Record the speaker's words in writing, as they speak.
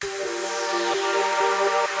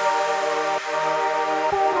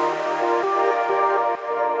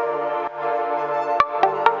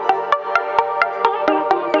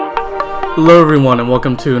Hello everyone and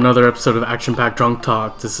welcome to another episode of Action Packed Drunk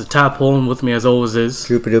Talk. This is Tadpole and with me as always is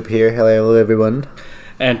Drewpuhdoop here. Hello everyone.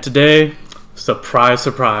 And today, surprise,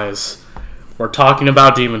 we're talking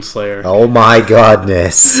about Demon Slayer. Oh my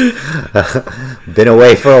godness. Been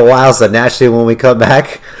away for a while, so naturally when we come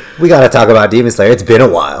back, we gotta talk about Demon Slayer. It's been a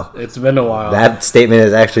while. That statement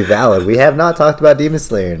is actually valid. We have not talked about Demon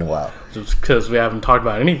Slayer in a while. Just because we haven't talked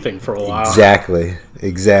about anything for a while. Exactly.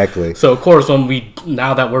 So of course,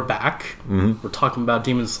 now that we're back, we're talking about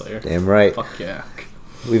Demon Slayer. Damn right. Fuck yeah.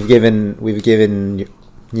 We've given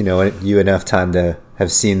you enough time to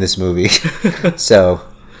have seen this movie, so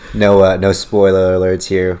no spoiler alerts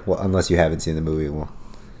here. Well, unless you haven't seen the movie.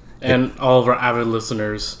 And all of our avid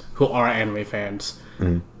listeners who are anime fans,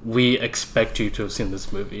 we expect you to have seen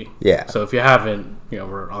this movie. Yeah. So if you haven't,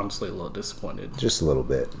 we're honestly a little disappointed. Just a little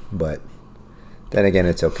bit, but then again,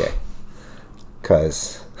 it's okay.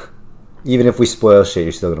 Because even if we spoil shit,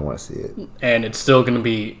 you're still going to want to see it. And it's still going to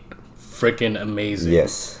be freaking amazing.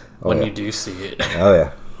 Yes. When you do see it. Oh,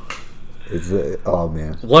 yeah. Oh,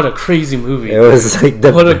 man. What a crazy movie. It was like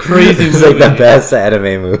It was like the best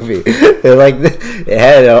anime movie.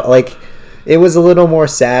 It was a little more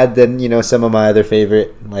sad than, some of my other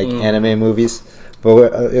favorite anime movies.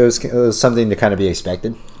 But it was something to kind of be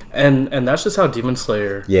expected. And that's just how Demon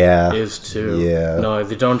Slayer is too. Yeah. No,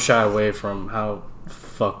 they don't shy away from how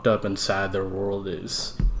fucked up and sad their world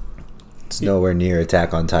is. It's nowhere near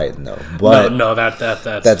Attack on Titan though. But no, that's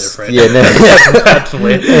different. Yeah, that's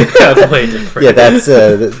way different. Yeah,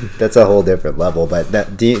 that's a whole different level. But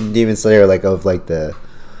that Demon Slayer, I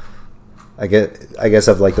guess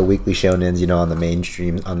of the weekly shonens, on the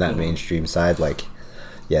mainstream, on that mainstream side,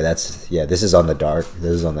 this is on the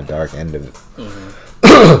dark end of it.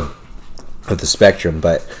 Of the spectrum,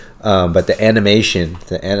 but the animation,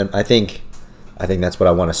 I think that's what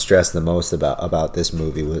I want to stress the most about this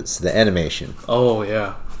movie was the animation. Oh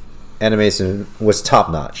yeah, animation was top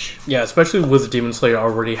notch. Yeah, especially with Demon Slayer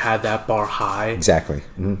already had that bar high. Exactly.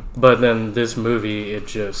 Mm-hmm. But then this movie, it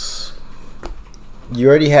just you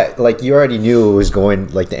already knew it was going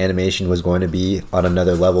the animation was going to be on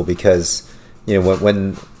another level because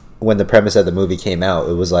when the premise of the movie came out,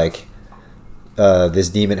 it was this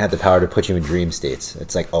demon had the power to put you in dream states.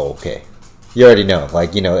 It's oh, okay. You already know.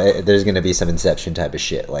 There's going to be some Inception type of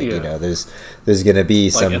shit. There's going to be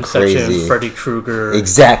some Inception, crazy Freddy Krueger.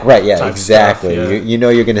 Right, yeah, exactly. Stuff, yeah.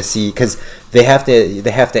 You're going to see because they have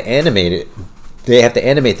to animate it. They have to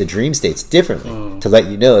animate the dream states differently to let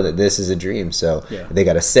you know that this is a dream. So they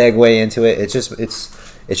got to segue into it. It's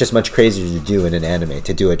just much crazier to do in an anime,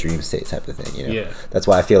 to do a dream state type of thing. Yeah. That's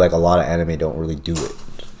why I feel like a lot of anime don't really do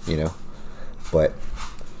it. But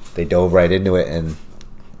they dove right into it and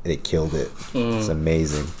they killed it. It's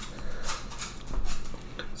amazing.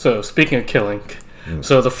 So speaking of killing,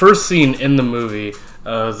 so the first scene in the movie,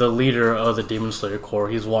 the leader of the Demon Slayer Corps,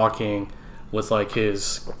 he's walking with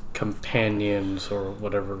his companions or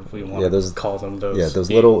whatever we want to call them. The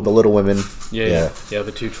little women. Yeah,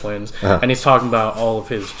 the two twins, and he's talking about all of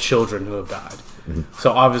his children who have died.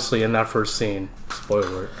 So obviously in that first scene,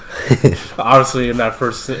 spoiler, with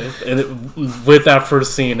that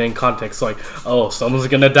first scene in context, oh, someone's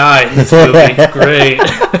gonna die in this movie. Great.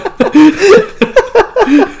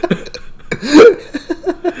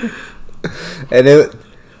 And it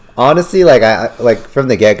honestly, I from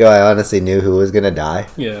the get go, I honestly knew who was gonna die.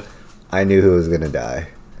 Yeah, I knew who was gonna die,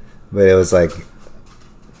 but it was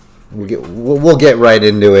we'll get right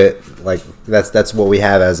into it. That's what we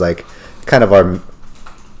have as kind of our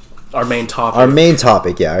main topic. Our main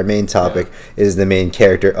topic is the main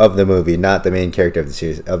character of the movie, not the main character of the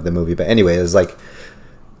series of the movie. But anyway, it was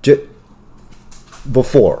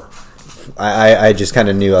before I just kind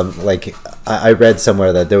of knew. I read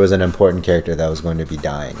somewhere that there was an important character that was going to be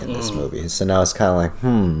dying in this movie. So now it's kind of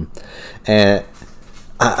and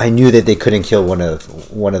I knew that they couldn't kill one of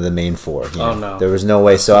the main four. Oh no, there was no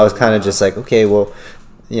way. So I was kind of just okay, well,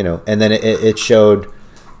 and then it showed.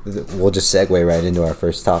 We'll just segue right into our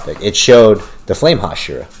first topic. It showed the Flame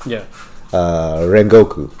Hashira. Yeah.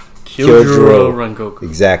 Rengoku. Kyojuro Rengoku.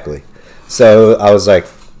 Exactly. So I was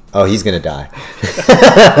oh, he's gonna die.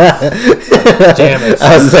 Damn it.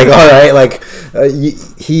 I was all right,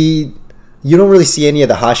 you don't really see any of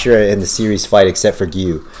the Hashira in the series fight except for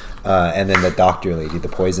Gyu. And then the doctor lady, the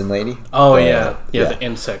poison lady. Oh, the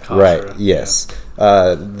insect Hashira. Right, yes.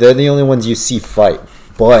 Yeah. They're the only ones you see fight.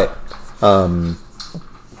 But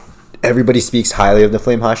everybody speaks highly of the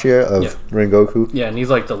Flame Hashira of Rengoku. Yeah, and he's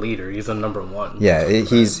the leader. He's the number one. Yeah,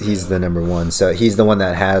 he's the number one. So he's the one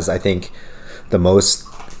that has, I think, the most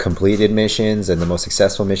completed missions and the most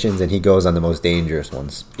successful missions, and he goes on the most dangerous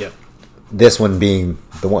ones. Yeah. this one being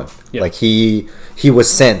the one. Yeah. Like he was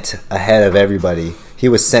sent ahead of everybody. He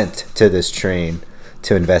was sent to this train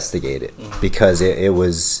to investigate it because there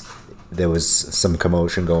was some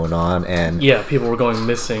commotion going on, and people were going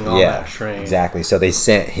missing on that train. Exactly. So they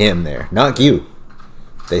sent him there, not Gyu.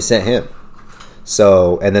 They sent him.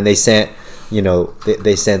 So, and then they sent,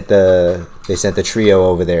 they sent the trio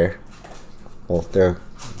over there. Well, they're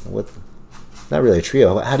not really a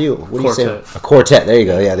trio. What do you say? A quartet. There you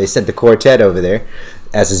go. Yeah, they sent the quartet over there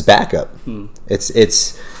as his backup.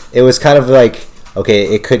 It was kind of like,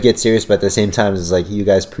 okay, it could get serious, but at the same time, it's like, you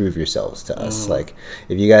guys prove yourselves to us. Like,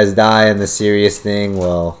 if you guys die in the serious thing,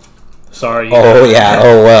 well, sorry.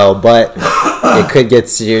 Oh well, but it could get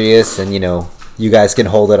serious, and you guys can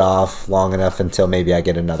hold it off long enough until maybe I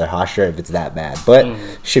get another Hashira if it's that bad. But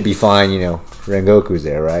should be fine. Rengoku's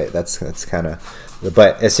there, right? That's kind of.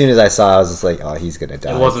 But as soon as I saw, I was just like, oh, he's gonna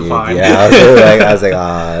die. It wasn't fine. Yeah, I was like,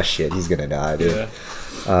 ah, shit, he's gonna die, dude.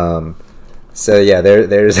 Yeah. So yeah,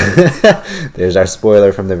 there's there's our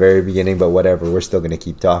spoiler from the very beginning, but whatever, we're still gonna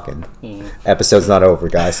keep talking. Episode's not over,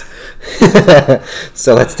 guys.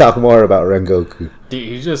 So let's talk more about Rengoku. Dude,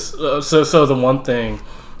 he just so the one thing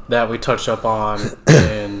that we touched up on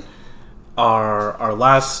in our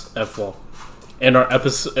last in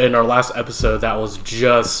our last episode that was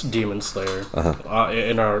just Demon Slayer.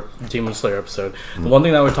 In our Demon Slayer episode, the one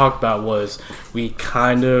thing that we talked about was we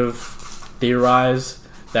kind of theorized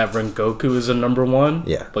that Rengoku is the number one,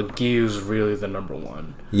 but Gyu's really the number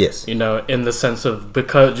one. Yes. In the sense of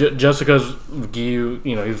because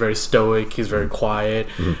Gyu, he's very stoic, he's very quiet.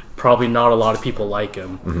 Probably not a lot of people like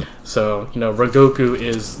him. So, Rengoku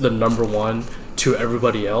is the number one to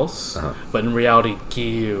everybody else, but in reality,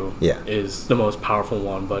 Gyu is the most powerful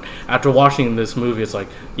one. But after watching this movie, it's like,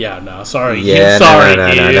 sorry, yeah, sorry, no,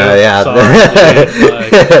 yeah. Sorry,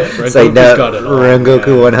 it's like, no,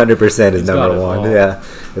 Rengoku 100% is number one. Yeah,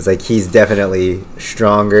 it's like he's definitely a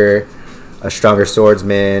stronger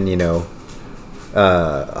swordsman.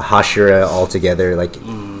 Hashira altogether, like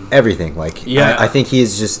everything. Like I think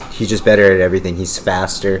he's just better at everything. He's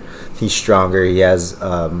faster, he's stronger, he has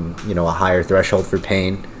a higher threshold for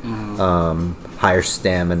pain, higher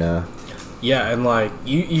stamina. Yeah, and like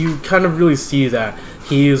you kind of really see that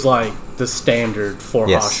he is like the standard for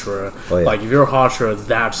Hashira. Oh, yeah. Like if you're a Hashira,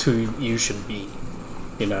 that's who you should be.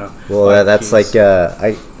 Well, that's like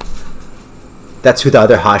that's who the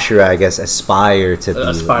other Hashira, I guess, aspire to be.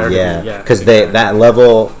 Yeah, because that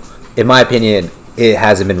level, in my opinion, it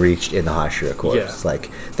hasn't been reached in the Hashira Corps. Yeah.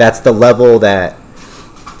 Like that's the level that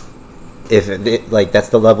that's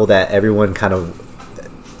the level that everyone kind of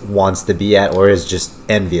wants to be at, or is just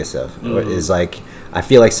envious of, or is like, I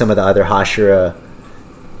feel like some of the other Hashira,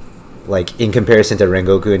 like in comparison to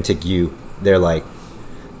Rengoku and to Gyu, they're like,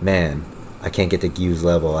 man, I can't get to Gyu's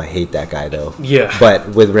level. I hate that guy though. Yeah.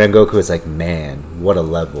 But with Rengoku, it's like, man, what a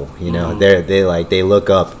level. They look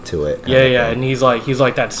up to it. Yeah, and he's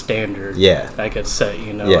like that standard. Yeah. That gets set.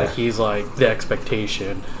 Like he's like the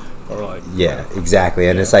expectation, or like. Yeah, exactly.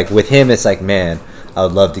 And it's like with him, it's like, man, I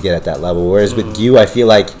would love to get at that level. Whereas with Gyu, I feel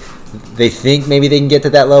like they think maybe they can get to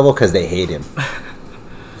that level because they hate him.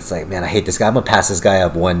 It's like, man, I hate this guy. I'm gonna pass this guy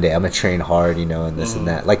up one day. I'm gonna train hard, and this and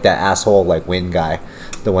that. Like that asshole, like Wind guy,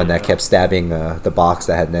 the one that kept stabbing the box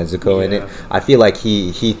that had Nezuko in it. I feel like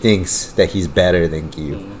he thinks that he's better than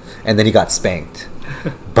Gyu, and then he got spanked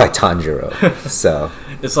by Tanjiro. So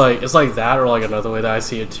it's like that, or like another way that I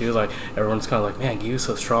see it too. Like everyone's kind of like, man, Gyu's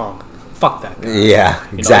so strong. Fuck that guy. Yeah,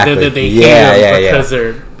 exactly. They hate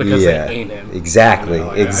him because they hate him. Exactly,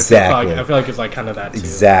 exactly. I feel like it's like kind of that too.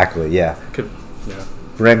 Exactly. Yeah.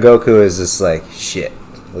 Rengoku is just like, shit,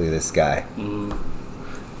 look at this guy. And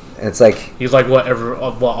it's like, he's like what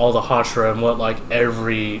all the Hashira and what like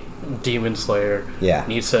every Demon Slayer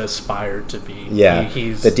needs to aspire to be. Yeah,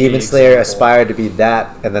 he's the Demon Slayer aspired to be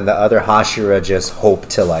that, and then the other Hashira just hope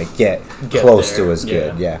to like get close there. To as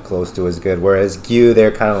good. Yeah, close to as good. Whereas Gyu,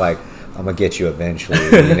 they're kind of like, I'm gonna get you eventually,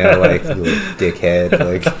 like you little dickhead.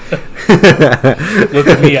 Like, look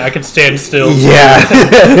at me, I can stand still. Yeah,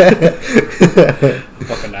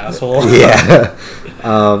 fucking asshole. Yeah,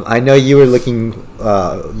 I know you were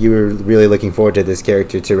really looking forward to this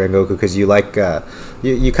character, to Rengoku, because you like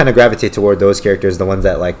you kind of gravitate toward those characters, the ones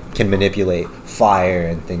that like can manipulate fire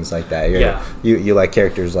and things like that. You like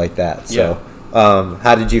characters like that. So,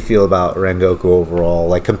 how did you feel about Rengoku overall?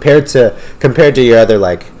 Like compared to your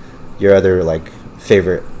other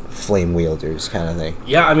favorite flame wielders kind of thing.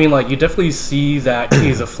 Yeah, I mean, like you definitely see that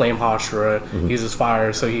he's a flame Hashira. He uses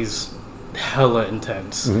fire, so he's hella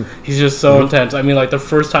intense. He's just so intense. I mean, like the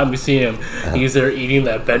first time we see him, he's there eating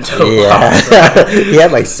that bento box. Right? He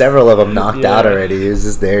had like several of them knocked out already. He was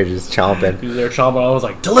just there, just chomping. He was there chomping. I was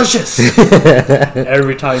like, delicious.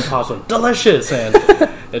 Every time he pops one, delicious, and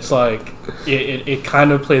it's like it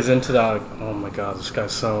kind of plays into that. Like, oh my god, this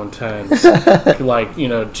guy's so intense. Like, you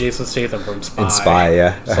know, Jason Statham from Spy. In Spy,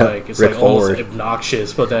 yeah. It's like almost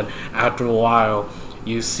obnoxious, but then after a while,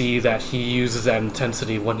 you see that he uses that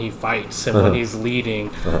intensity when he fights and when he's leading,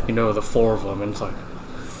 you know, the four of them, and it's like,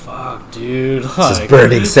 fuck, dude. Like, it's this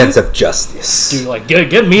burning sense of justice. Dude, like,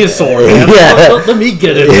 get me a sword, man. Let me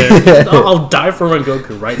get in there. I'll die for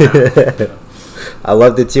Rengoku right now. Yeah. I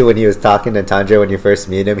loved it too when he was talking to Tanjiro when you first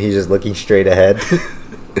meet him. He's just looking straight ahead.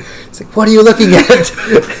 It's like, what are you looking at?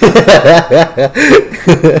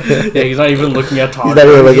 Yeah, he's not even looking at Tanjiro. He's not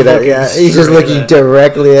even looking at. Yeah, he's just looking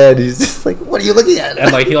directly at. He's just like, what are you looking at?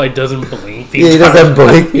 And like he like doesn't blink. He doesn't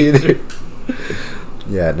blink either.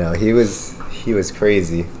 Yeah, no, he was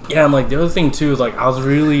crazy. Yeah, and like the other thing too is like I was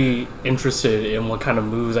really interested in what kind of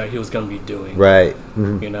moves that he was gonna be doing. Right.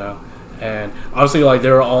 You know, and obviously like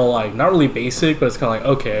they were all like not really basic, but it's kind of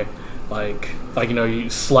like okay, like you know, you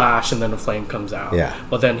slash and then a flame comes out. Yeah.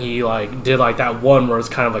 But then he like did like that one where it's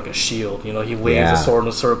kind of like a shield. You know, he waves a sword in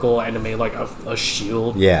a circle and it made like a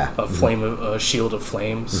shield. Yeah. A flame, a shield of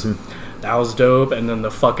flames. That was dope. And then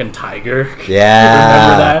the fucking tiger. Yeah.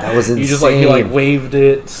 Remember that? That was insane. You just like he like waved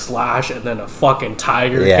it, slash, and then a fucking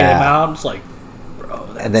tiger came out. It's like,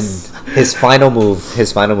 bro. And then his final move,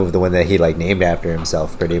 the one that he like named after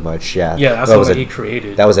himself, pretty much. Yeah. Yeah, that's what he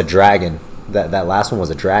created. That was a dragon. That last one was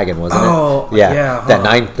a dragon, wasn't it? Oh, yeah.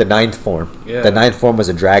 The ninth form. Yeah. The ninth form was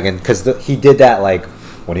a dragon because he did that like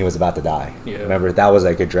when he was about to die. Yeah. Remember, that was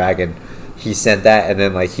like a dragon. He sent that, and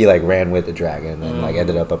then like he like ran with the dragon and like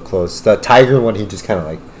ended up close. The tiger one he just kind of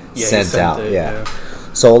like sent out. Yeah.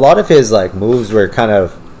 So a lot of his like moves were kind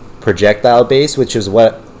of projectile based, which is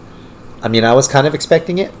what I mean. I was kind of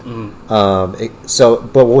expecting it.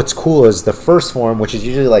 But what's cool is the first form, which is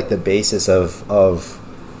usually like the basis of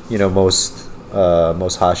you know, most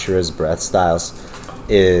Hashira's breath styles,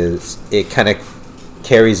 is it kind of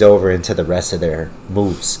carries over into the rest of their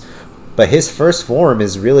moves. But his first form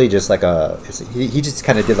is really just like he just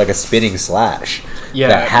kind of did like a spinning slash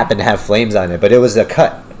that happened to have flames on it, but it was a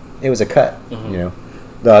cut. You know,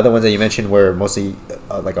 the other ones that you mentioned were mostly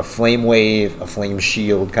like a flame wave, a flame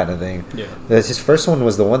shield kind of thing. Yeah. His first one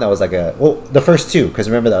was the one that was like the first two, because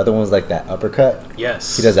remember the other one was like that uppercut.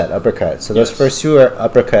 Yes. He does that uppercut. So those first two are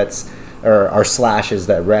uppercuts, or are slashes.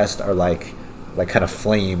 That rest are like kind of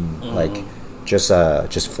flame, like just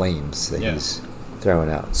flames that he's throwing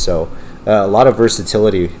out. So a lot of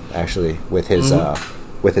versatility actually with his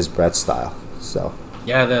breath style. So.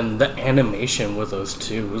 Yeah, then the animation with those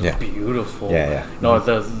two was beautiful. Yeah. No,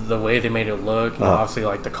 the way they made it look, you know, obviously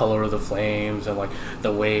like the color of the flames and like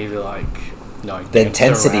the way they like, you know, like the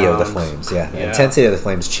intensity around. of the flames. The intensity of the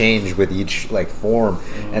flames change with each like form,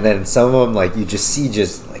 and then some of them like you just see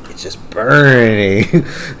just like it's just burning,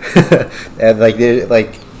 and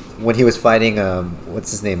like when he was fighting what's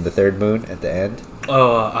his name, the third moon at the end.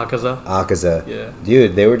 Oh, Akaza. Yeah.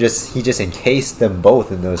 Dude, he just encased them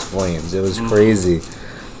both in those flames. It was crazy.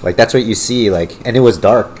 Like, that's what you see, like, and it was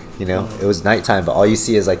dark, you know? It was nighttime, but all you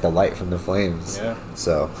see is, like, the light from the flames. Yeah.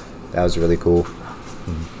 So, that was really cool.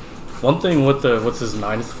 One thing with what's his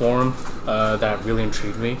ninth form that really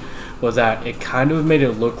intrigued me was that it kind of made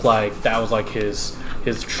it look like that was, like, his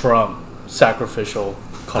Trump sacrificial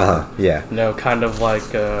card. Yeah. You know, kind of like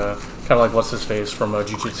what's his face from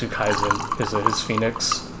Jujutsu Kaisen, his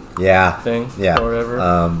Phoenix thing or whatever.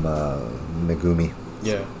 Megumi.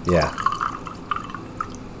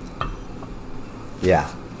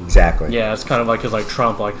 Yeah, exactly. Yeah, it's kind of like his like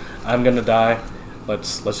Trump, like I'm gonna die,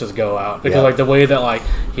 let's just go out, because like the way that like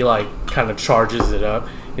he like kind of charges it up.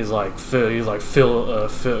 He's like set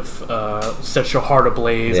your heart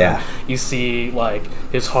ablaze. Yeah. And you see like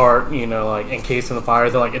his heart, you know, like encased in the fire.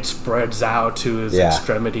 Then like it spreads out to his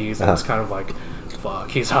extremities, and it's kind of like,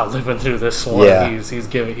 fuck, he's not living through this one. Yeah.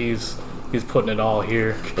 He's putting it all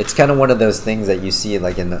here. It's kind of one of those things that you see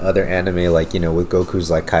like in the other anime, like, you know, with Goku's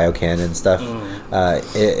like Kaioken and stuff.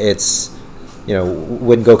 It's, you know,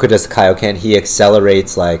 when Goku does the Kaioken, he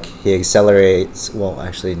accelerates. Well,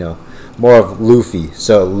 actually, no. More of Luffy.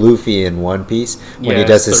 So Luffy in One Piece, when he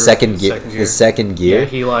does his second gear,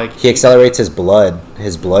 he accelerates his blood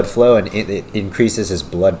flow, and it increases his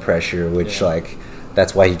blood pressure, which like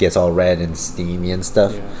that's why he gets all red and steamy and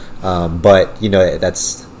stuff. But you know,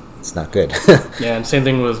 it's not good. Yeah, and same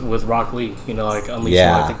thing with Rock Lee. You know, like unleashing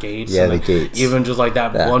like the gates. Yeah, and, the like, gates. Even just like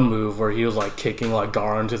that one move where he was like kicking like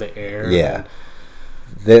Gar into the air. Yeah.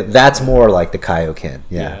 That's more like the Kaioken.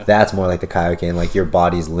 Yeah, that's more like the Kaioken, like your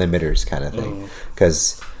body's limiters kind of thing.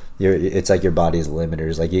 Because it's like your body's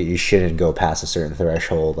limiters. Like you shouldn't go past a certain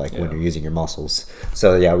threshold, like when you're using your muscles.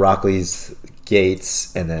 So yeah, Rock Lee's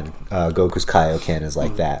gates, and then Goku's Kaioken is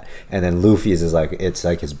like that, and then Luffy's is like it's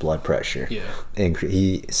like his blood pressure. Yeah, and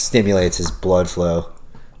he stimulates his blood flow.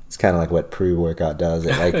 It's kind of like what pre-workout does.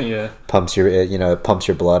 It like pumps your it pumps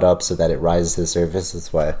your blood up so that it rises to the surface.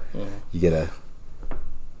 That's why you get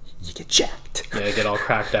jacked. Yeah, you get all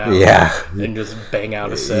cracked out. Yeah, and just bang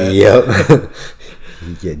out a set. Yep,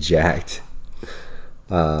 you get jacked.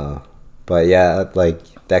 But yeah, like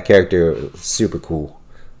that character was super cool.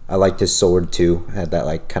 I liked his sword too. It had that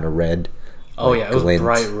like kind of red. Oh yeah, it was glint.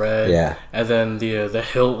 bright red. Yeah, and then the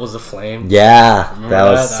hilt was a flame. Yeah, that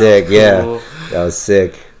was sick. That was cool. Yeah, that was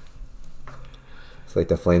sick. It's like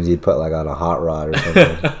the flames you'd put like on a hot rod or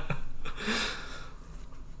something.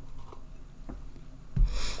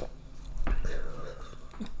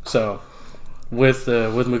 So, with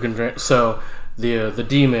Mugen Train, so the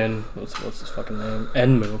demon, what's his fucking name?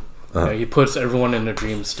 Enmu. He puts everyone in a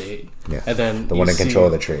dream state. Yeah. And then the one in control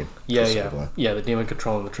of the train. Yeah, the demon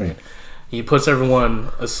controlling the train. He puts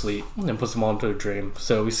everyone asleep and puts them all into a dream.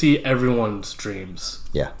 So we see everyone's dreams.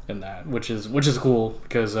 Yeah. In that, which is cool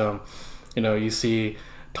because you see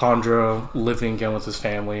Tanjiro living again with his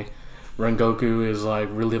family. Rengoku is like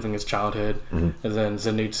reliving his childhood, and then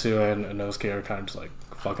Zenitsu and Inosuke are kind of just like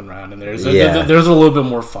fucking around, and there's a little bit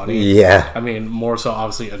more funny. Yeah, I mean more so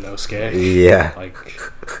obviously Inosuke. Yeah, like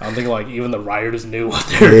I don't think like even the writers knew what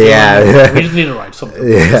they were doing. Yeah, we just need to write something.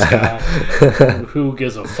 This guy. Who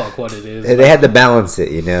gives a fuck what it is? They had to balance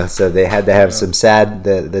it, so they had to have some sad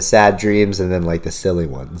the sad dreams and then like the silly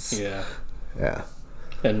ones. Yeah.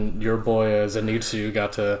 And your boy Zenitsu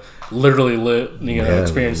got to literally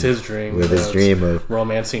experience his dream with his dream of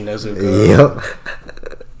romancing Nezuko. Yep.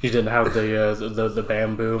 He didn't have the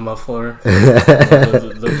bamboo muffler,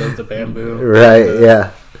 the bamboo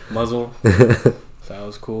muzzle. So that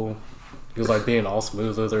was cool. He was like being all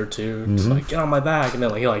smooth with her too, just like get on my back, and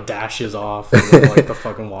then like he like dashes off and then, like the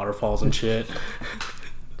fucking waterfalls and shit.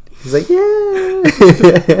 He's like,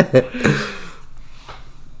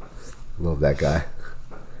 love that guy.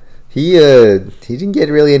 He didn't get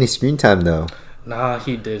really any screen time though. Nah,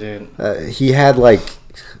 he didn't. He had like,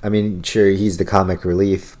 I mean, sure he's the comic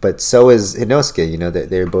relief, but so is Inosuke.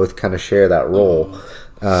 They both kind of share that role.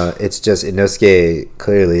 It's just Inosuke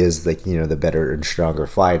clearly is like the better and stronger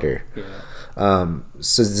fighter. Yeah.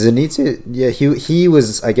 So Zenitsu, he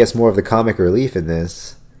was I guess more of the comic relief in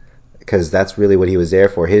this because that's really what he was there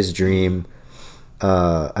for. His dream.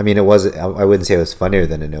 I mean, it wasn't. I wouldn't say it was funnier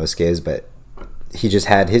than Inosuke's, but he just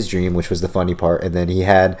had his dream, which was the funny part, and then he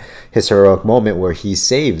had his heroic moment where he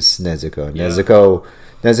saves Nezuko. Yeah.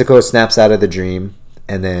 Nezuko snaps out of the dream,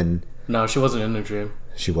 and then no, she wasn't in the dream.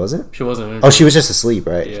 She wasn't. She wasn't in the dream. Oh, she was just asleep,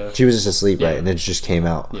 right? Yeah. She was just asleep, right? And then she just came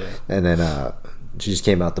out. Yeah. And then she just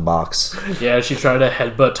came out the box. Yeah, she tried to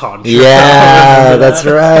headbutt Tanjiro. Yeah, that's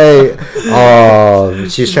right. Oh,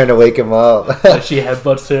 she's trying to wake him up. Like she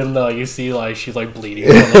headbutts him. You see, like she's like bleeding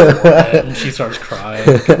on the forehead, and she starts crying.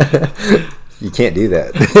 You can't do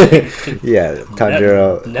that. Yeah,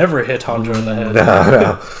 Tanjiro. Never hit Tanjiro in the head.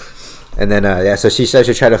 No. And then so she says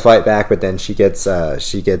she'll try to fight back, but then she gets taken.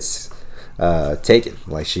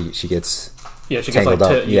 Like she gets tangled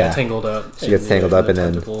up. Tangled up. She gets tangled up, and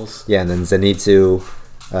then and then Zenitsu,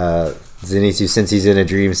 since he's in a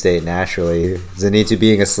dream state naturally, Zenitsu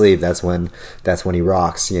being asleep, that's when he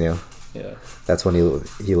rocks. Yeah. That's when he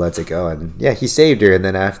lets it go, and he saved her, and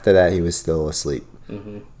then after that he was still asleep.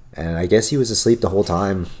 Mm-hmm. And I guess he was asleep the whole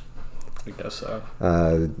time. I guess so.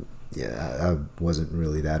 I wasn't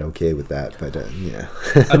really that okay with that, but yeah.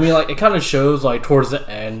 I mean, like it kind of shows like towards the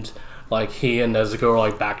end, like he and Nezuko are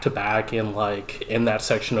like back to back in like in that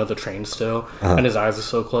section of the train still, and his eyes are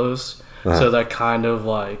so closed. So that kind of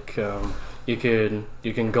like you can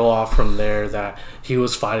go off from there that he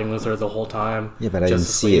was fighting with her the whole time. Yeah, but I didn't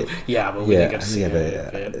see it. Yeah, but we didn't get to see it.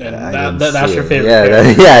 And that's your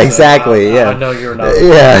favorite. Yeah, exactly. I know you're not.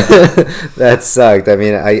 Yeah, that sucked. I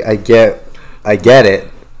mean, I get it,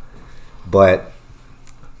 but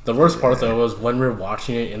the worst part though was when we were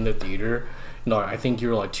watching it in the theater. No, I think you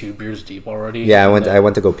were like 2 beers deep already. Yeah, I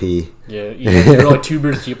went to go pee. Yeah, you were like 2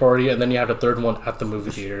 beers deep already, and then you had a third one at the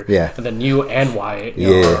movie theater. Yeah, and then you and Wyatt,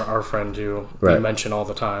 our friend who we mention all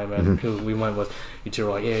the time, and who we went with, you two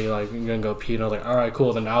were like, "Yeah, you're gonna go pee," and I was like, "All right,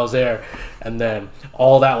 cool." Then I was there, and then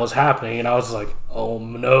all that was happening, and I was like, "Oh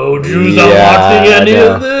no, Drew's not watching any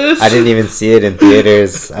of this." I didn't even see it in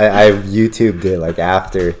theaters. I YouTubed it like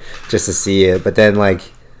after just to see it, but then like.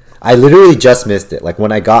 I literally just missed it. Like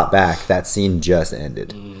when I got back, that scene just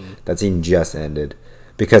ended. That scene just ended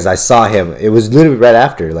because I saw him. It was literally right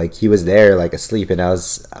after. Like he was there, like asleep, and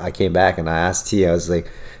I came back and I asked T. I was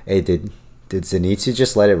like, "Hey, did Zenitsu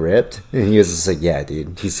just let it rip?" And he was just like, "Yeah,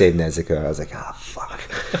 dude. He saved Nezuko." I was like, "Ah, fuck."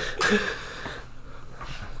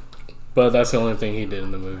 But that's the only thing he did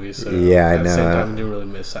in the movie. So yeah, I know. At the same time, I didn't really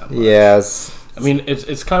miss that much. Yes. I mean,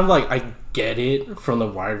 it's kind of like I get it from the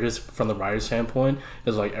writer's standpoint.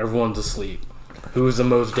 It's like everyone's asleep. Who's the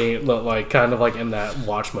most like kind of like in that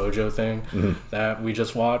Watch Mojo thing that we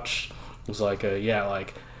just watched? It was like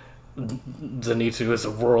like Zenitsu is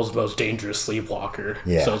the world's most dangerous sleepwalker.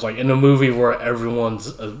 Yeah. So it's like in a movie where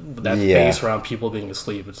everyone's that's based around people being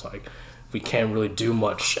asleep. It's like we can't really do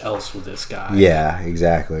much else with this guy. Yeah,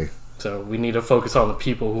 exactly. So we need to focus on the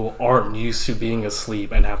people who aren't used to being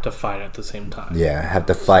asleep and have to fight at the same time. Yeah, have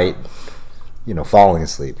to fight, falling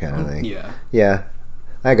asleep kind of thing. Yeah. Yeah,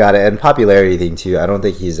 I got it. And popularity thing too. I don't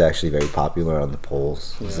think he's actually very popular on the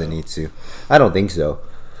polls. Zenitsu. I don't think so.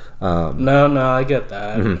 No, I get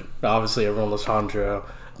that. Obviously, everyone loves Tanjiro.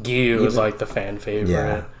 Gyu is like the fan favorite.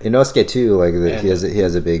 Yeah, Inosuke too. Like he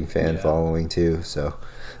has a big fan following too. So.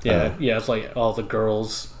 Yeah, it's like all the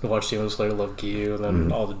girls who watch Demon Slayer love Gyu, and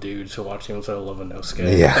then all the dudes who watch Demon Slayer love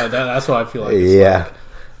Inosuke. Yeah, that's what I feel like. Like.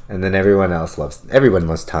 And then everyone loves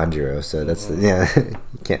Tanjiro, so that's you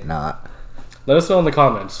can't not. Let us know in the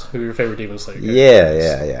comments who your favorite Demon Slayer character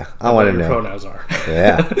is. Yeah. I want to know. What your pronouns are.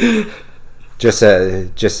 Yeah. Just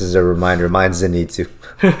as a reminder, mine's Zenitsu.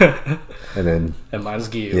 and mine's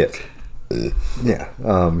Gyu. Yeah.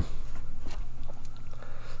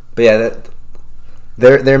 But yeah,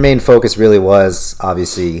 their main focus really was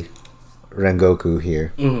obviously Rengoku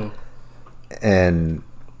here, and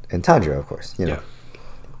Tanjiro, of course.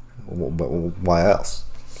 But why else?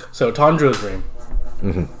 So Tanjiro's dream,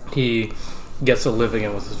 he gets to live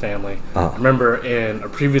again with his family. I remember in a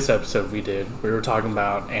previous episode we were talking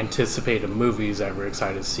about anticipated movies that we're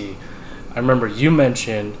excited to see. I remember you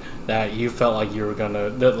mentioned that you felt like you were gonna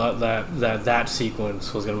that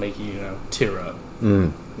sequence was gonna make you tear up.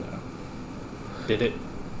 Did it?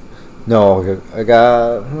 No, I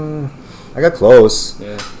got close.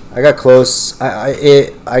 Yeah, I got close.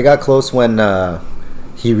 I got close when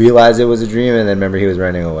he realized it was a dream, and then remember he was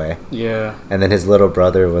running away. Yeah. And then his little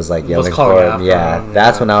brother was like yelling for him. Yeah,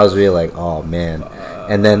 that's when I was really like, oh man.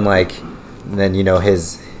 And then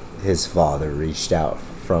his father reached out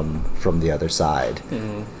from the other side,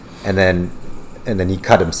 and then he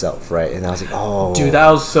cut himself, right? And I was like, oh, dude, that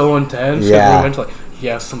was so intense. Yeah. You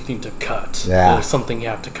have something to cut. Yeah. There's something you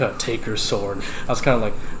have to cut. Take your sword. I was kind of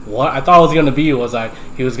like, what I thought it was going to be was like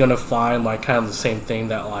he was going to find like kind of the same thing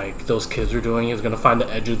that like those kids were doing. He was going to find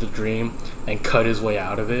the edge of the dream and cut his way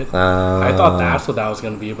out of it. I thought that's what that was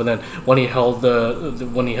going to be. But then when he held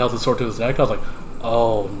the sword to his neck, I was like,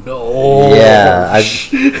 oh no. Yeah.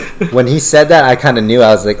 When he said that, I kind of knew.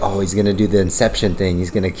 I was like, oh, he's going to do the Inception thing.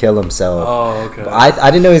 He's going to kill himself. Oh, okay. But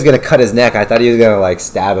I didn't know he was going to cut his neck. I thought he was going to like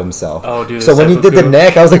stab himself. Oh, dude. So when he did the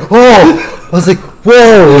neck, I was like, whoa. I was like,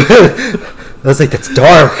 whoa. I was like, that's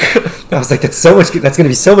dark. I was like, that's going to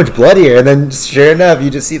be so much bloodier. And then sure enough,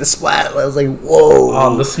 you just see the splat. I was like, whoa.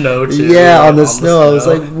 On the snow, too. Yeah, on the snow. I was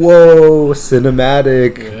like, whoa,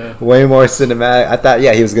 cinematic. Yeah. Way more cinematic. I thought,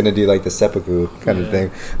 he was going to do like the seppuku kind of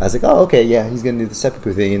thing. I was like, oh, okay, yeah, he's going to do the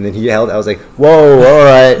seppuku thing. And then he held, I was like, whoa, all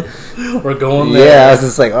right. We're going there. Yeah, I was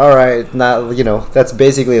just like, all right. Not, that's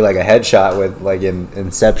basically like a headshot with like in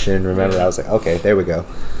Inception. Remember, I was like, okay, there we go.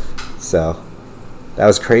 So that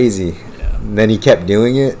was crazy. And then he kept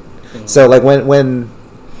doing it. So like when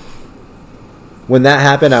that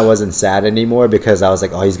happened, I wasn't sad anymore because I was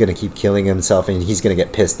like, oh, he's gonna keep killing himself and he's gonna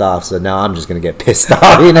get pissed off. So now I'm just gonna get pissed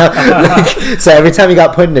off, so every time he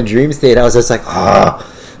got put in a dream state, I was just like,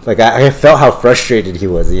 like I felt how frustrated he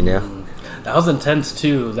was, That was intense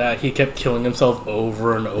too. That he kept killing himself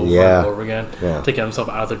over and over and over again to get himself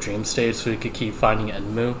out of the dream state so he could keep finding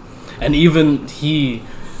Enmu, and even he.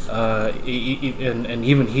 And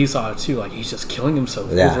even he saw it too. Like he's just killing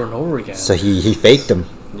himself over and over again. So he faked him.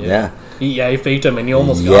 He faked him, and he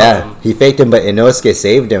almost got him. He faked him, but Inosuke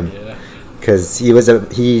saved him. Because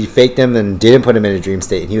he faked him and didn't put him in a dream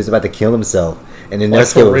state, and he was about to kill himself. And Inosuke, like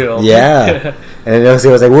for real. And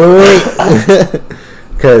Inosuke was like, wait,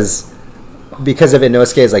 because of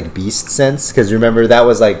Inosuke's like beast sense. Because remember that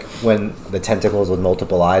was like when the tentacles with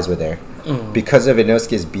multiple eyes were there. Because of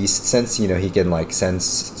Inosuke's beast sense, he can like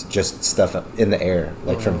sense just stuff in the air,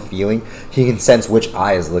 like from feeling. He can sense which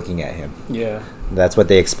eye is looking at him. Yeah, that's what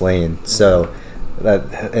they explain. So,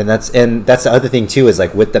 that's the other thing too is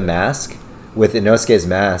like with the mask, with Inosuke's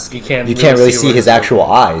mask, you can't really see his actual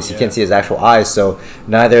eyes. Yeah. You can't see his actual eyes, so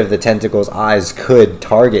neither of the tentacles' eyes could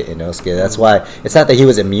target Inosuke. That's why it's not that he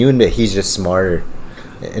was immune, but he's just smarter.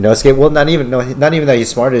 Inosuke, well, not even that he's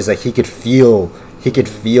smarter. Is like he could feel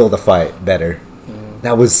the fight better.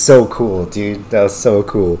 That was so cool, dude. That was so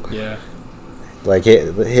cool. Yeah. Like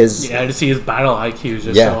his to see his battle IQ is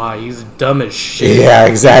just so high. He's dumb as shit. Yeah,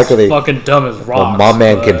 exactly. He's fucking dumb as rocks. Well, my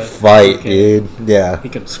man can fight, dude. Yeah, he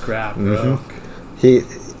can scrap, bro. He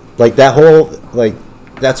like that whole like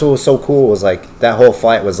that's what was so cool was like that whole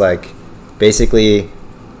fight was like basically,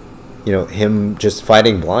 you know, him just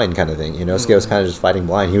fighting blind kind of thing. You know, Inosuke was kind of just fighting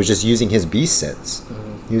blind. He was just using his beast sense.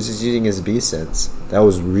 He was just using his beast sense. That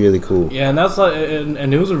was really cool. Yeah, and that's like,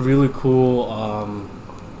 and it was a really cool.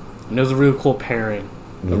 And it was a really cool pairing,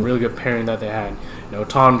 a really good pairing that they had. You know,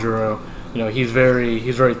 Tanjiro, you know, he's very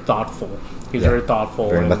thoughtful. He's very thoughtful,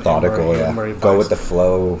 very methodical. Go with the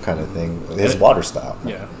flow kind of thing. His water style.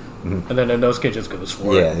 Yeah, and then Inosuke just goes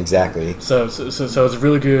for it. Yeah, exactly. So it's a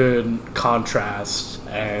really good contrast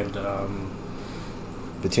and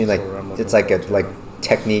between like it's like like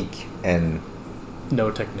technique and no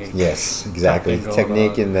technique. Yes, exactly.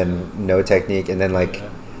 Technique and then no technique and then like.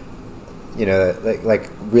 You know, like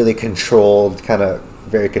really controlled, kind of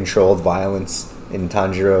very controlled violence in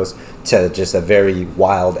Tanjiro's to just a very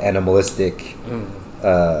wild, animalistic,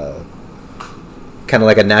 kind of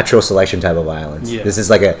like a natural selection type of violence. Yeah. This is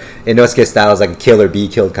like Inosuke style is like a kill or be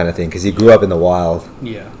killed kind of thing because he grew up in the wild,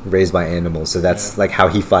 raised by animals. So that's like how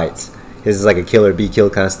he fights. His is like a kill or be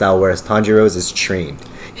killed kind of style, whereas Tanjiro's is trained.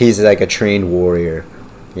 He's like a trained warrior,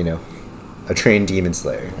 you know, a trained demon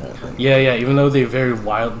slayer. Yeah. Even though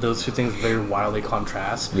those two things very wildly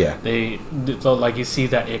contrast. Yeah. So like you see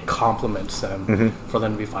that it complements them for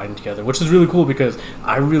them to be fighting together, which is really cool because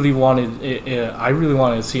I really wanted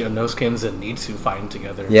to see Inosuke and Zenitsu fighting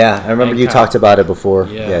together. Yeah, I remember you talked about it before.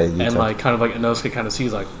 Yeah, and like kind of like Inosuke kind of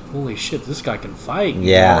sees like, holy shit, this guy can fight.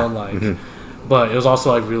 Yeah. You know? Like, but it was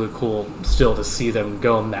also like really cool still to see them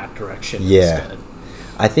go in that direction. Yeah. Instead.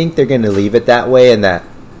 I think they're gonna leave it that way, and that.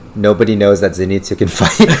 Nobody knows that Zenitsu can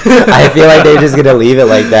fight. I feel like they're just gonna leave it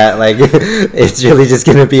like that. Like it's really just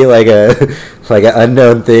gonna be like an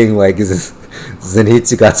unknown thing. Like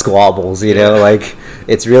Zenitsu got squabbles, you know. Like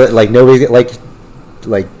it's really like nobody like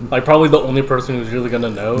probably the only person who's really gonna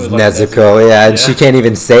know is like Nezuko. Yeah, and she can't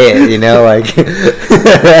even say it, you know. Like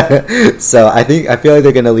so, I feel like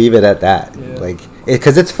they're gonna leave it at that. Yeah. Like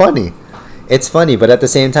because it's funny. It's funny, but at the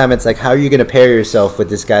same time, it's like, how are you going to pair yourself with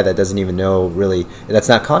this guy that doesn't even know, really, that's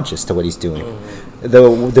not conscious to what he's doing?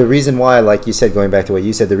 The reason why, like you said, going back to what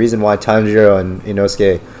you said, the reason why Tanjiro and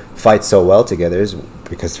Inosuke fight so well together is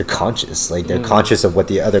because they're conscious. Like, they're conscious of what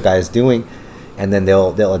the other guy is doing, and then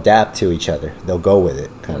they'll adapt to each other. They'll go with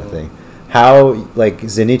it, kind of thing. How, like,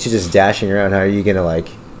 Zenitsu just dashing around, how are you going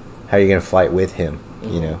to fight with him,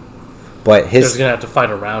 you know? But they're going to have to fight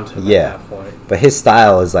around him at that point. But his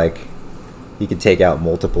style is, like, he can take out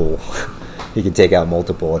multiple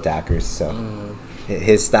attackers. So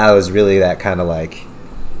his style is really that kind of like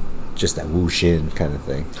just that whooshin kind of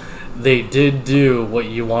thing. They did do what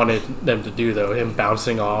you wanted them to do, though. Him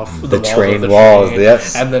bouncing off the train walls,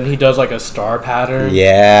 yes. And then he does like a star pattern.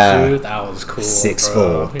 Yeah, too. That was cool.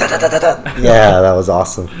 Six-fold. Yeah, that was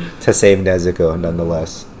awesome to save Nezuko,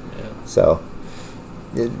 nonetheless. Yeah. So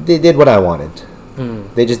they did what I wanted.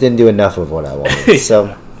 They just didn't do enough of what I wanted.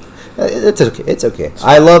 So. It's okay. It's okay.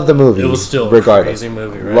 I love the movie. It was still regardless. A crazy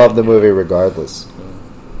movie, right? Love the movie regardless.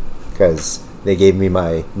 Because they gave me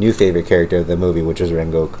my new favorite character of the movie, which was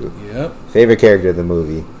Rengoku. Yep. Favorite character of the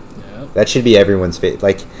movie. Yep. That should be everyone's favorite.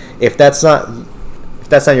 Like, if that's not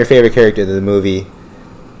your favorite character of the movie,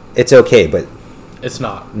 it's okay. But it's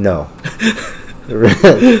not. No.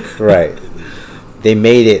 Right. They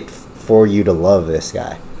made it for you to love this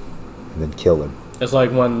guy, and then kill him. It's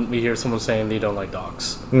like when we hear someone saying they don't like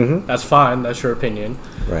dogs. That's fine. That's your opinion.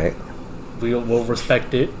 Right. We'll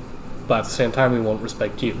respect it, but at the same time, we won't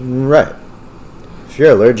respect you. Right. If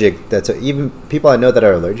you're allergic, even people I know that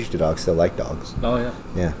are allergic to dogs still like dogs. Oh, yeah.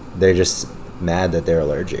 Yeah. They're just mad that they're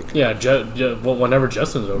allergic. Yeah. Well, whenever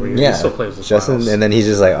Justin's over here, he still plays with Justin, and then he's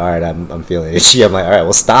just like, all right, I'm feeling itchy. I'm like, all right,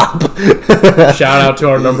 well, stop. Shout out to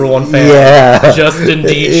our number one fan, Justin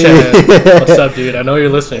D. Chen. What's up, dude? I know you're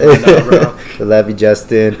listening right now, bro. I love you,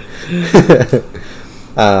 Justin.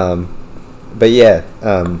 But yeah.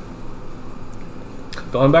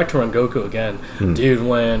 Going back to Rengoku again, dude.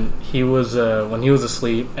 When he was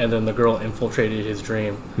asleep, and then the girl infiltrated his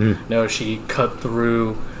dream. No, she cut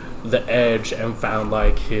through the edge and found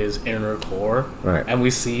like his inner core, right? And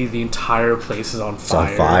we see the entire place is on fire.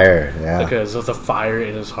 It's on fire, yeah, because of the fire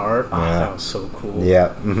in his heart. Oh, that was so cool.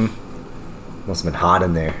 Yeah. Must have been hot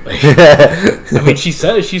in there. I mean, she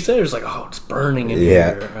said it was like, oh, it's burning in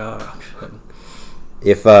here.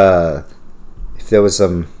 If there was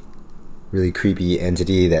some really creepy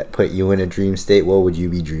entity that put you in a dream state, what would you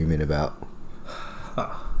be dreaming about?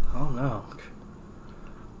 I don't know.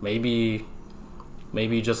 Maybe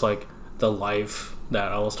just like the life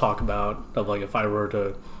that I was talking about of like if I were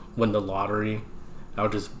to win the lottery, I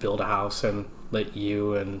would just build a house and let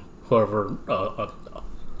you and whoever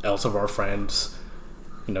else of our friends,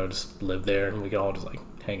 just live there, and we can all just like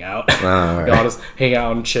hang out. Right. We all just hang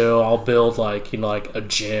out and chill. I'll build like like a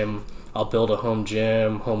gym. I'll build a home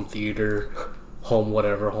gym, home theater,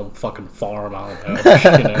 home fucking farm. I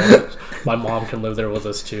don't know. My mom can live there with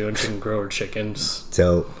us too, and she can grow her chickens.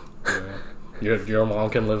 So, your mom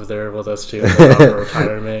can live there with us too. For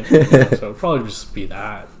retirement. So it'll probably just be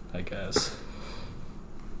that, I guess.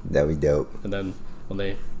 That'd be dope. And then when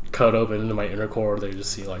they cut open into my inner core, they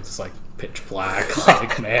just see like this like pitch black.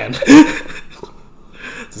 Like, man,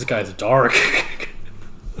 this guy's dark.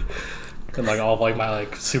 And like all like my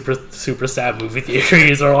like super sad movie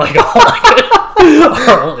theories are like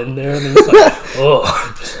all in there, and it's like, oh,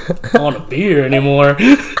 I don't want to be here anymore.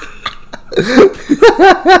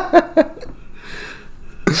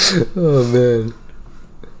 Oh man,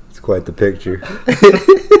 it's quite the picture.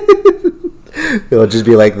 It'll just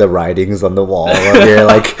be like the writings on the wall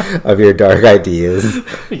of your dark ideas.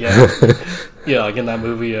 Yeah, like in that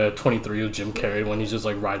movie 23 with Jim Carrey when he's just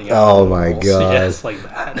like writing out. Oh my god. Yeah, it's like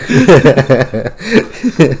that.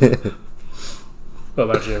 What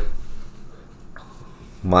about you?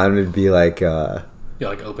 Mine would be like you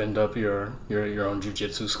like opened up your own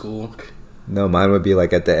jiu-jitsu school? No, mine would be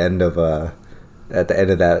like at the end of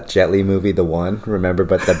that Jet Li movie, The One, remember?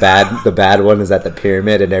 But the bad one is at the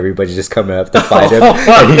pyramid, and everybody's just coming up to fight him,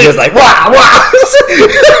 and he's just like, wah, wah!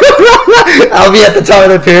 I'll be at the top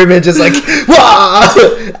of the pyramid, just like, wah!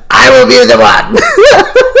 I will be the one!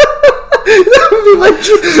 That would be my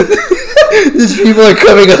dream. These people are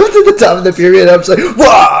coming up to the top of the pyramid, and I'm just like,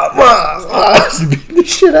 wah, wah, wah! Just beating the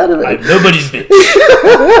shit out of it. I'm nobody's bitch.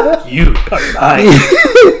 You are mine.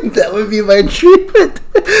 That would be my treatment.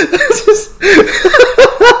 Just...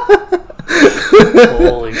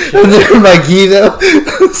 Holy shit. And then my gi though.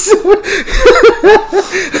 I'm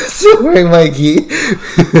still wearing my gi.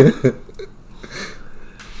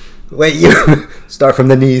 Wait, you start from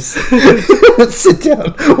the knees. Sit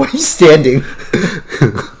down. Why are you standing?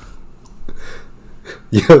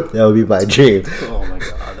 Yep, that would be my dream. Oh my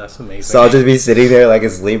god, that's amazing. So I'll just be sitting there like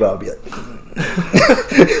asleep. I'll be like...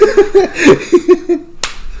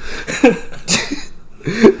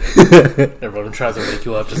 Everyone tries to wake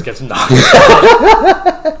you up, just gets knocked out.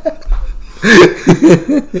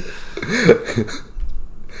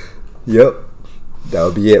 Yep, that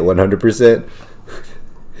would be it. 100%.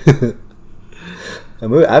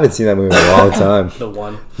 I haven't seen that movie in a long time. The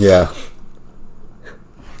One. Yeah.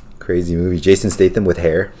 Crazy movie. Jason Statham with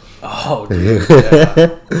hair. Oh, dude.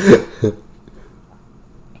 Yeah.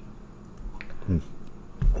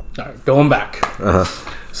 All right, going back.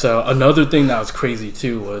 So another thing that was crazy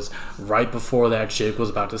too was right before that chick was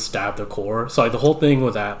about to stab the core. So like the whole thing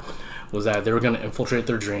with that was that they were going to infiltrate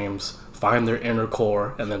their dreams, find their inner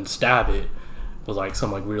core, and then stab it with like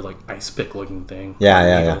some like weird like ice pick looking thing.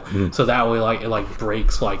 Yeah. Mm. So that way like it like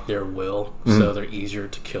breaks like their will, so they're easier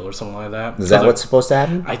to kill or something like that. Is so that what's supposed to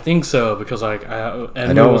happen? I think so, because like I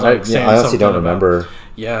know. was like saying I honestly don't remember.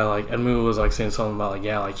 Like Enmu was like saying something about like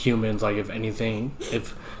like humans, like if anything,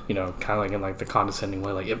 if kind of like in like the condescending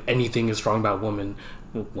way, like if anything is strong about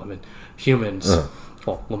humans.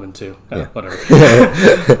 Well, women too. Whatever.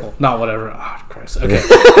 Well, not whatever. Oh, Christ. Okay.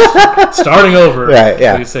 Starting over. Right,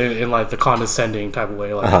 yeah. We say it in like the condescending type of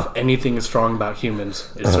way. Like if anything is strong about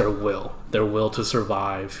humans, it's their will. Their will to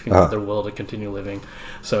survive. Their will to continue living.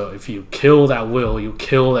 So if you kill that will, you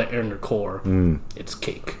kill that inner core. It's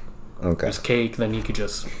cake. Okay. It's cake. Then you could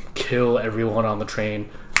just kill everyone on the train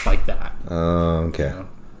like that. Oh, okay.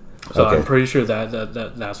 So I'm pretty sure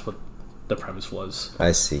that's what the premise was.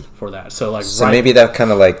 I see. For that. So like maybe that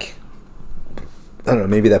kind of like, I don't know,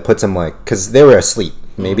 maybe that puts them like, because they were asleep,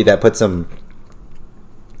 maybe that puts them,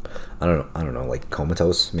 I don't know, like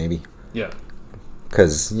comatose maybe. Yeah.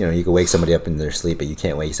 Because you can wake somebody up in their sleep, but you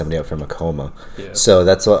can't wake somebody up from a coma. Yeah. So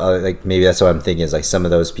that's what maybe that's what I'm thinking is like some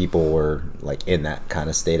of those people were like in that kind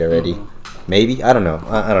of state already. Maybe, I don't know.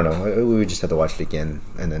 I don't know. We would just have to watch it again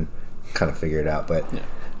and then kind of figure it out. But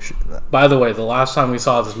by the way, the last time we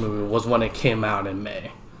saw this movie was when it came out in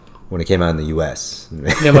May. When it came out in the U.S.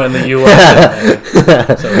 Came out in the U.S. in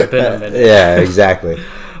May. So it's been a minute. Yeah, exactly.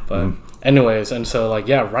 But Anyways, and so like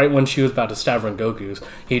right when she was about to stab Rengoku's,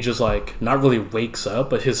 he just like not really wakes up,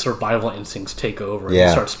 but his survival instincts take over. And he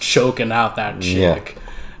starts choking out that chick.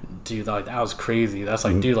 Dude, like that was crazy. That's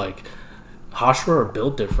like, dude, like Hashira are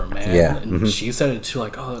built different, man. Yeah. And she said it too,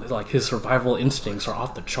 like, oh, like his survival instincts are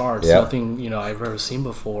off the charts. Nothing, I've ever seen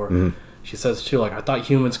before. She says too, like, I thought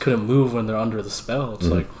humans couldn't move when they're under the spell. It's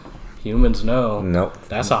like, humans know. Nope.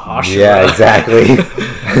 That's a Hashira. Yeah, exactly.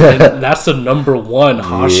 And that's the number one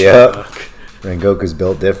Hashira. Yep. Rengoku's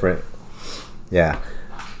built different. Yeah.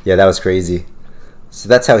 Yeah, that was crazy. So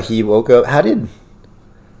that's how he woke up. How did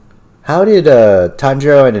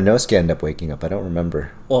Tanjiro and Inosuke end up waking up? I don't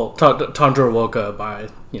remember. Well, Tanjiro woke up by,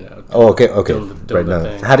 Oh, okay. Doing the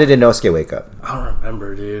thing. How did Inosuke wake up? I don't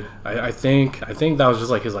remember, dude. I think that was just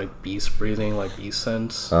like his like beast breathing, like beast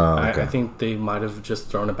sense. Oh, okay. I think they might have just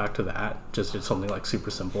thrown it back to that. Just did something like super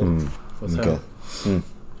simple with him.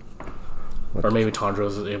 Or maybe Tanjiro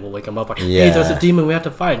was able to wake him up like, hey, there's a demon we have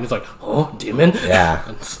to fight. And he's like, oh, demon? Yeah.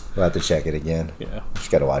 We'll have to check it again. Yeah.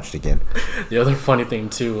 Just gotta watch it again. The other funny thing,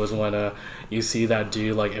 too, was when you see that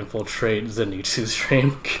dude, like, infiltrate Zenitsu's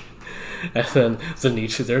dream. And then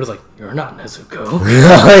Zenitsu there was like, you're not Nezuko.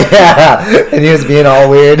 Oh, yeah. And he was being all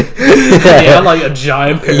weird. He had, like, a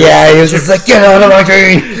giant pair. Yeah, he was just like, get out of my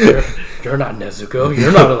dream. You're not Nezuko.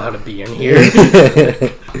 You're not allowed to be in here.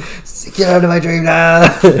 Get out of my dream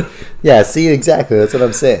now. Yeah, see, exactly. That's what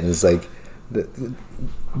I'm saying. It's like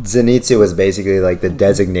Zenitsu was basically like the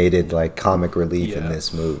designated like comic relief in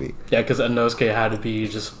this movie. Yeah, because Inosuke had to be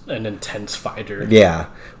just an intense fighter. Yeah.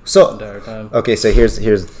 So the entire time. Okay, so here's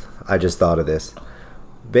I just thought of this.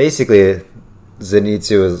 Basically,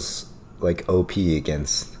 Zenitsu is like OP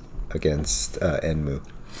against Enmu.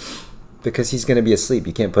 Because he's going to be asleep.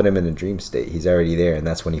 You can't put him in a dream state. He's already there, and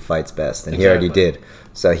that's when he fights best. And he already did.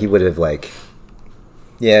 So he would have, like...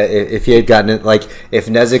 Yeah, if he had gotten it... Like, if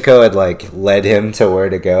Nezuko had, like, led him to where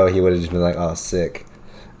to go, he would have just been like, oh, sick.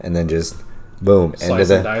 And then just, boom. End of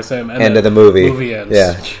the movie. Movie ends.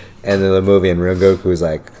 Yeah. End of the movie, and Rengoku's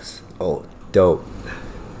like, oh, dope.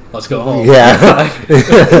 Let's go home.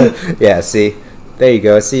 Yeah. Yeah, see? There you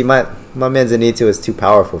go. See, my man Zenitsu is too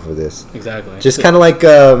powerful for this. Exactly. Just kind of like,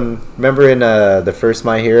 remember in the first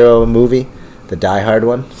My Hero movie, the Die Hard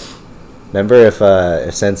one? Remember if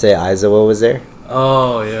Sensei Aizawa was there?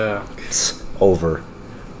 Oh, yeah. Over.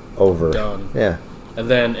 Done. Yeah. And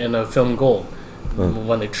then in a film Gold,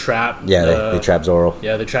 when they trap... Yeah, they trap Zoro.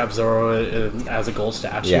 Yeah, they trap Zoro as a gold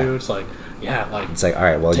statue. Yeah. It's like... Yeah, like it's like, all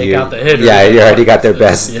right, well, take out the hitter. Yeah, you already got their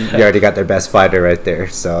best. Yeah. You already got their best fighter right there.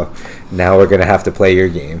 So now we're gonna have to play your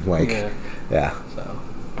game. Like, yeah. So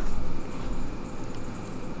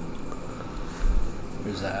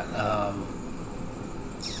where's that?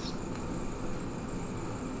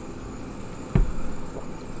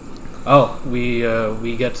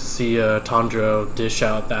 We get to see Tanjiro dish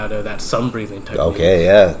out that sun breathing technique. Okay,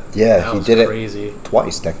 yeah, he did crazy. It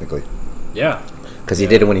twice technically. Yeah. Because he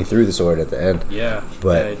did it when he threw the sword at the end. Yeah,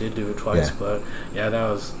 he did do it twice. Yeah. But yeah, that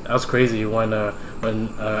was crazy when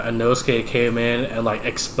Inosuke came in and like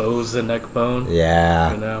exposed the neck bone.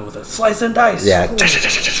 Yeah, with a slice and dice. Yeah,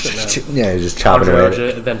 yeah, just chopping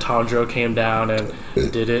away. Then Tanjiro came down and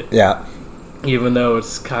did it. Yeah, even though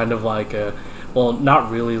it's kind of like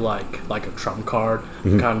not really like a trump card.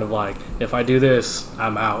 Kind of like, if I do this,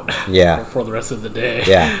 I'm out. Yeah, for the rest of the day.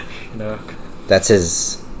 Yeah, that's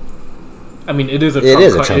his. I mean, it is a trump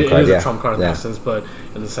card. It is a trump card in that sense, but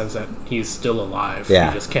in the sense that he's still alive. Yeah.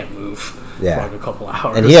 He just can't move for like a couple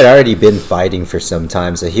hours. And he had already been fighting for some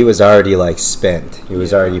time, so he was already like spent. He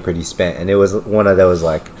was already pretty spent, and it was one of those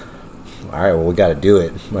like, all right, well, we got to do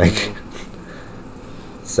it. Like,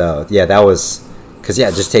 so yeah, that was because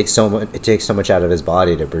it just takes so much. It takes so much out of his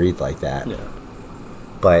body to breathe like that. Yeah.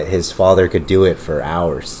 But his father could do it for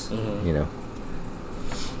hours.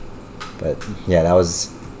 But yeah, that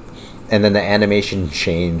was. And then the animation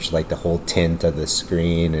changed, like the whole tint of the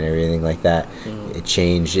screen and everything like that. It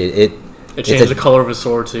changed. It changed the color of his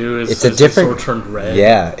sword too. It's a different. His sword turned red.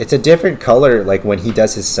 Yeah, it's a different color. Like when he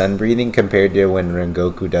does his sun breathing compared to when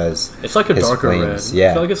Rengoku does. It's like a darker flames. red. Yeah,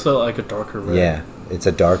 I feel like it's like a darker red. Yeah, it's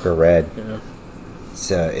a darker red. Yeah.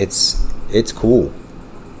 So it's cool.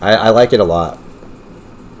 I like it a lot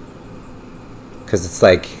because it's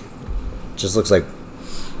like just looks like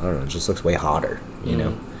I don't know. It just looks way hotter. You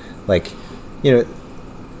know. Like, and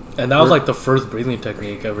that was like the first breathing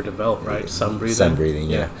technique ever developed, right? Sun breathing. Sun breathing,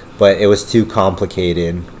 yeah. But it was too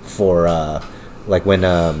complicated for like when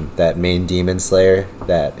that main demon slayer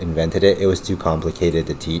that invented it. It was too complicated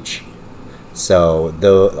to teach. So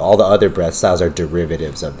all the other breath styles are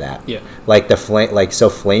derivatives of that. Yeah. Like the flame,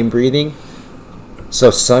 flame breathing. So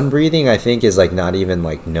sun breathing, I think, is like not even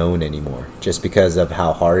like known anymore, just because of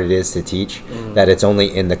how hard it is to teach. That it's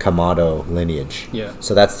only in the Kamado lineage. Yeah.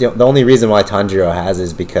 So that's the only reason why Tanjiro has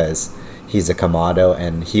is because he's a Kamado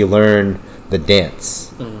and he learned the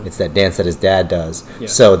dance. It's that dance that his dad does. Yeah.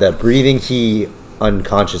 So the breathing he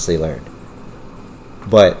unconsciously learned,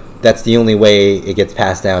 but that's the only way it gets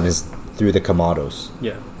passed down is through the Kamados.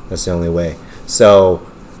 Yeah. That's the only way. So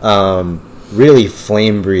really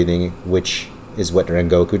flame breathing, which is what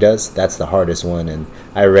Rengoku does, that's the hardest one. And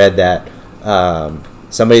I read that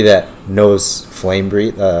somebody that knows flame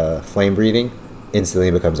breathing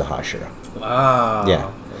instantly becomes a Hashira. Wow. Yeah.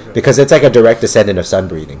 Okay. Because it's like a direct descendant of sun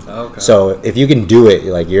breathing. Okay. So if you can do it,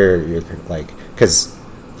 like you're like, because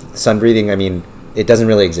sun breathing, I mean, it doesn't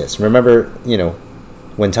really exist. Remember,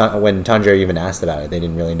 when Tanjiro even asked about it, they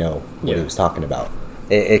didn't really know what he was talking about.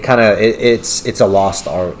 It's a lost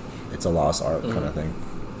art. It's a lost art kind of thing.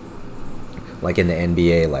 Like in the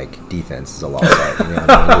NBA, like defense is a lost art. You know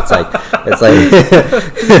what I mean? It's like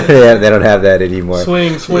yeah, they don't have that anymore.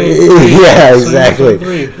 Swing. Yeah, exactly.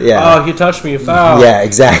 Yeah. Oh, he touched me, foul. Yeah,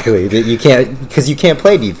 exactly. You can't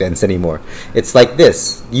play defense anymore. It's like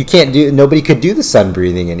this. Nobody could do the sun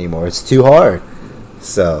breathing anymore. It's too hard.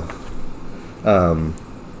 So, but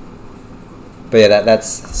yeah,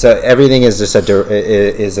 that's so everything is just a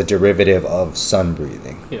derivative of sun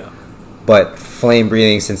breathing. Yeah. But flame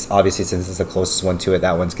breathing, since it's the closest one to it,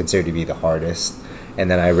 that one's considered to be the hardest.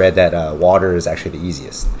 And then I read that water is actually the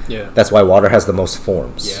easiest. Yeah. That's why water has the most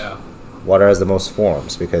forms. Yeah. Water has the most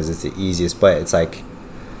forms because it's the easiest, but it's like it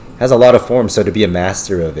has a lot of forms. So to be a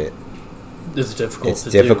master of it, it's difficult. It's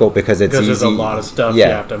difficult because it's easy. There's a lot of stuff you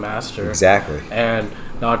have to master. Exactly. And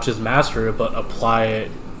not just master it, but apply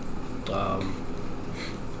it.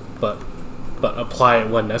 But apply it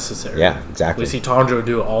when necessary. Yeah, exactly. We see Tanjiro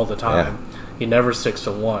do it all the time. Yeah. He never sticks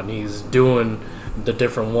to one. He's doing the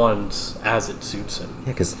different ones as it suits him.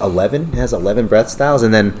 Yeah, because 11 has 11 breath styles,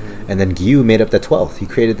 and then Gyu made up the 12th. He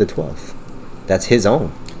created the 12th. That's his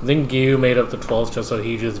own. I think Gyu made up the 12th just so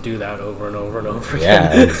he just do that over and over and over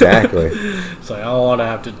again. Yeah, exactly. It's like, I don't want to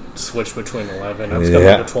have to switch between 11. I'm just going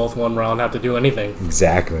to make the 12th one where I don't have to do anything.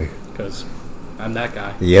 Exactly. Because I'm that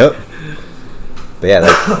guy. Yep. But yeah,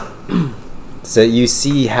 like, so you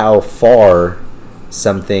see how far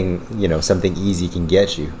something easy can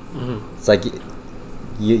get you. Mm-hmm. It's like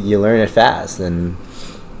you learn it fast and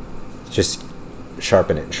just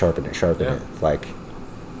sharpen it. Like,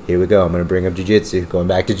 here we go. I'm going to bring up jiu-jitsu. Going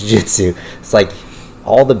back to jiu-jitsu. It's like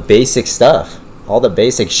all the basic stuff, all the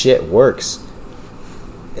basic shit works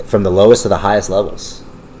from the lowest to the highest levels.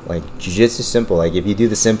 Like, jiu-jitsu is simple. Like, if you do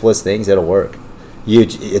the simplest things, it'll work.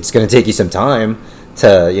 It's going to take you some time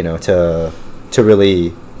to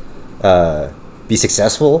really be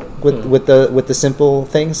successful with the simple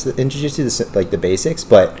things in jiu-jitsu, like the basics.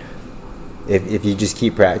 But if you just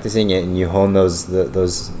keep practicing it and you hone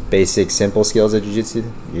those basic simple skills of jiu-jitsu,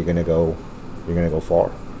 you're gonna go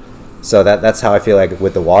far. So that's how I feel like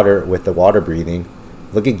with the water breathing.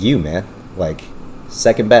 Look at you, man. Like,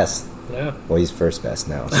 second best. Yeah. Well, he's first best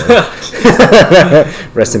now. So.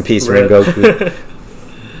 Rest in peace, Rengoku.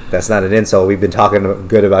 That's not an insult. We've been talking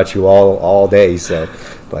good about you all day, so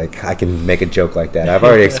like I can make a joke like that. I've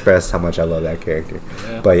already expressed how much I love that character.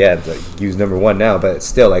 Yeah. But yeah, like, he's number one now. But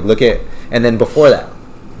still, like, look at, and then before that,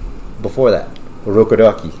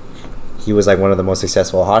 Urokodaki, he was like one of the most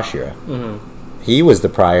successful Hashira. Mm-hmm. He was the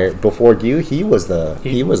prior before Gyu. He was the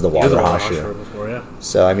water Hashira before, yeah.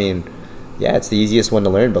 So I mean, yeah, it's the easiest one to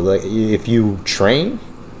learn. But like, if you train,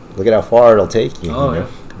 look at how far it'll take you. Oh, yeah.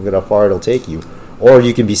 Look at how far it'll take you. Or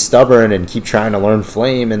you can be stubborn and keep trying to learn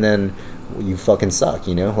flame, and then you fucking suck,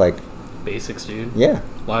 like basics, dude. Yeah.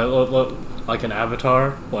 Like an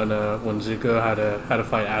Avatar when Zuko had to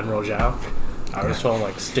fight Admiral Zhao. I was told,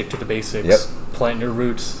 like, stick to the basics. Yep. Plant your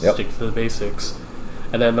roots. Stick to the basics.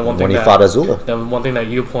 And then the one when thing he fought Azula. The one thing that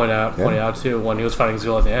you pointed out too, when he was fighting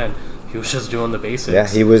Azula at the end, he was just doing the basics. Yeah,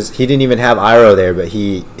 he didn't even have Iroh there, but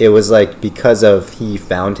it was like because of he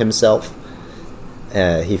found himself.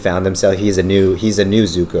 He's a new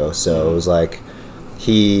Zuko, so it was like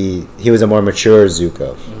he was a more mature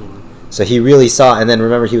Zuko. So he really saw, and then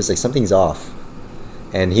remember, he was like, something's off,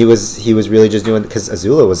 and he was really just doing, because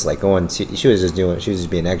Azula was like she was just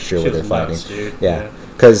being extra with her fighting. Dude. Yeah,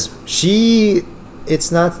 because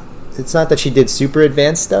it's not that she did super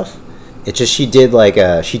advanced stuff. It's just she did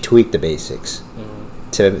she tweaked the basics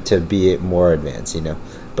to be more advanced,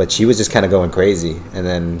 But she was just kind of going crazy, and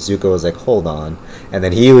then Zuko was like, "Hold on," and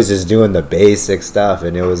then he was just doing the basic stuff,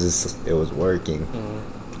 and it was working.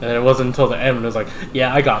 And then it wasn't until the end when it was like,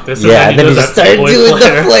 "Yeah, I got this." And then he just started doing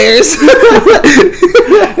the flares.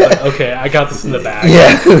 Like, okay, I got this in the bag.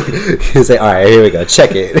 Yeah. He's like, all right, here we go.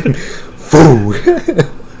 Check it. Boom.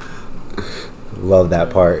 Love that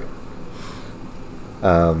part.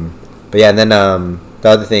 But yeah, and then the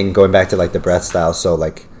other thing, going back to like the breath style, so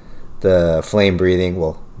like the flame breathing,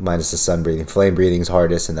 well, minus the sun breathing. Flame breathing is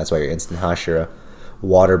hardest, and that's why you're instant Hashira.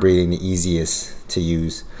 Water breathing, the easiest to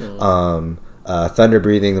use. Thunder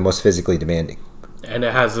breathing, the most physically demanding. And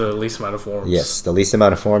it has the least amount of forms. Yes, the least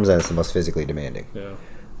amount of forms, and it's the most physically demanding. Yeah.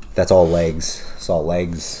 That's all legs. It's all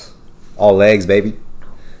legs. All legs, baby.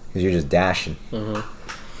 Because you're just dashing.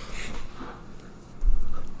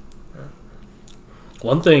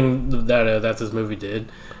 One thing that this movie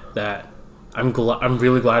did that I'm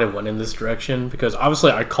really glad it went in this direction, because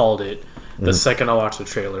obviously I called it the second I watched the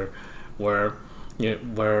trailer, where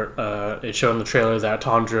it showed in the trailer that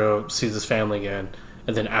Tanjiro sees his family again,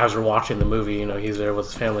 and then as we're watching the movie, he's there with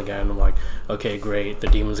his family again. I'm like, okay, great, the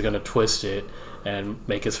demon's gonna twist it and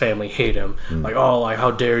make his family hate him. Like, oh, like, how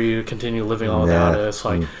dare you continue living on without us?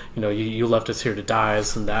 Like, you left us here to die,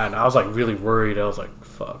 this and that. And I was like really worried. I was like,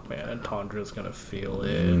 fuck, man, Tanjiro's gonna feel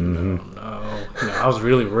it. No. I was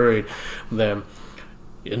really worried. Then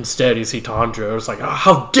instead, you see Tanjiro. It's like, oh,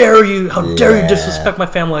 how dare you? How dare you disrespect my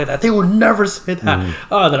family like that? They would never say that.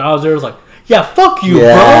 Then I was there. I was like, yeah, fuck you,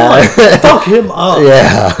 bro. Like, fuck him up.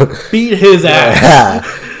 Yeah, beat his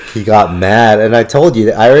ass. He got mad, and I told you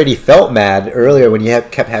that I already felt mad earlier when he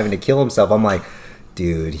kept having to kill himself. I'm like,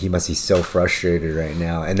 dude, he must be so frustrated right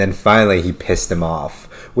now. And then finally, he pissed him off,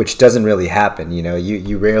 which doesn't really happen.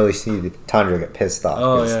 You rarely see Tanjiro get pissed off.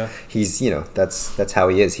 Oh yeah, he's that's how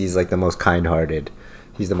he is. He's like the most kind-hearted.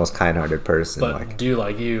 He's the most kind-hearted person. But dude,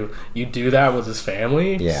 like you do that with his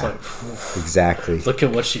family. Yeah, it's like, exactly. Look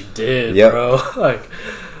at what you did, bro. Like,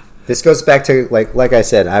 this goes back to like I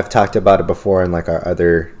said, I've talked about it before in like our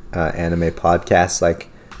other anime podcasts. Like,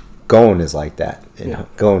 Gon is like that.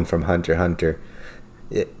 Gon from Hunter x Hunter.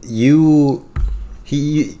 It'll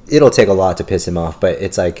take a lot to piss him off, but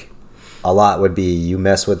it's like a lot would be you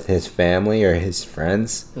mess with his family or his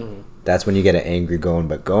friends. That's when you get an angry Gon.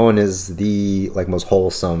 But Gon is the like most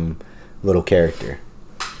wholesome little character.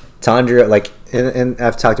 Tanjiro, like, and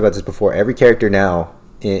I've talked about this before. Every character now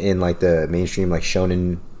in like the mainstream like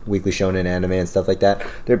shonen, weekly shonen anime and stuff like that,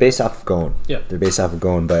 they're based off of Gon. Yeah, they're based off of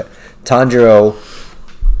Gon. But Tanjiro,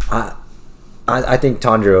 I think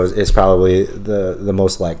Tanjiro is probably the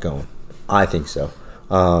most like Gon. I think so.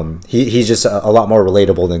 He's just a lot more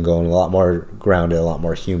relatable than Gon, a lot more grounded, a lot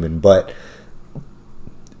more human. But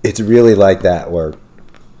it's really like that, where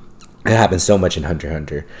it happens so much in Hunter x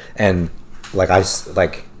Hunter, and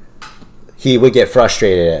he would get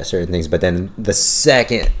frustrated at certain things, but then the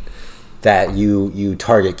second that you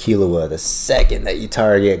target Killua, the second that you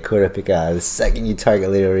target Kurapika, the second you target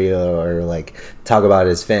Leorio, or like talk about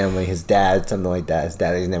his family, his dad, something like that, his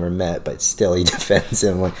dad he's never met, but still he defends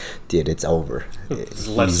him, like, dude, it's over.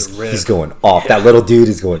 He's going off. That little dude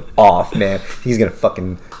is going off, man. He's gonna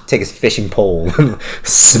fucking take his fishing pole and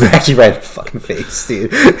smack you right in the fucking face,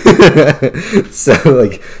 dude. So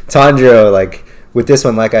like Tanjiro, like, with this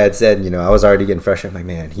one, like I had said, I was already getting frustrated. I'm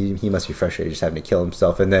like, man, he must be frustrated just having to kill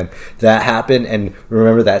himself. And then that happened, and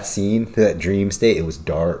remember that scene, that dream state? It was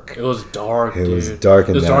dark. It was dark, dude. It was dark.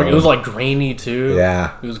 It was dark. It was like grainy too.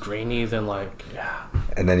 Yeah. It was grainy. Then like, yeah.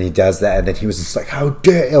 And then he does that, and then he was just like, how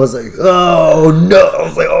dare! I was like, oh no! I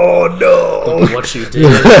was like, oh no! Look at what you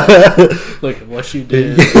did. Look at what you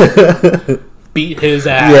did. Beat his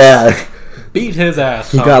ass. Yeah. Beat his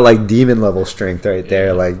ass. He got like demon level strength right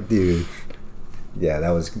there. Like, dude. Yeah, that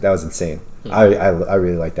was insane. I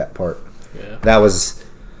really like that part. Yeah. That was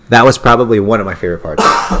probably one of my favorite parts.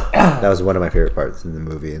 That was one of my favorite parts in the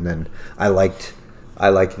movie. And then I liked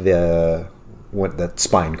the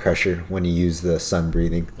spine crusher when you use the sun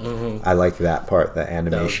breathing. I liked that part, the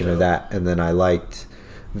animation of that. And then I liked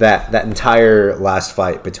that entire last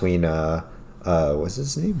fight between what's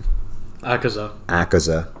his name? Akaza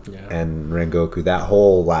and Rengoku. That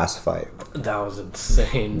whole last fight. That was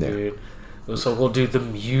insane, dude. It was so cool, dude. The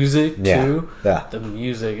music too. Yeah. The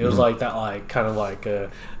music. It was like that, like kind of like a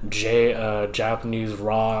Japanese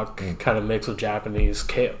rock kind of mixed with Japanese.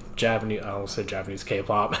 I don't say Japanese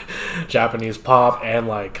K-pop, Japanese pop, and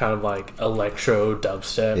like kind of like electro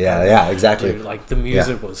dubstep. Yeah, exactly. Dude, like the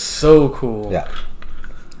music was so cool. Yeah.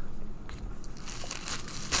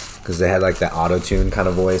 Because they had like that auto-tune kind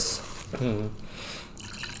of voice. And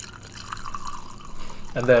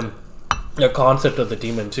then the concept of the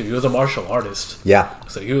demon too. He was a martial artist. Yeah.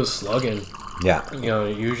 So he was slugging. Yeah.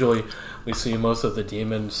 Usually we see most of the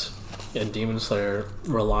demons in Demon Slayer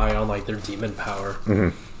rely on like their demon power.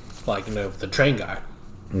 Like, the train guy.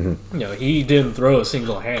 You know, he didn't throw a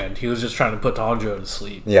single hand. He was just trying to put Tanjiro to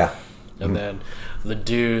sleep. Yeah. And then the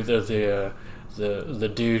dude, the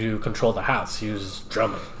dude who controlled the house, he was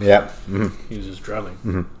drumming. Yeah. He was just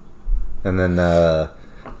drumming. And then there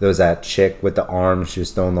was that chick with the arms. She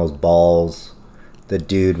was throwing those balls. The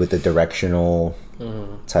dude with the directional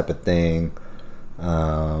type of thing.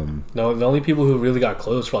 No, the only people who really got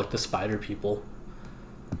close were like the spider people.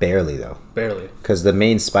 Barely though. Barely. Because the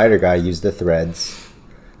main spider guy used the threads.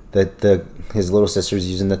 His little sister's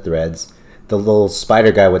using the threads. The little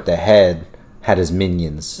spider guy with the head had his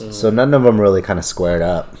minions. So none of them really kind of squared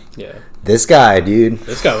up. Yeah. This guy, dude.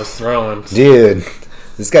 This guy was throwing. Dude.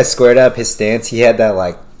 This guy squared up his stance. He had that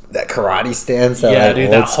like that karate stance. That, yeah, like, dude,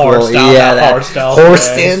 old that school, hard style. yeah, that hard style horse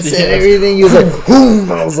stance and everything. He was like,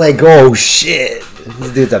 boom. I was like, oh shit.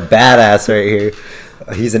 This dude's a badass right here.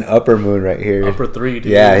 He's an upper moon right here. Upper 3,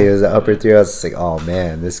 dude. Yeah, he was an upper 3. I was just like, oh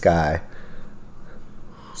man, this guy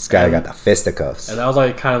got the fisticuffs. And that was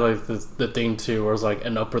like kind of like the thing too, where it's like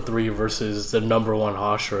an upper 3 versus the number 1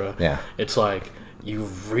 Hashira. Yeah. It's like you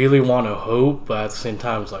really want to hope, but at the same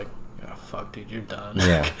time, it's like, oh, fuck, dude, you're done.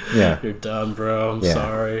 Yeah, yeah. You're done, bro. I'm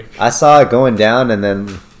sorry. I saw it going down, and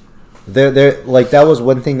then there like that was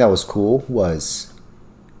one thing that was cool was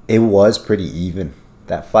it was pretty even.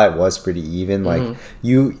 That fight was pretty even. Like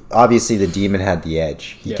you, obviously the demon had the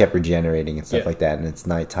edge. He kept regenerating and stuff like that, and it's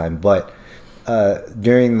nighttime. But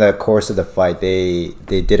during the course of the fight, they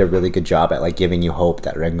did a really good job at like giving you hope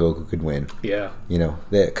that Rengoku could win. Yeah, you know,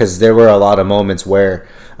 because there were a lot of moments where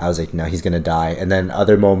I was like, no, he's gonna die, and then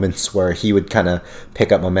other moments where he would kind of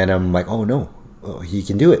pick up momentum, like, oh no, he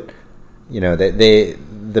can do it. You know,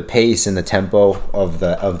 the pace and the tempo of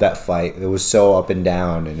that fight, it was so up and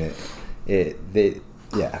down, and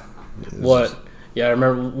yeah. I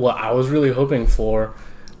remember what I was really hoping for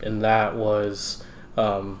in that was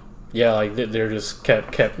like they're just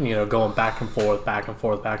kept you know, going back and forth,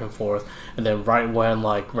 and then right when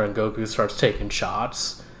like Rengoku starts taking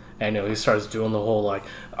shots, and you know, he starts doing the whole like,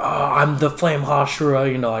 oh, I'm the Flame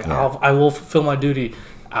Hashira, you know, like I will fulfill my duty.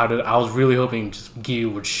 I was really hoping just Gyu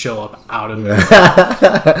would show up out of nowhere.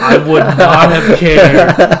 I would not have cared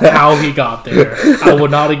how he got there. I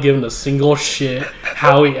would not have given a single shit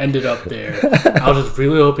how he ended up there. I was just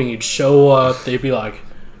really hoping he'd show up. They'd be like,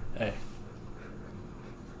 hey,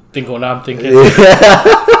 think what I'm thinking?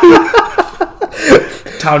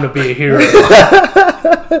 Time to be a hero.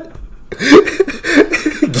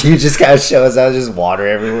 He just kind of shows out, just water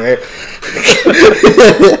everywhere.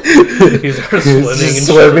 He's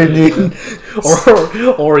swimming,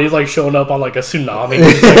 or he's like showing up on like a tsunami.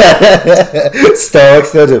 He's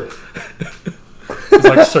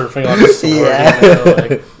like surfing on the sword. You know,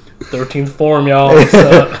 like 13th form, y'all.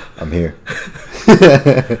 I'm here.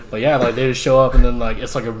 But yeah, like they just show up, and then like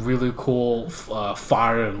it's like a really cool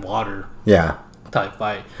fire and water type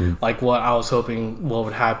fight. Like what I was hoping what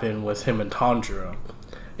would happen with him and Tanjiro.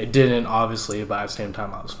 It didn't, obviously, but at the same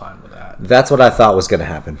time, I was fine with that. That's what I thought was going to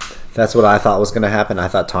happen. I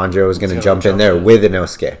thought Tanjiro was going to jump in there with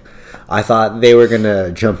Inosuke. I thought they were going to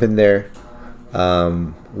jump in there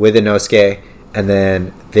with Inosuke, and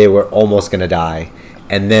then they were almost going to die.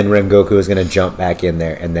 And then Rengoku was going to jump back in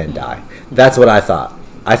there and then die. That's what I thought.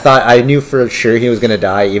 I knew for sure he was going to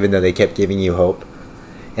die, even though they kept giving you hope.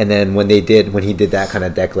 And then when he did that kind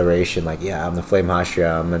of declaration, like, yeah, I'm the Flame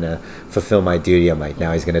Hashira, I'm going to fulfill my duty, I'm like,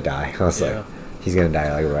 now he's going to die. I was like, he's going to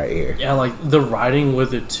die, like, right here. Yeah, like, the writing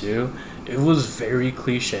with it, too, it was very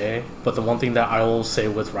cliche. But the one thing that I will say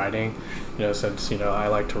with writing, you know, since, you know, I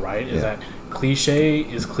like to write, is that cliche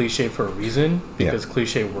is cliche for a reason, because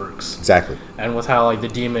cliche works. Exactly. And with how, like, the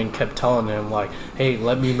demon kept telling him, like, hey,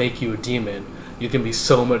 let me make you a demon. You can be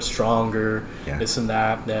so much stronger, this and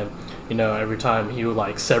that, then... You know, every time he would,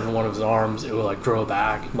 like, sever one of his arms, it would, like, grow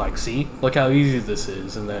back. Like, see? Look how easy this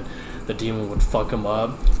is. And then the demon would fuck him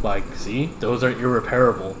up. Like, see? Those are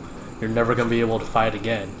irreparable. You're never going to be able to fight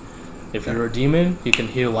again. If you're a demon, you can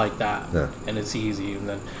heal like that. And it's easy. And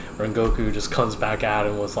then Rengoku just comes back at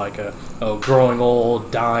him with, like, growing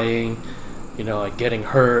old, dying, you know, like, getting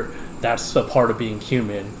hurt. That's a part of being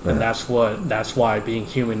human. And that's why being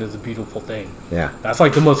human is a beautiful thing. Yeah. That's,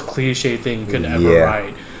 like, the most cliche thing you could ever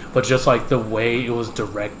write. But just like the way it was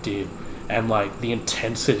directed and like the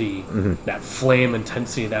intensity, that flame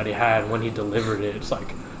intensity that he had when he delivered it, it's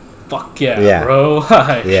like, fuck yeah. Bro.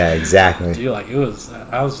 Like, yeah, exactly. Dude, like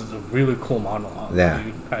that was a really cool monologue. Yeah,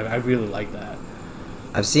 dude. I really like that.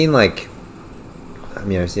 I've seen a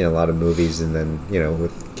lot of movies, and then, you know,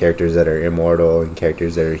 with characters that are immortal and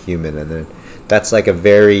characters that are human, and then that's like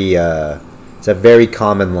it's a very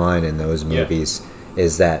common line in those movies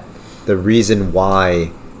is that the reason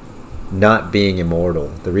why not being immortal,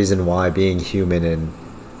 the reason why being human and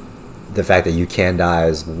the fact that you can die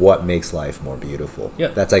is what makes life more beautiful. Yeah.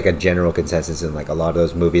 That's like a general consensus in like a lot of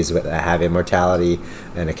those movies that have immortality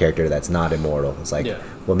and a character that's not immortal. It's like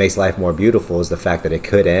what makes life more beautiful is the fact that it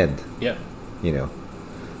could end. Yeah. You know.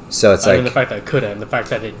 So it's I mean, the fact that it could end, the fact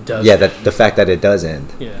that it does. Yeah, that the fact that it does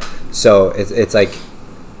end. Yeah. So it's like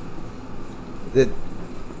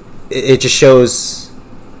it just shows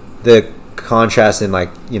the contrast in like,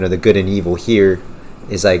 you know, the good and evil here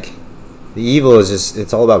is like the evil is just,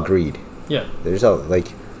 it's all about greed. Yeah. There's all like,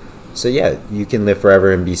 so yeah, you can live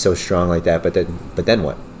forever and be so strong like that, but then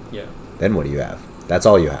what? Yeah. Then what do you have? That's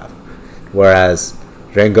all you have. Whereas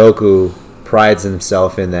Rengoku prides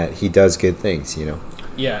himself in that he does good things, you know.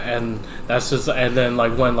 Yeah, and that's just, and then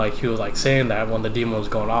like when like he was like saying that when the demon was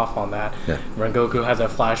going off on that, Rengoku has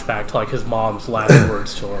that flashback to like his mom's last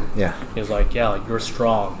words to him. Yeah. He was like, yeah, like you're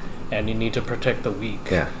strong and you need to protect the weak.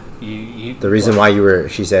 Yeah. The reason why you were,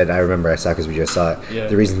 she said, I remember I saw because we just saw it. Yeah.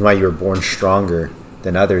 The reason why you were born stronger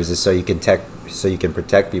than others is so you can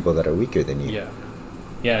protect people that are weaker than you. Yeah.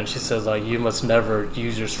 Yeah, and she says like you must never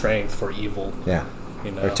use your strength for evil. Yeah.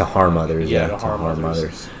 You know, or to harm others. Yeah, to harm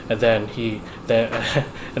others. And then he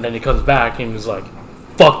comes back and he's like,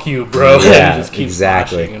 "Fuck you, bro." Yeah, and he just keeps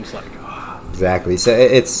flashing, and it's like, oh. Exactly. So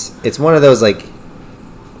it's one of those like,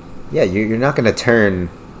 yeah, you're not gonna turn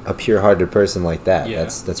a pure-hearted person like that. Yeah.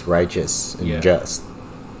 That's righteous and just.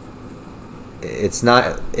 It's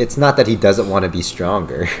not that he doesn't want to be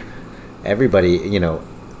stronger. Everybody, you know,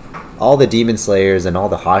 all the demon slayers and all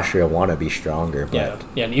the Hashira want to be stronger. But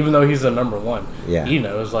yeah, and even though he's the number one, yeah, he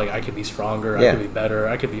knows like I could be stronger, I could be better,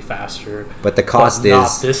 I could be faster. But the cost is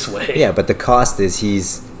not this way. Yeah, but the cost is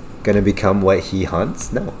he's gonna become what he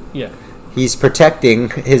hunts. No. Yeah. He's protecting.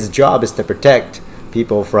 His job is to protect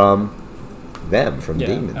people from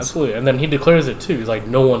demons. Absolutely. And then he declares it too. He's like,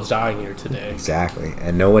 no one's dying here today. Exactly.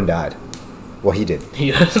 And no one died. Well, he did.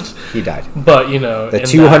 He died. But, you know, the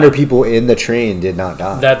 200 people in the train did not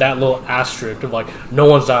die. That little asterisk of like, no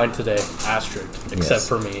one's dying today, asterisk, except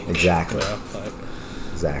for me. Exactly. You know, like.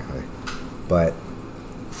 Exactly. But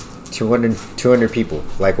 200 people,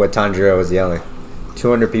 like what Tanjiro was yelling.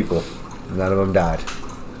 200 people. None of them died.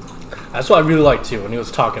 That's what I really liked too, when he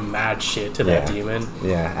was talking mad shit to that demon.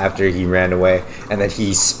 Yeah, after he ran away, and then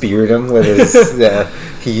he speared him with his.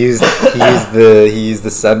 He used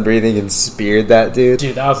the sun breathing and speared that dude.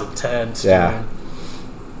 Dude, that was intense. Yeah. Man.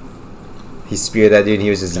 He speared that dude. And he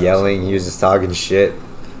was just yelling. He was just talking shit.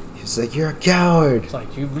 He was like, "You're a coward." It's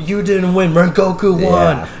like you didn't win. Rengoku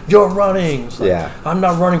won. You're running. It's like, I'm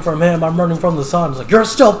not running from him. I'm running from the sun. It's like you're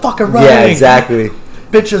still fucking running. Yeah, exactly.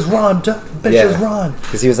 Bitches run, bitches run.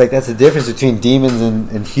 Because he was like, that's the difference between demons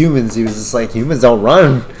and humans. He was just like, humans don't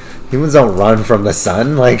run. Humans don't run from the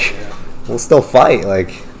sun. Like, we'll still fight.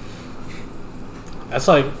 Like, that's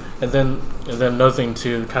like, and then another thing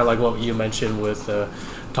too, kind of like what you mentioned with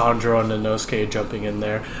Tanjiro and Inosuke jumping in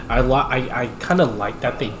there. I kind of like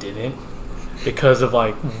that they didn't. Because of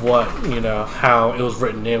like what, you know, how it was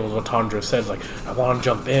written in was what Tanjiro said, like, I want to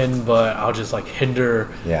jump in, but I'll just like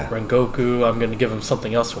hinder Rengoku. I'm gonna give him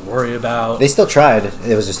something else to worry about. They still tried.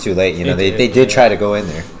 It was just too late. You know, they did try to go in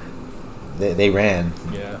there. They ran.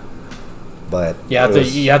 Yeah. But at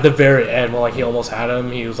the very end, when like he almost had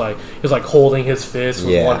him, he was like holding his fist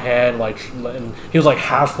with one hand, like, and he was like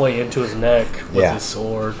halfway into his neck with his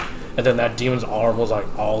sword. And then that demon's arm was like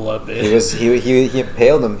all up in. He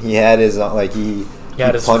impaled him. He had his like he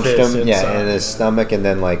punched him in his stomach, and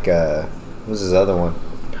then like what was his other one?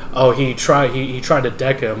 Oh, he tried to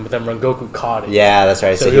deck him, but then Rengoku caught it. Yeah, that's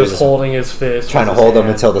right. So he was holding his fist, trying to hold him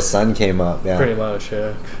until the sun came up. Yeah, pretty much.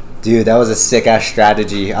 Yeah. Dude, that was a sick ass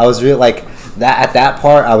strategy. I was really like that at that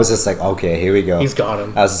part. I was just like, okay, here we go. He's got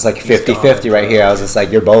him. I was just like 50-50 right here. I was just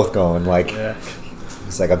like, you're both going. Like. Yeah.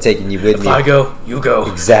 It's like, I'm taking you with me. If I go, you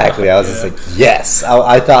go. Exactly. I was just like, yes.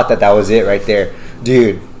 I thought that was it right there.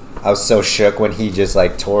 Dude, I was so shook when he just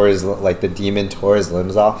like the demon tore his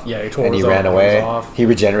limbs off. Yeah, he tore and his he ran away. Off. He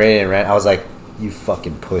regenerated and ran. I was like, you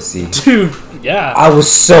fucking pussy. Dude, yeah. I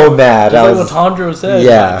was so mad. Just like what Tanjiro said.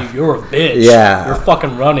 Yeah. Like, dude, you're a bitch. Yeah. You're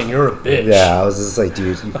fucking running. You're a bitch. Yeah, I was just like,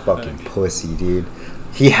 dude, you fucking pussy, dude.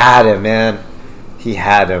 He had him, man. He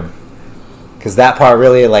had him. Because that part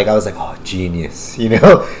really, like, I was like, oh, genius. You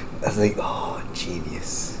know? I was like, oh,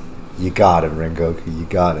 genius. You got him, Rengoku. You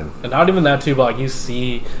got him. And not even that, too, but, like, you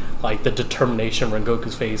see, like, the determination in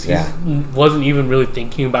Rengoku's face. He wasn't even really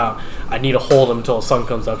thinking about, I need to hold him until the sun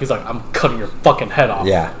comes up. He's like, I'm cutting your fucking head off.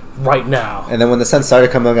 Yeah. Right now. And then when the sun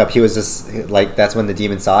started coming up, he was just, like, that's when the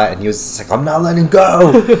demon saw it, and he was just like, I'm not letting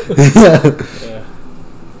go. Yeah.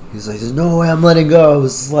 He's like, there's no way I'm letting go. I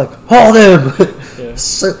was like, hold him. Yeah.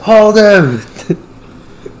 Hold him.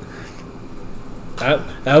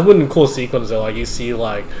 That would be a cool sequence though. Like you see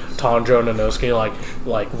like Tanjiro and Inosuke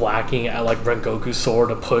like whacking at like Rengoku's sword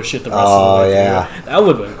to push it the rest of the way. Yeah. That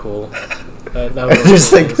would have been cool. That would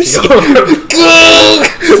Just like sled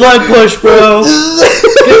push, bro.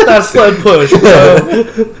 Get that sled push, bro.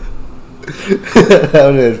 That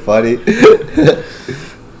would have been funny.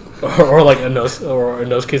 Or like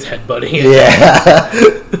Inosuke's headbutting it. Yeah.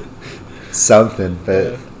 Something, but.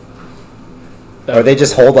 Yeah. Or they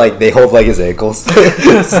just hold his ankles.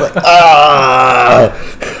 It's like,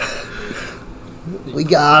 we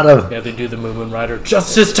got him. Yeah, they do the Mugen Rider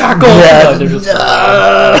Justice Tackle. Yeah, they're just yeah,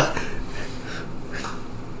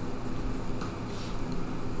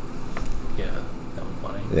 that was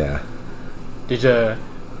funny. Yeah. Did you?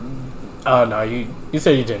 Oh no, you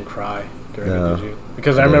said you didn't cry during it, did you?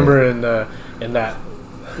 Because I remember in one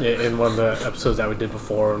of the episodes that we did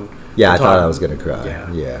before. And I thought I was gonna cry.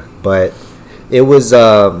 Yeah, but. It was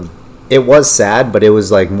sad, but it was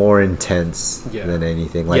like more intense than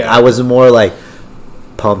anything. Like I was more like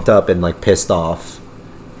pumped up and like pissed off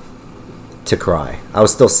to cry. I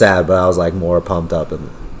was still sad, but I was like more pumped up and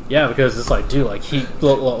because it's like, dude, like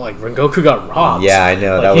Rengoku got robbed. Yeah, I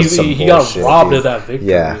know, like, that was some bullshit. He got robbed of that victory.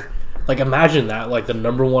 Yeah, like imagine that, like the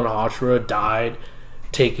number one Hashira died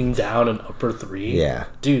taking down an upper 3. Yeah,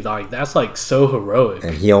 dude, like that's like so heroic.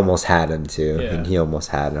 And he almost had him too. Yeah. And he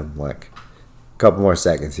almost had him like. Couple more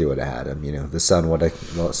seconds he would have had him, the sun would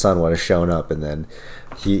have shown up and then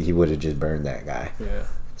he would have just burned that guy.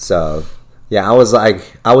 So I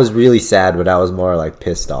was really sad, but I was more like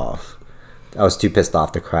pissed off. I was too pissed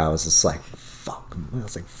off to cry. I was just like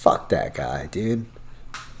fuck that guy, dude,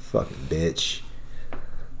 fucking bitch.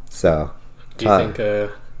 So do you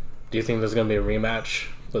think there's gonna be a rematch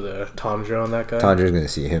with Tanjiro and that guy? Tanjiro's gonna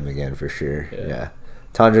see him again for sure. Yeah.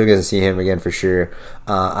 Tanjiro's going to see him again for sure.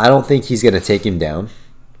 I don't think he's going to take him down.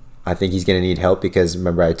 I think he's going to need help because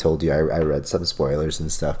remember I told you I read some spoilers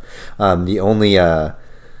and stuff. The only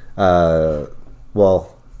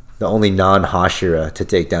non-Hashira to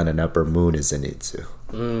take down an upper moon is Zenitsu.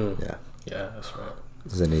 Yeah, that's right.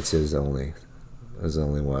 Zenitsu is the only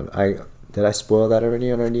one. Did I spoil that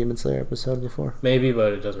already on our Demon Slayer episode before? Maybe,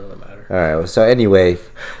 but it doesn't really matter. All right. So anyway,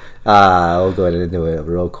 we'll go into it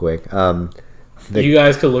real quick. You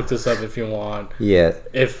guys could look this up if you want. Yeah.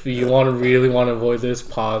 If you really want to avoid this,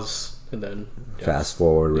 pause and then fast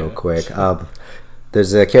forward real quick.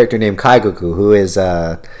 There's a character named Kaigoku who is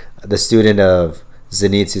the student of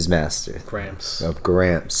Zenitsu's master, Gramps.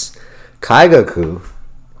 Kaigoku,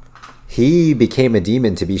 he became a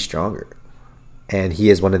demon to be stronger, and he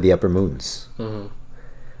is one of the upper moons. Mm-hmm.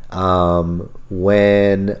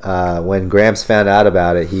 When Gramps found out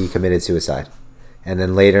about it, he committed suicide. And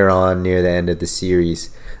then later on, near the end of the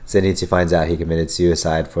series, Zenitsu finds out he committed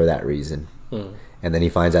suicide for that reason. And then he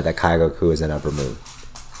finds out that Kaigoku is an upper moon.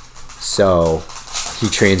 So he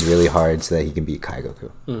trains really hard so that he can beat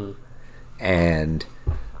Kaigoku. And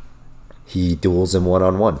he duels him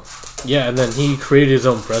one-on-one. Yeah, and then he created his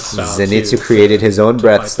own breath style. Zenitsu created his own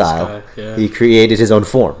breath style. Yeah. He created his own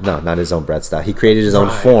form. No, not his own breath style. He created his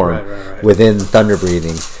own form within thunder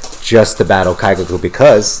breathing. Just to battle Kaigoku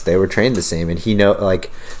because they were trained the same, and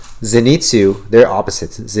Zenitsu, they're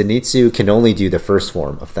opposites. Zenitsu can only do the first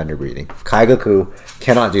form of thunder breathing. Kaigoku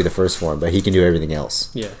cannot do the first form, but he can do everything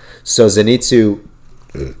else. Yeah. So Zenitsu,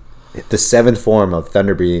 the 7th form of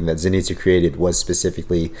thunder breathing that Zenitsu created was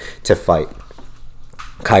specifically to fight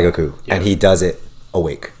Kaigoku, and he does it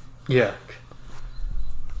awake. Yeah.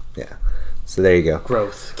 Yeah. So there you go.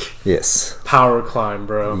 Growth. Yes. Power climb,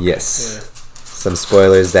 bro. Yes. Yeah. Some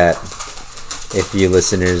spoilers that if you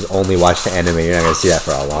listeners only watch the anime, you're not going to see that for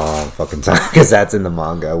a long fucking time because that's in the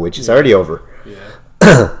manga, which is already over.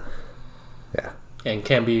 Yeah. Yeah. And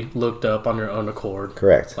can be looked up on your own accord.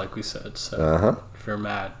 Correct. Like we said. So if you're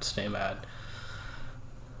mad, stay mad.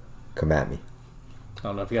 Come at me. I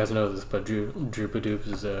don't know if you guys know this, but Drewpuhdoop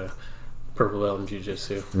is a purple belt in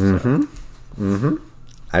Jiu-Jitsu.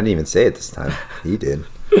 I didn't even say it this time. He did.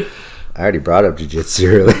 I already brought up jiu-jitsu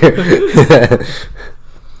earlier.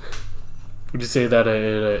 Would you say that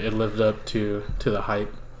it lived up to the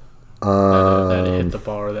hype? That it hit the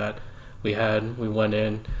bar that we had? We went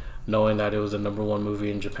in knowing that it was the #1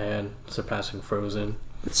 movie in Japan, surpassing Frozen.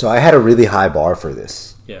 So I had a really high bar for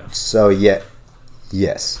this. Yeah. So yes.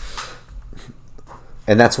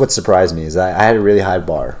 And that's what surprised me is I had a really high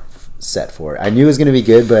bar set for it. I knew it was going to be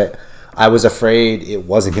good, but I was afraid it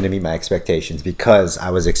wasn't going to meet my expectations because I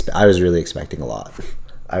was really expecting a lot.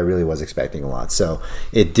 I really was expecting a lot. So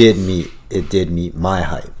it did meet my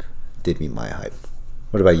hype.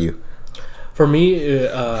 What about you? For me,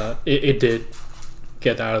 it did.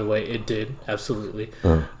 get that out of the way. It did, absolutely.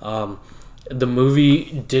 The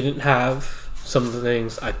movie didn't have some of the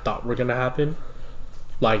things I thought were going to happen.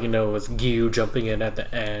 Like, with Gyu jumping in at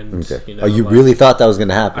the end. Okay. You really thought that was going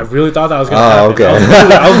to happen? I really thought that was going to happen. Okay.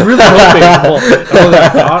 I was really hoping.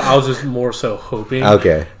 Well, I was just more so hoping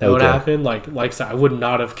that would happen. Like I said, I would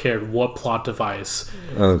not have cared what plot device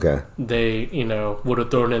they, would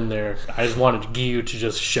have thrown in there. I just wanted Gyu to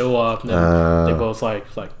just show up. And then they both like,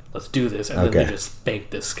 let's do this. And then they just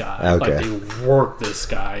spank this guy. Like, they work this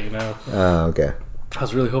guy, okay. I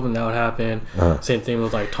was really hoping that would happen. Same thing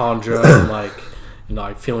with, like, Tanjiro and, like,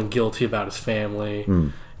 like feeling guilty about his family.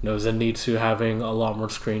 Zenitsu having a lot more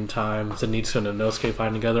screen time. Zenitsu and Inosuke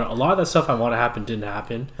fighting together. A lot of that stuff I want to happen didn't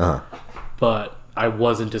happen. But I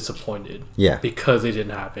wasn't disappointed. Yeah. Because it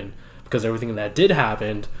didn't happen. Because everything that did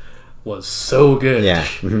happen was so good. Yeah.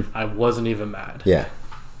 I wasn't even mad. Yeah.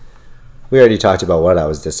 We already talked about what I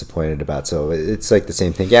was disappointed about, so it's like the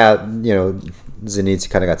same thing. Yeah, Zenitsu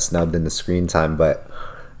kind of got snubbed in the screen time, but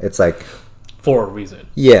it's like... For a reason.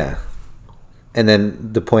 Yeah. And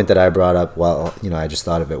then the point that I brought up, I just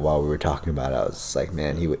thought of it while we were talking about it. I was like,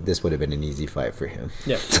 man, this would have been an easy fight for him.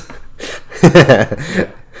 Yeah.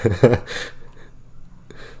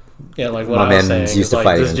 Yeah, like what I was saying. Used to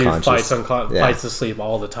like, this dude fights to sleep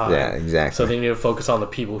all the time. Yeah, exactly. So they need to focus on the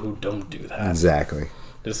people who don't do that. Exactly.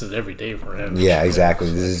 This is every day for him. Yeah, exactly.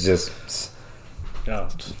 This is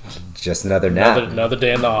just another nap. Another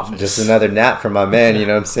day in the office. Just another nap for my man, you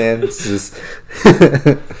know what I'm saying? This is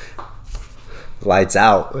lights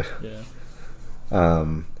out. Yeah.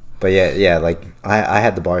 But yeah, like I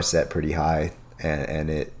had the bar set pretty high,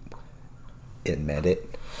 and it met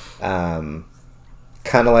it.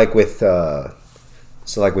 Kind of like with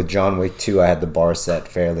like with John Wick 2, I had the bar set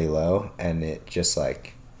fairly low, and it just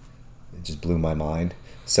blew my mind.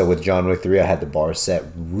 So with John Wick 3, I had the bar set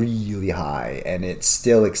really high, and it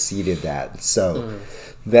still exceeded that. So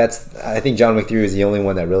I think John Wick 3 was the only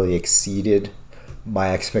one that really exceeded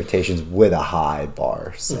my expectations with a high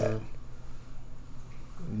bar set.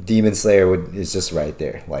 Demon Slayer is just right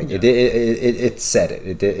there. Like it set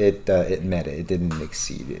it. It met it. It didn't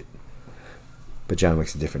exceed it. But John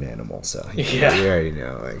Wick's a different animal, so you already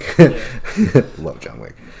know. Like, love John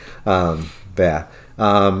Wick. But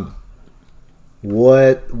yeah.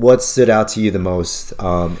 What stood out to you the most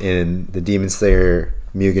in the Demon Slayer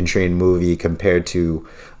Mugen Train movie compared to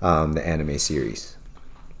the anime series?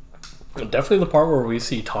 Definitely the part where we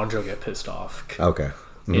see Tanjiro get pissed off. Okay.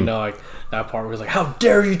 Mm-hmm. Like that part where he's like, "How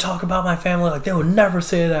dare you talk about my family? Like they would never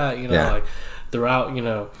say that." Like throughout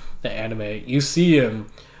the anime, you see him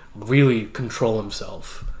really control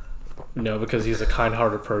himself. Because he's a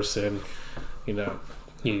kind-hearted person.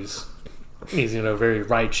 He's very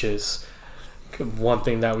righteous. One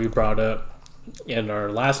thing that we brought up in our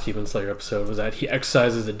last Demon Slayer episode was that he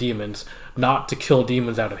exercises the demons not to kill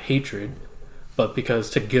demons out of hatred, but because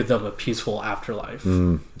to give them a peaceful afterlife,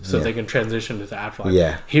 so they can transition to the afterlife.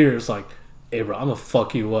 Yeah. Here it's like, hey bro, I'm gonna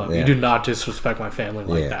fuck you up. Yeah. You do not disrespect my family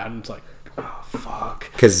like that. And it's like, oh fuck.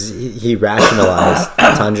 Because he rationalized,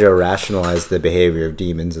 Tanjiro rationalized the behavior of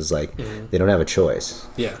demons as like they don't have a choice.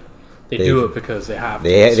 Yeah, they do it because they have.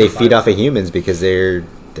 They feed off of humans because they're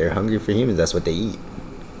hungry for humans. That's what they eat.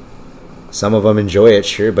 Some of them enjoy it,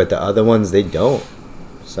 sure, but the other ones, they don't.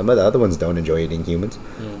 Some of the other ones don't enjoy eating humans.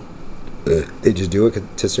 They just do it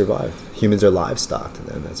to survive. Humans are livestock to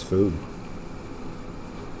them. That's food.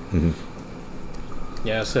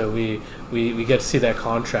 Yeah, so we get to see that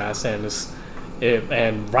contrast, and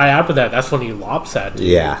and right after that, that's when he lops that dude.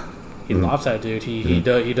 Yeah. He lops that dude. He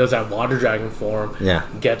does that water dragon form. Yeah.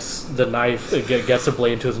 Gets the knife, gets the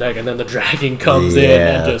blade into his neck, and then the dragon comes in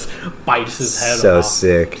and just bites his head off. So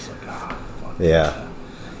sick. Like, fuck yeah.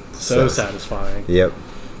 So satisfying. Yep.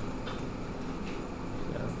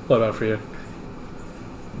 Yeah. What about for you?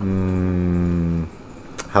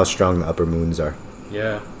 How strong the upper moons are.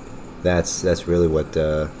 Yeah. That's really what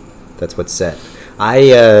that's what's set.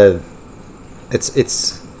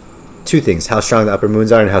 It's two things: how strong the upper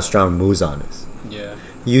moons are and how strong Muzan is. Yeah.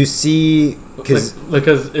 You see, because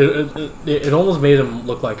it almost made him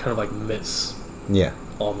look like kind of like Miss. Yeah.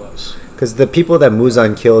 Almost. Because the people that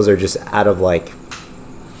Muzan kills are just out of like,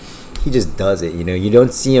 he just does it. You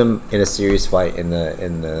don't see him in a serious fight in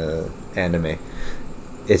the anime.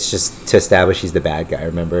 It's just to establish he's the bad guy.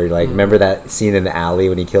 Remember that scene in the alley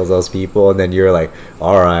when he kills those people, and then you're like,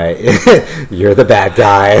 all right, you're the bad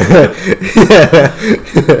guy.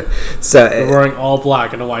 So you're wearing all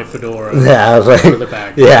black and a white fedora. Yeah, I was like, you're the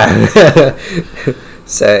bad guy. Yeah.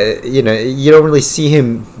 So you don't really see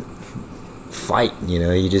him fight.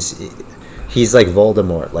 He's like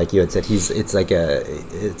Voldemort, like you had said.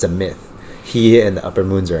 It's a myth. he and the upper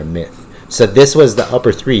moons are a myth. So this was the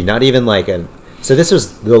upper three, not even like a. So this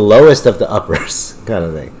was the lowest of the uppers, kind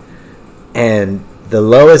of thing, and the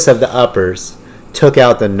lowest of the uppers took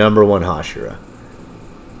out the number one Hashira.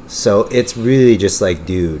 So it's really just like,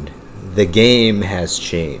 dude, the game has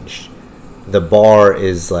changed. The bar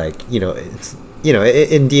is like, it's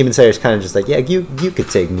in Demon Slayer it's kind of just like, yeah, you could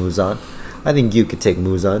take Muzan. I think you could take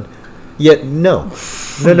Muzan. Yet no.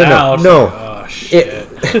 Oh shit.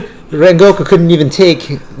 Rengoku couldn't even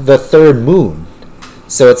take the third moon.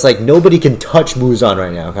 So it's like nobody can touch Muzan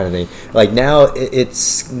right now, kind of thing. Like now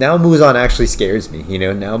now Muzan actually scares me.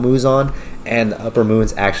 Now Muzan and the upper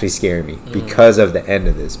moons actually scare me because of the end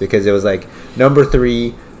of this. Because it was like number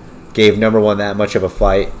 3 gave number 1 that much of a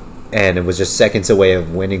fight, and it was just seconds away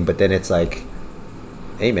of winning. But then it's like,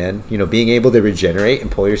 hey man, being able to regenerate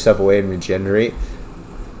and pull yourself away and regenerate,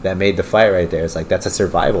 that made the fight right there. It's like, that's a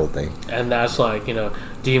survival thing. And that's like,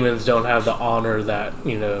 demons don't have the honor that,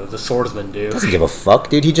 the swordsmen do. Doesn't give a fuck,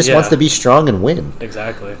 dude. He just wants to be strong and win.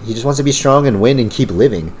 Exactly. He just wants to be strong and win and keep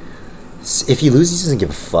living. If he loses, he doesn't give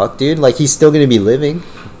a fuck, dude. Like, he's still going to be living.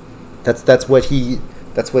 That's what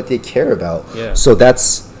they care about. Yeah. So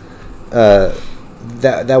that's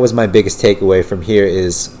that was my biggest takeaway from here,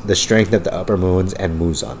 is the strength of the upper moons and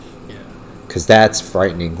Muzan. Yeah. Because that's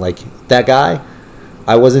frightening. Like, that guy,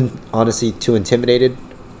 I wasn't honestly too intimidated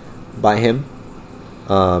by him,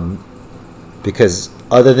 because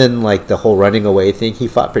other than like the whole running away thing, he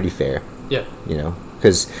fought pretty fair. Yeah.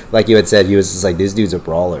 Because like you had said, he was just like, this dude's a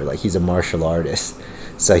brawler, like he's a martial artist.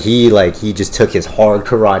 So he just took his hard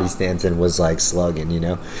karate stance and was like slugging.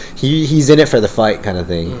 He's in it for the fight, kind of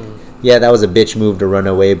thing. Yeah, that was a bitch move to run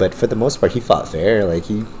away, but for the most part, he fought fair. Like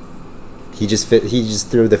he just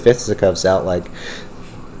threw the fisticuffs out like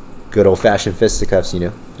good old fashioned fisticuffs.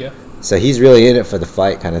 Yeah. So he's really in it for the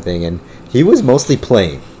fight, kind of thing, and he was mostly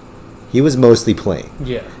playing.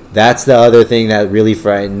 Yeah. That's the other thing that really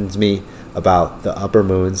frightens me about the upper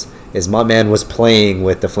moons, is my man was playing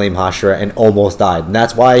with the Flame Hashira and almost died. And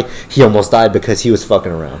that's why he almost died, because he was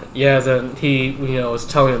fucking around. Yeah, then he, was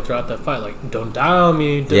telling him throughout that fight, like, don't die on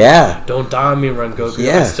me. Don't die on me, Rengoku.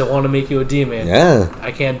 Yeah. I still want to make you a demon. Yeah.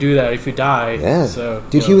 I can't do that if you die. Yeah. So,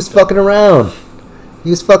 dude, he was fucking around.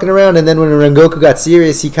 And then when Rengoku got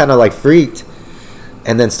serious, he kind of like freaked.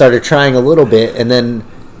 And then started trying a little bit, and then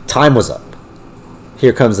time was up.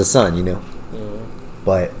 Here comes the sun,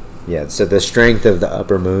 But yeah, so the strength of the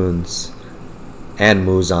upper moons and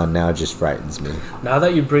Muzan now just frightens me. Now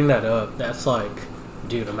that you bring that up, that's like,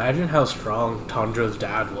 dude, imagine how strong Tanjiro's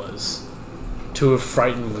dad was to have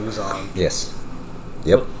frightened Muzan. Yes.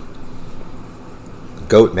 Yep.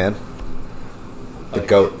 Goat, man. The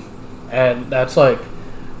goat. And that's like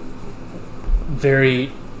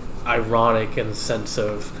very ironic in the sense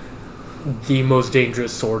of the most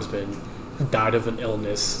dangerous swordsman died of an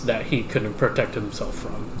illness that he couldn't protect himself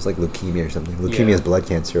from. It's like leukemia or something. Leukemia is blood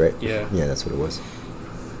cancer, right? Yeah. Yeah, that's what it was.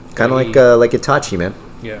 Kind of like Itachi, man.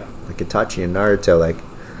 Yeah. Like Itachi and Naruto, like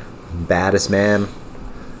baddest man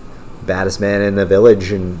in the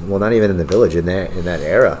village, and well, not even in the village, in that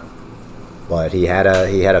era. But he had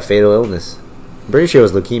a fatal illness. I'm pretty sure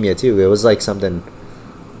it was leukemia too. It was like something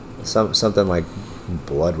like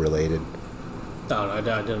blood related. No, I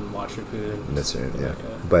didn't watch it. That's right, yeah.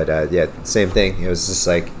 But yeah, same thing. It was just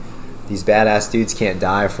like, these badass dudes can't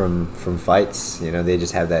die from fights. They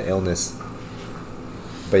just have that illness.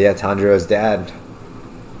 But yeah, Tanjiro's dad,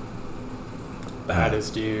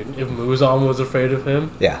 baddest dude. If Muzan was afraid of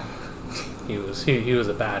him, yeah, he was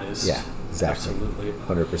the baddest. Yeah, exactly, absolutely,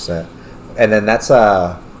 100%. And then that's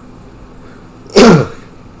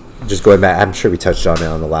just going back, I'm sure we touched on it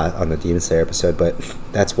on the Demon Slayer episode, but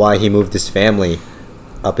that's why he moved his family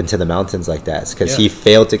up into the mountains like that. It's because he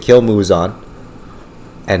failed to kill Muzan,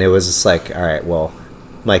 and it was just like, all right, well,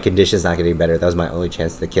 my condition's not getting better. That was my only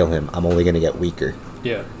chance to kill him. I'm only going to get weaker.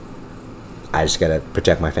 Yeah. I just got to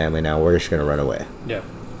protect my family now. We're just going to run away. Yeah.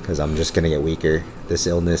 Because I'm just going to get weaker. This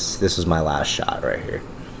illness, this was my last shot right here.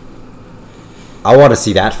 I want to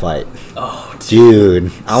see that fight. Oh,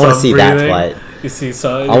 dude. I want to see that fight. You see,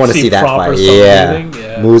 so I want to see that fight. Yeah.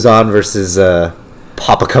 Muzan versus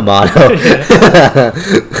Papa Kamado.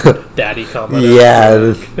 Daddy Kamado.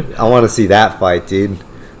 Yeah. I want to see that fight, dude.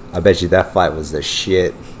 I bet you that fight was the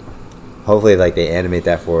shit. Hopefully, like, they animate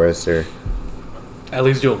that for us, or at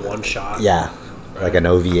least do a one shot. Yeah. Right. Like an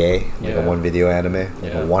OVA, like a one video anime,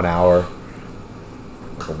 like a 1 hour.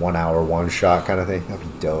 Like a 1 hour one shot kind of thing. That'd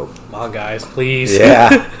be dope. Come on, guys, please.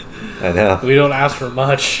 Yeah. I know. We don't ask for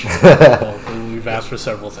much. Well, we've asked for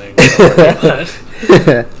several things.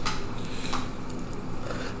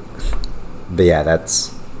 But yeah,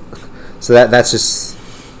 that's just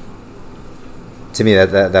to me,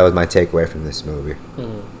 that was my takeaway from this movie.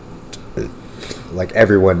 Like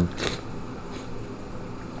everyone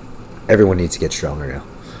needs to get stronger now.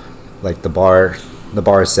 Like the bar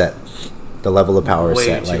is set, the level of power is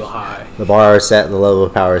set. Way too high. The bar is set, the level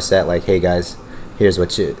of power is set. Like, hey guys, here's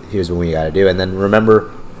what we got to do. And then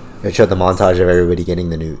remember, it showed the montage of everybody getting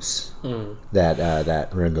the news that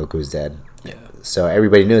Rengoku's dead. Yeah. So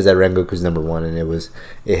everybody knows that Rengoku's number one, and it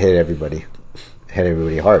hit everybody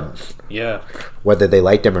hard. Yeah. Whether they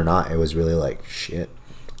liked him or not, it was really like shit.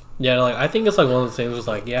 Yeah, like I think it's like one of the things was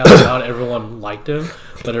like, yeah, like, not everyone liked him,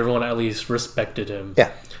 but everyone at least respected him.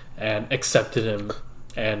 Yeah. And accepted him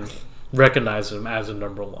and recognized him as a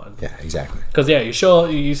number one. Yeah, exactly. Because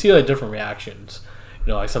you see like different reactions.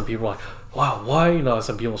 You know, like some people are like, wow, why? You know,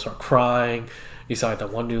 some people start crying. You saw like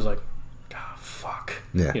that one dude's like, ah, fuck.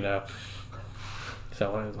 Yeah. You know.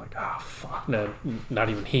 So one was like, ah, fuck. No, not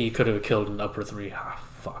even he could have killed an upper three. Ah,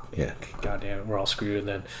 fuck. Man. Yeah. Goddamn, we're all screwed. And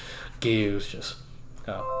then Gyu's just,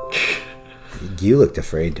 oh. Gyu looked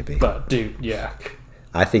afraid to me. But dude, yeah.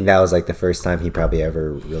 I think that was like the first time he probably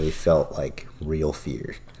ever really felt like real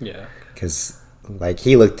fear. Yeah. Because like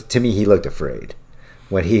he looked afraid.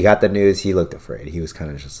 When he got the news, he looked afraid. He was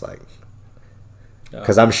kind of just like,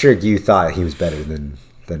 because I'm sure Gyu thought he was better than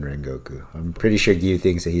Rengoku. I'm pretty sure Gyu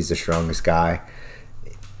thinks that he's the strongest guy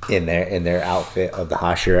in their outfit of the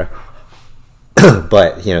Hashira.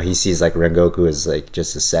 But you know, he sees like Rengoku as like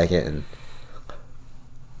just a second,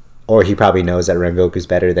 or he probably knows that Rengoku's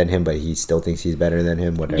better than him, but he still thinks he's better than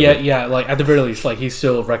him. Whatever. Yeah. Like at the very least, like he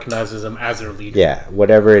still recognizes him as their leader. Yeah,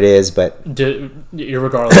 whatever it is, but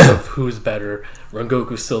regardless of who's better,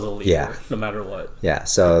 Rengoku's still the leader. Yeah. No matter what. Yeah.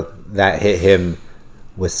 So that hit him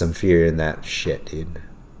with some fear in that shit, dude.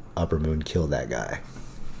 Upper Moon killed that guy.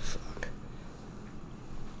 Fuck.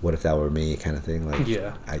 What if that were me, kind of thing? Like,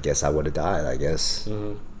 yeah. I guess I would have died. I guess.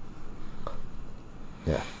 Mm-hmm.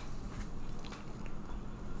 Yeah.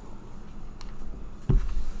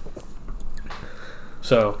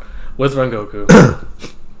 So, with Rengoku,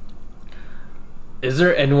 is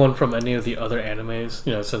there anyone from any of the other animes?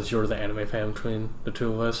 You know, since you're the anime fan between the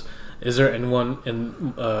two of us, is there anyone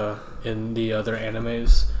in the other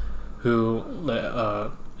animes who,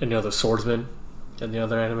 any other swordsmen in the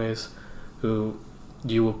other animes who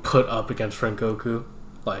you would put up against Rengoku?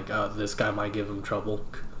 Like, this guy might give him trouble.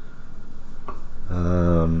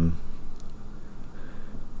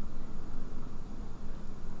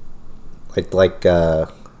 It's like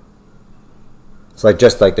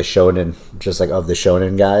just like the shonen, just like of the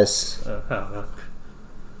shonen guys. I don't know.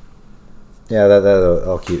 Yeah,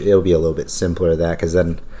 that'll keep. It'll be a little bit simpler that, because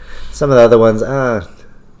then some of the other ones,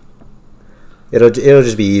 it'll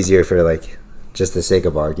just be easier for like just the sake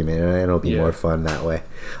of argument, and it'll be more fun that way.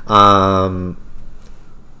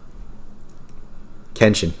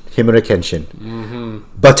 Kenshin, Himura Kenshin,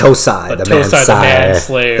 Batosai, the manslayer,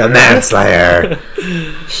 the manslayer,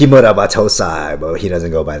 Himura Batosai, but he doesn't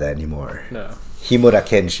go by that anymore. No, Himura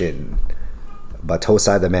Kenshin,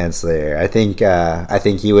 Batosai, the manslayer. I think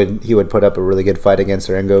he would put up a really good fight against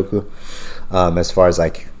Rengoku, as far as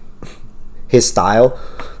like his style.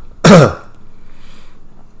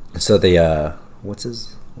 So the what's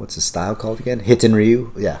his style called again? Hitten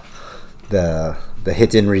Ryu, yeah. The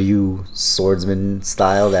Hitten Ryu swordsman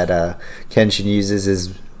style that Kenshin uses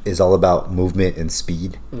is all about movement and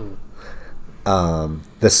speed.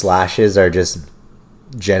 The slashes are just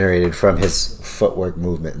generated from his footwork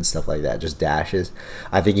movement and stuff like that, just dashes.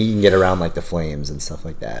 I think he can get around like the flames and stuff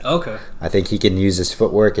like that. Okay. I think he can use his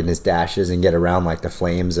footwork and his dashes and get around like the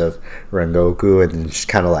flames of Rengoku, and just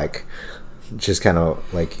kind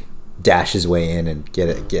of like dash his way in and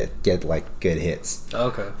get like good hits.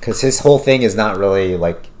 Okay. Because his whole thing is not really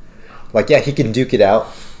like yeah, he can duke it out,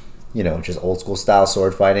 you know, just old school style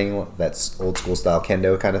sword fighting. That's old school style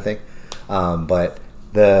kendo kind of thing. But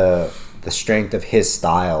the strength of his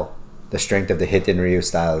style, the strength of the Hitten Ryu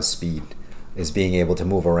style is speed, is being able to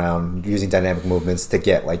move around using dynamic movements to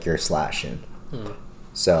get like your slash in.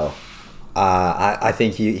 So I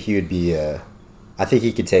think he would be I think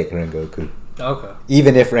he could take Rengoku. Okay.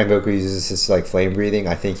 Even if Rengoku uses his like flame breathing,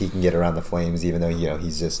 I think he can get around the flames, even though, you know, he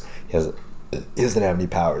doesn't have any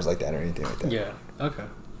powers like that or anything like that. Yeah. Okay.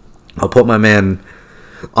 I'll put my man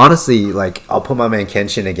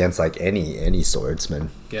Kenshin against like any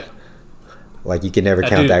swordsman. Yeah. Like you can never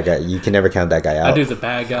count that guy. You can never count that guy out. That dude's a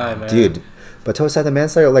bad guy, man. Dude. But Tosai the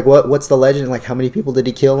Manslayer, like what's the legend? Like how many people did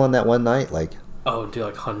he kill on that one night? Like, oh, dude,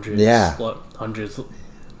 like hundreds. Yeah. Hundreds.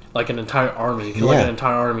 Like an entire army. He killed like an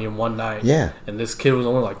entire army in one night. Yeah. And this kid was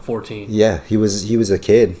only like 14. Yeah, he was a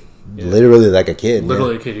kid. Yeah. Literally like a kid.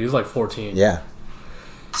 Literally a kid. He was like 14. Yeah.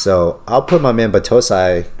 So I'll put my man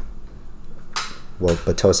Batosai well,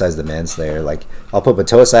 Batosai is the manslayer. Like, I'll put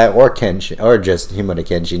Batosai or Kenshin, or just Himura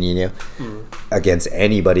Kenshin, against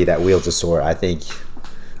anybody that wields a sword. I think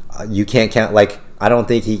you can't count. Like, I don't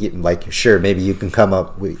think he can, like, sure, maybe you can come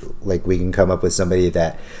up with, like, we can come up with somebody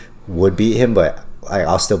that would beat him, but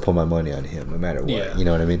I'll still put my money on him no matter what. Yeah. You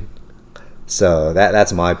know what I mean? So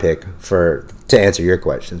that's my pick to answer your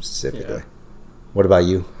question specifically. Yeah. What about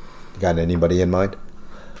you? Got anybody in mind?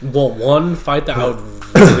 Well, one fight that I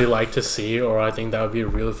would really like to see, or I think that would be a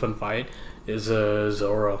really fun fight, is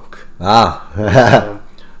Zoro.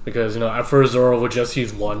 Because, at first Zoro would just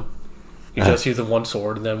use one. He just used the one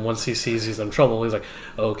sword, and then once he sees he's in trouble, he's like,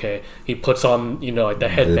 okay. He puts on, like the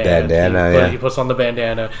headband. The bandana, he puts on the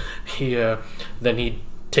bandana. Then he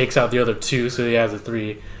takes out the other two, so he has a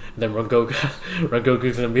 3. And then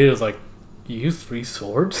Rengoku's in the media is like, you use 3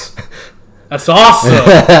 swords? That's awesome.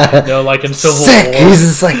 Like in Civil War. He's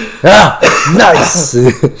just like, nice.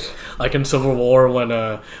 Like in Civil War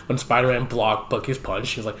when Spider-Man blocked Bucky's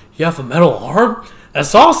punch, he's like, you have a metal arm?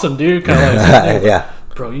 That's awesome, dude. Kind of like, yeah.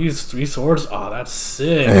 Bro, you use 3 swords? Oh, that's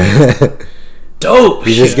sick. Dope.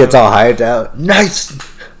 He just gets all hyped out. Nice.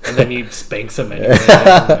 And then he spanks him anyway.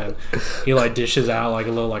 And he like dishes out like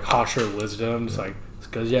a little like Hashira wisdom. It's like,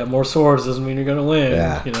 because you have more swords doesn't mean you're gonna win.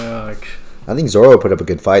 Yeah. Like. I think Zoro put up a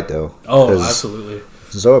good fight, though. Oh, absolutely.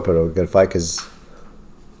 Zoro put up a good fight because,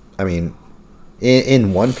 I mean,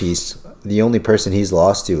 in One Piece, the only person he's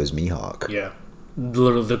lost to is Mihawk. Yeah.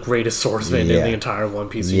 Literally the greatest swordsman in the entire One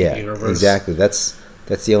Piece universe. Exactly. That's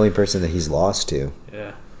the only person that he's lost to.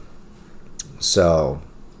 Yeah. So,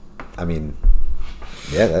 I mean,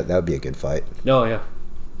 yeah, that would be a good fight. Oh, yeah.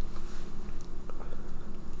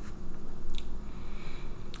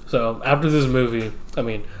 So, after this movie, I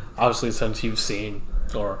mean, obviously, since you've seen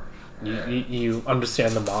or you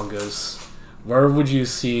understand the mangas, where would you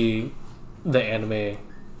see the anime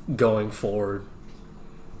going forward?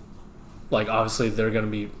 Like, obviously, they're going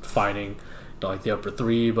to be fighting like the upper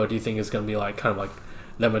 3, but do you think it's going to be like kind of like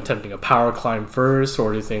them attempting a power climb first,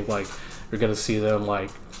 or do you think like you're going to see them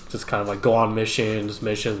like just kind of like go on missions,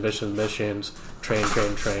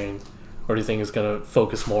 train? Or do you think it's going to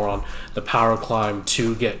focus more on the power climb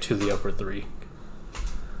to get to the upper 3?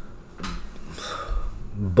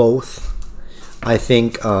 Both. I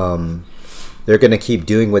think they're going to keep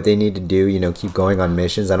doing what they need to do, keep going on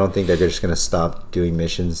missions. I don't think they're just going to stop doing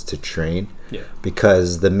missions to train. Yeah.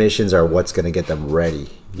 Because the missions are what's going to get them ready,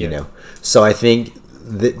 you know. So I think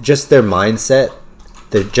just their mindset,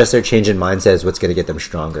 their change in mindset is what's going to get them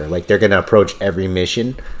stronger. Like, they're going to approach every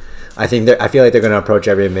mission. I feel like they're going to approach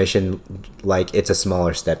every mission like it's a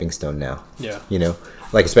smaller stepping stone now. Yeah.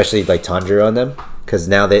 Like, especially like Tanjiro on them, because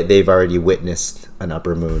now they've already witnessed an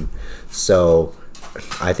upper moon. So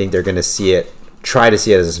I think they're going to try to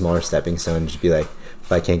see it as a smaller stepping stone, and just be like,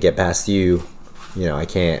 if I can't get past you, I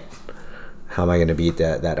can't, how am I going to beat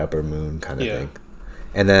that upper moon kind of thing?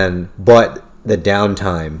 And then, but the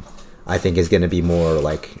downtime, I think, is going to be more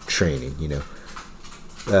like training, you're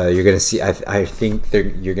going to see, I think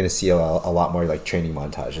you're going to see a lot more like training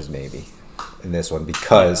montages maybe in this one,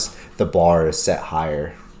 because the bar is set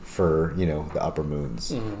higher for, the upper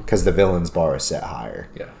moons, because the villain's bar is set higher.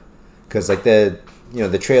 Yeah. Because like the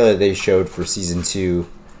trailer they showed for season 2,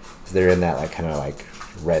 they're in that like kind of like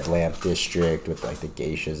red lamp district with like the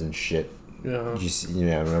geishas and shit.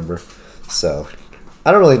 Yeah. Remember? So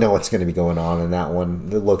I don't really know what's going to be going on in that one.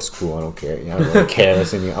 It looks cool. I don't care. I don't really care.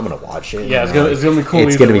 I'm going to watch it. Yeah, it's gonna be cool.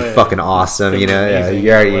 It's going to be fucking awesome. You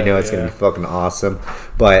already know it's going to be fucking awesome.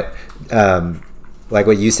 But like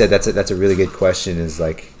what you said, that's a really good question. Is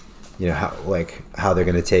like, how they're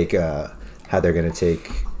going to take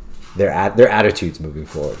their attitudes moving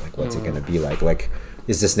forward. Like, what's it going to be like? Like,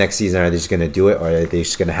 is this next season, are they just going to do it, or are they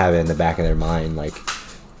just going to have it in the back of their mind like,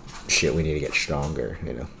 shit, we need to get stronger?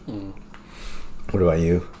 What about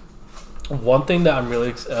you? One thing that I'm really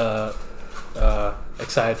excited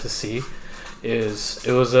to see is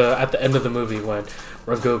it was at the end of the movie when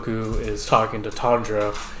Rengoku is talking to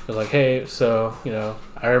Tanjiro. He's like, hey, so,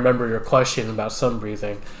 I remember your question about sun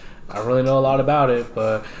breathing. I don't really know a lot about it,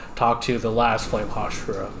 but talk to the last Flame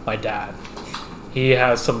Hashira, my dad. He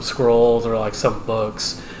has some scrolls or like some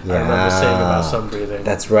books. I remember saying about sun breathing.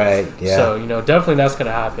 That's right. Yeah. So, definitely that's going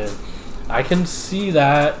to happen. I can see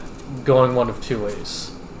that going one of 2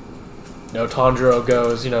 ways. Tanjiro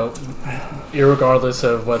goes, irregardless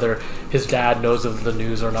of whether his dad knows of the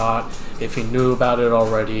news or not, if he knew about it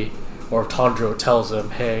already, or if Tanjiro tells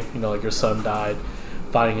him, hey, like your son died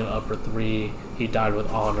fighting in upper 3, he died with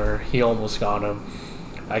honor, he almost got him.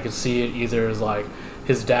 I can see it either as like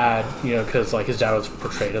his dad, you know, because like his dad was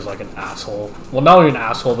portrayed as like an asshole. Well, not only an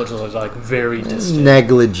asshole, but just like very distant,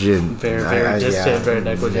 negligent, very distant, very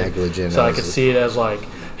negligent. So I could see it as like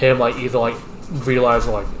him, like either like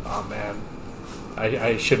realizing like, oh man,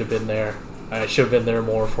 I should have been there. I should have been there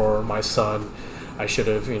more for my son. I should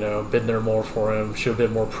have, you know, been there more for him. Should have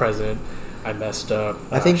been more present. I messed up.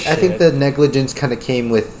 I think the negligence kind of came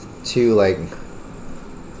with too, like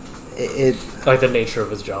it like the nature of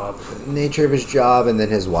his job, and then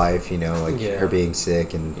his wife, you know, like her being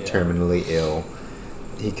sick and terminally ill.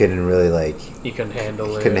 He couldn't really he couldn't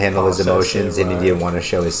handle his emotions, and he didn't want to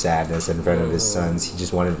show his sadness in front of his sons. He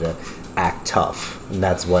just wanted to act tough, and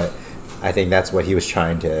that's what he was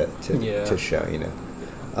trying to show, you know.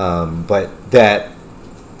 But that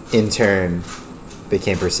in turn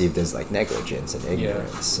became perceived as like negligence and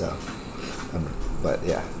ignorance. So, but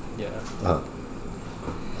yeah.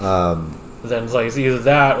 Then it's like it's either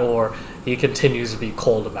that or he continues to be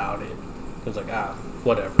cold about it. It's like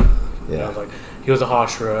whatever. You know, like he was a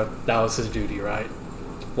Hashira, that was his duty, right?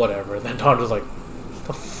 Whatever. Then Tanjiro's like,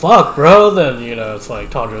 the fuck, bro? Then, you know, it's like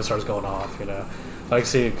Tanjiro starts going off, you know. I can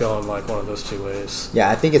see it going like one of those two ways. Yeah,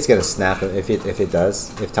 I think it's gonna snap if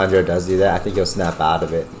Tanjiro does do that. I think he'll snap out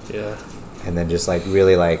of it. Yeah. And then just like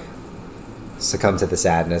really like succumb to the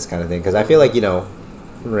sadness kind of thing. Because I feel like, you know,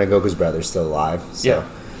 Rengoku's brother's still alive. So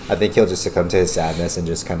I think he'll just succumb to his sadness and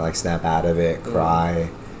just kind of like snap out of it, cry,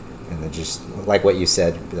 and then just like what you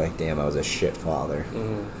said, be like, "Damn, I was a shit father."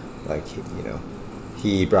 Like, you know,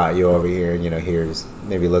 he brought you over here, and you know, here's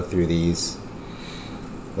maybe look through these.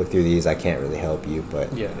 I can't really help you,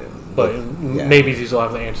 but maybe these will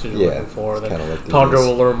have the answers you're looking for. Then Tanjiro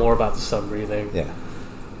will learn more about the sun breathing. Yeah.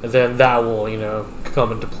 And then that will, you know,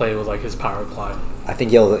 come into play with like his power climb. I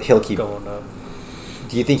think he'll keep going up.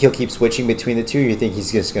 Do you think he'll keep switching between the two, or you think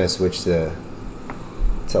he's just going to switch to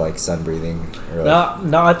like sun breathing? Or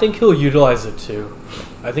no, I think he'll utilize it too.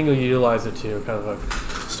 Kind of like,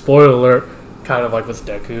 spoiler alert, kind of like with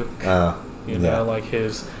Deku. You know, like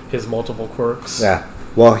his multiple quirks. Yeah.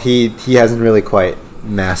 Well, he hasn't really quite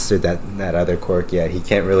mastered that other quirk yet. He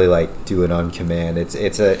can't really like do it on command. It's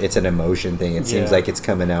an emotion thing. It seems like it's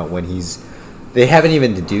coming out when he's. They haven't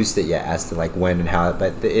even deduced it yet as to like when and how,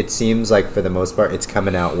 but it seems like for the most part it's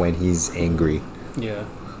coming out when he's angry. Yeah.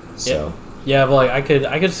 So. Yeah, but like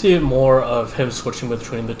I could see it more of him switching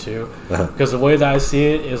between the two, because the way that I see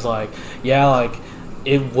it is like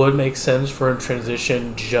it would make sense for him to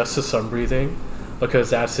transition just to sun breathing,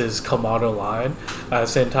 because that's his Kamado line. At the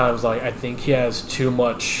same time, like I think he has too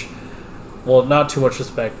much, well, not too much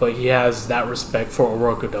respect, but he has that respect for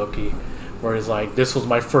Orochidoki, where he's like, this was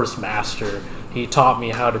my first master. He taught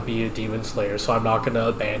me how to be a demon slayer, so I'm not going to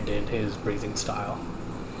abandon his breathing style.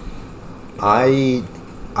 I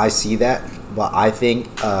see that, but I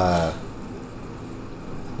think the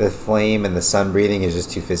flame and the sun breathing is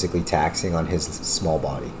just too physically taxing on his small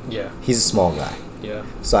body. Yeah. He's a small guy. Yeah.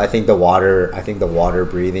 So I think the water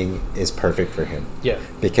breathing is perfect for him. Yeah.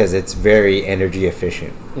 Because it's very energy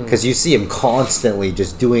efficient. Because you see him constantly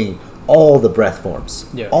just doing all the breath forms.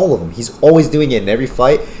 Yeah. All of them. He's always doing it in every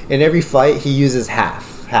fight. In every fight, he uses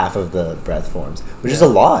half of the breath forms, which is a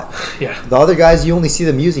lot. Yeah. The other guys, you only see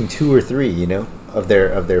them using 2 or 3, you know, of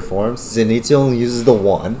their forms. Zenitsu only uses the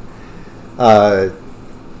 1.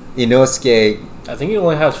 Inosuke, I think he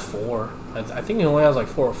only has 4. I think he only has like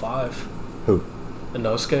 4 or 5. Who?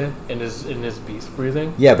 Inosuke in his beast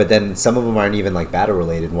breathing. Yeah, but then some of them aren't even like battle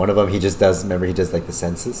related. One of them he just does. Remember, he does like the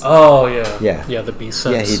senses. Oh yeah, the beast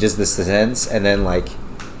sense. Yeah, he does the sense, and then like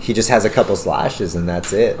he just has a couple slashes, and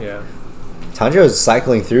that's it. Yeah. Tanjiro is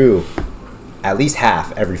cycling through at least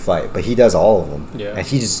half every fight, but he does all of them. Yeah. And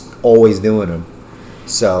he's just always doing them.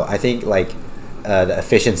 So I think like the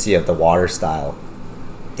efficiency of the water style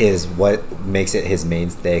is what makes it his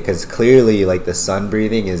mainstay, because clearly like the sun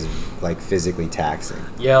breathing is like physically taxing.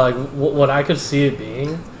 Yeah, like what I could see it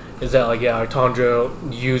being is that like Tanjiro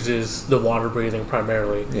uses the water breathing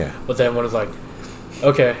primarily. Yeah. But then when it's like,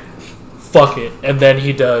 okay, fuck it, and then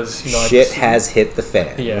he does, you know, shit has hit the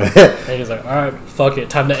fan. Yeah. And he's like, all right, fuck it,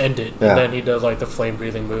 time to end it. Yeah. And then he does like the flame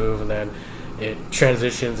breathing move, and then it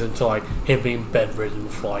transitions into like him being bedridden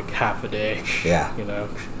for like half a day. Yeah. You know.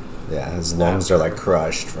 Yeah, his lungs are like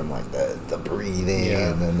crushed from like the breathing,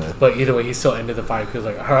 and then but either way, he still ended the fight. He was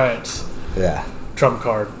like, "All right, trump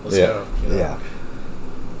card, let's go." You know?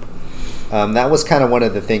 Yeah. That was kind of one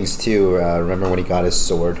of the things too. Remember when he got his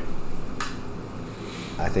sword?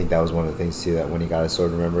 I think that was one of the things too. That when he got his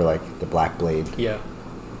sword, remember like the black blade? Yeah.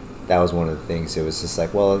 That was one of the things. It was just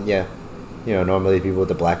like, well, yeah, you know, normally people with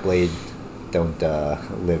the black blade don't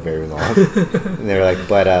live very long. And they're like,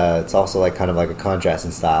 but it's also like kind of like a contrast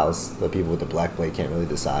in styles. The people with the black blade can't really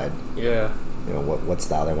decide. Yeah. You know what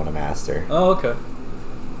style they want to master. Oh, okay.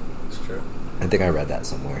 That's true. I think I read that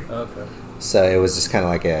somewhere. Okay. So it was just kind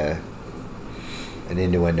of like an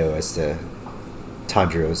innuendo as to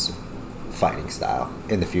Tanjiro's fighting style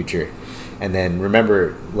in the future. And then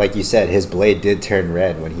remember, like you said, his blade did turn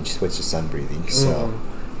red when he switched to sun breathing. So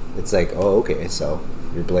it's like, oh, okay, so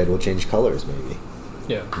your blade will change colors maybe.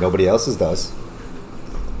 Yeah. Nobody else's does.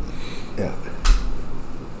 Yeah.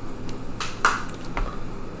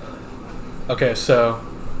 Okay, so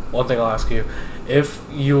one thing I'll ask you: if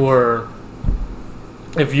you were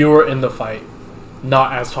in the fight,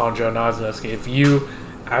 not as Tanjiro, not as Inosuke, if you,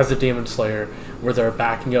 as a Demon Slayer, were there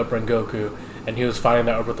backing up Rengoku, and he was fighting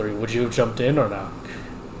that upper three, would you have jumped in or not?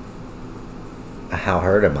 How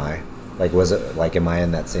hurt am I? Like, was it like, am I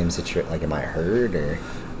in that same situation? Like, am I hurt or?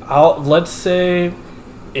 Let's say,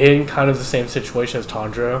 in kind of the same situation as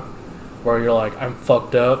Tanjiro, where you're like, I'm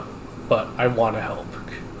fucked up, but I want to help.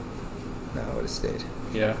 No, I would have stayed.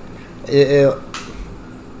 Yeah.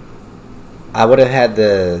 I would have had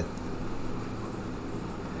the.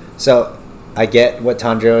 So, I get what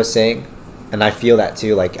Tanjiro is saying, and I feel that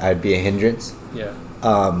too. Like, I'd be a hindrance. Yeah.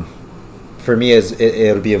 For me,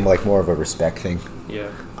 it'll be like more of a respect thing.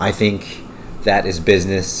 Yeah. I think that is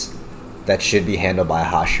business that should be handled by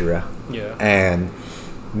Hashira. Yeah. And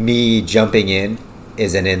me jumping in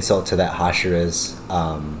is an insult to that Hashira's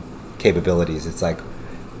capabilities. It's like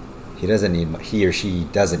he or she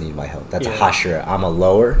doesn't need my help. That's a Hashira. I'm a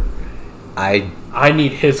lower. I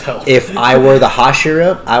need his help. If I were the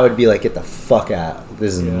Hashira, I would be like, get the fuck out.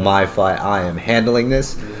 This is my fight. I am handling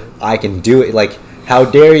this. I can do it. Like, how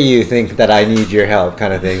dare you think that I need your help,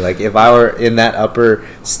 kind of thing. Like, if I were in that upper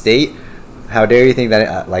state, how dare you think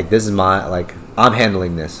that like, this is my, like, I'm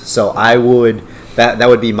handling this. So I would, that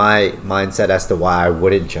would be my mindset as to why I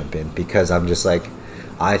wouldn't jump in, because I'm just like,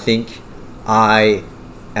 I think I,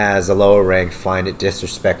 as a lower rank, find it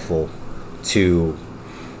disrespectful to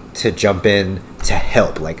jump in to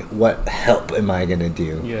help. Like, what help am I gonna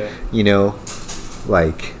do? Yeah. You know,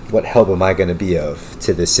 like, what help am I gonna be of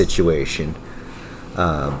to this situation?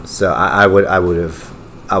 So I would have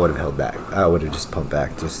held back. I would have just pumped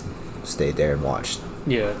back, just stayed there and watched.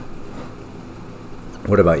 Yeah.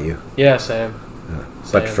 What about you? Yeah, same.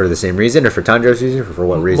 But for the same reason, or for Tanjiro's reason, or for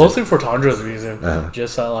what reason? Mostly for Tanjiro's reason.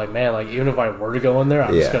 Just like, man, like, even if I were to go in there,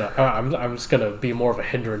 I'm just gonna be more of a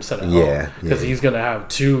hindrance than a help, because he's gonna have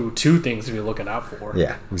two things to be looking out for.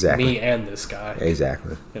 Yeah, exactly. Me and this guy.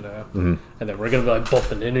 Exactly. You know, and then we're gonna be like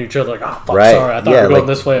bumping into each other, like, oh fuck, right. sorry, I thought we were going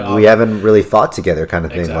this way. We haven't really fought together, kind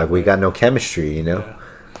of thing. Exactly. Like, we got no chemistry, you know.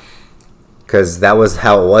 Because that was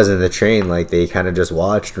how it was in the train. Like, they kind of just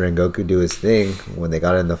watched Rengoku do his thing when they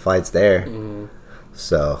got in the fights there.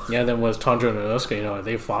 So yeah, then with Tanjiro and Inosuke, you know,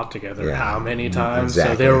 they fought together how many times?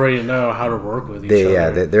 Exactly. So they already know how to work with each other. Yeah,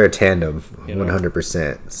 they're a tandem,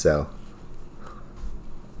 100%. So,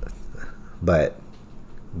 but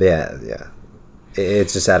yeah,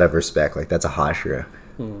 it's just out of respect. Like, that's a Hashira.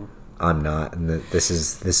 I'm not, and this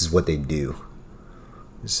is what they do.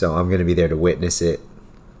 So I'm gonna be there to witness it.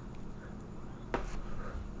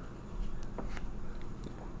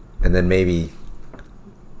 And then maybe,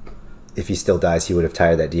 if he still dies, he would have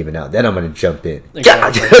tired that demon out. Then I'm going to jump in.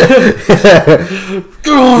 Exactly.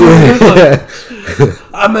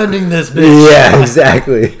 I'm ending this bitch. Yeah,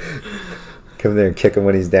 exactly. Come there and kick him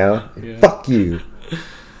when he's down. Yeah. Fuck you.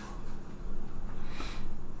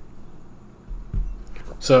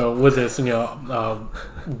 So with this, you know,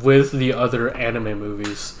 with the other anime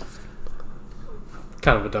movies,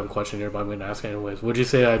 kind of a dumb question here, but I'm going to ask anyways. Would you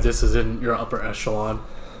say that this is in your upper echelon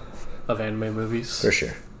of anime movies? For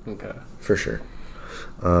sure. Okay. For sure.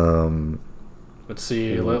 Let's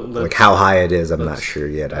see. Like, how high it is, I'm not sure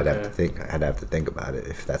yet. I'd have to think about it,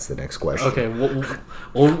 if that's the next question. Okay.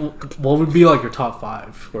 What would be like your top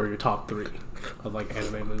 5 or your top 3 of like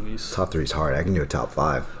anime movies? Top 3 is hard. I can do a top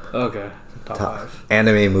 5. Okay. Top 5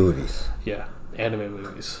 anime movies. Yeah, anime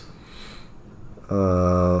movies.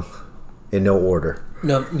 In no order.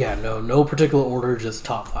 No particular order. Just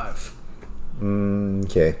top 5.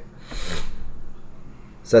 Okay.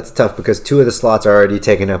 So that's tough, because 2 of the slots are already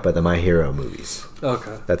taken up by the My Hero movies.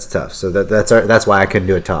 Okay. That's tough. So that's why I couldn't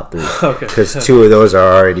do a top 3. Okay. Because 2 of those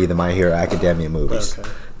are already the My Hero Academia movies. Okay.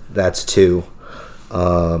 That's 2.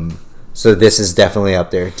 So this is definitely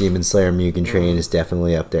up there. Demon Slayer Mugen Train is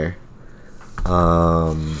definitely up there.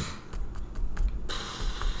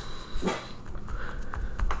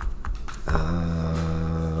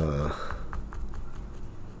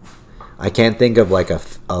 I can't think of like a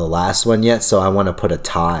last one yet, so I want to put a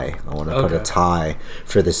tie. I want to put a tie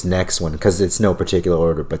for this next one because it's no particular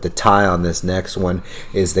order. But the tie on this next one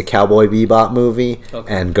is the Cowboy Bebop movie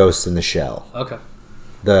and Ghost in the Shell. Okay.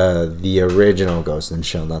 The original Ghost in the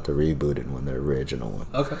Shell, not the rebooted one, the original one.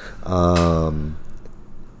 Okay.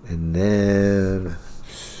 And then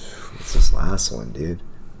what's this last one, dude?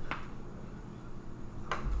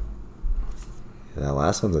 Yeah, that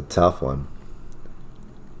last one's a tough one.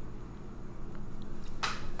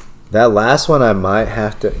 That last one I might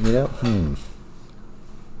have to,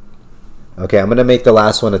 Okay, I'm going to make the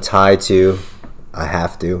last one a tie too. I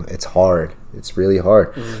have to. It's hard. It's really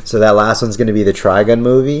hard. So that last one's going to be the Trigun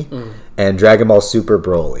movie and Dragon Ball Super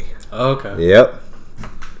Broly. Okay. Yep.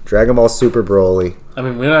 Dragon Ball Super Broly. I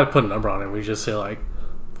mean, we don't have to put a number on it. We just say, like,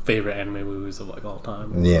 favorite anime movies of, like, all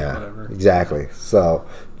time. Yeah, whatever. Exactly. So,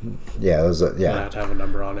 yeah, those are, We don't have to have a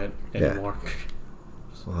number on it anymore. Yeah.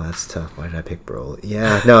 Well, that's tough. Why did I pick Broly?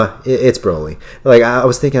 Yeah, no, it's Broly. Like, I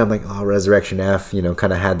was thinking, I'm like, oh, Resurrection F,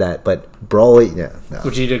 kind of had that. But Broly, yeah, no.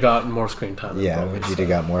 Vegeta got more screen time. Vegeta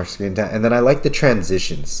got more screen time. And then I like the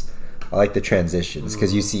transitions.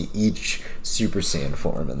 Because you see each Super Saiyan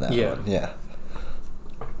form in that one. Yeah.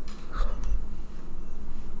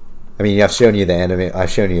 I mean, I've shown you the anime.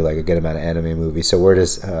 I've shown you, like, a good amount of anime movies. So what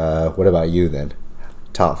about you, then?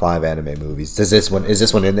 Top 5 anime movies. Is this one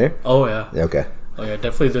in there? Oh, yeah. Okay. Oh yeah,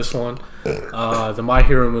 definitely this one. The My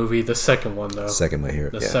Hero movie, the second one though. Second My Hero.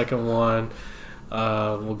 The second one.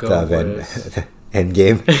 We'll go with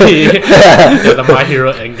Endgame. The My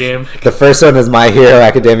Hero Endgame. The first one is My Hero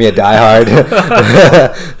Academia Die Hard.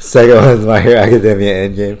 Second one is My Hero Academia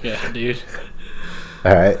Endgame. Yeah, dude.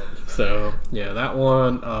 All right. So yeah, that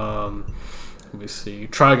one. Let me see.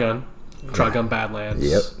 Trigun Badlands.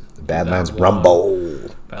 Yep. Badlands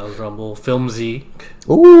Rumble. Badlands Rumble. Film Z.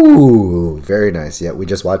 Ooh, very nice. Yeah, we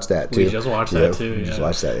just watched that too. We just watched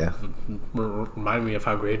that. Yeah. Remind me of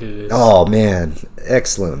how great it is. Oh man,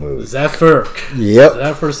 excellent movie. Zephyr. Yep.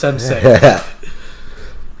 Zephyr Sensei.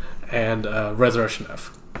 And Resurrection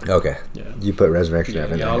F. Okay. Yeah. You put Resurrection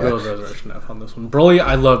F in there. Yeah, I'll go with Resurrection F on this one. Broly,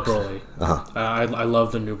 I love Broly. Uh-huh. I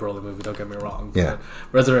love the new Broly movie. Don't get me wrong. Yeah.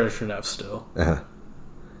 Resurrection F still. Uh-huh.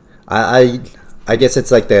 I guess it's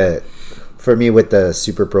like for me with the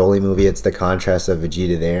Super Broly movie, it's the contrast of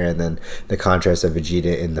Vegeta there, and then the contrast of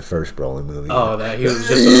Vegeta in the first Broly movie. Oh, that he was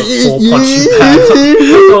just a full punching bag.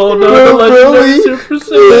 Oh no, the legendary Super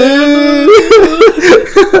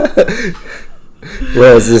Saiyan.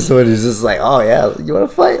 Whereas this one is just like, oh yeah, you want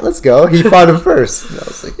to fight? Let's go. He fought him first. And I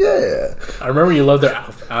was like, yeah. I remember you love their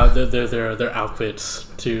outfits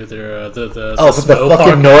too. Their the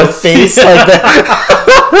fucking North Face, like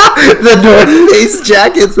the North Face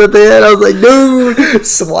jackets that they had. I was like, dude,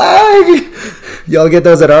 swag. Y'all get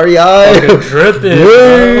those at REI. Dripping.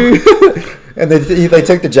 And they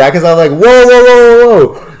took the jackets. I was like,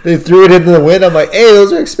 whoa. They threw it into the wind. I'm like, hey,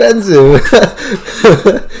 those are expensive.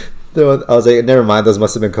 I was like, never mind, those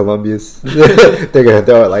must have been Columbia's. They're going to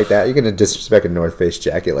throw it like that. You're going to disrespect a North Face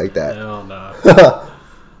jacket like that. Hell no.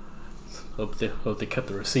 Hope they cut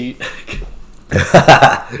the receipt.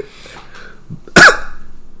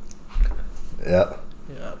 Yeah.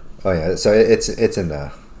 Oh, yeah. So it's in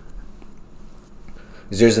the...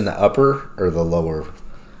 Is yours in the upper or the lower?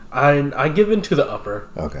 I give into the upper.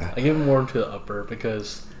 Okay. I give more into the upper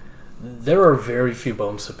because there are very few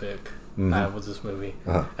bones to pick. With this movie.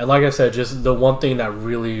 And like I said, just the one thing that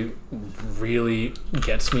really, really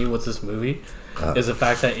gets me with this movie is the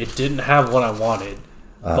fact that it didn't have what I wanted,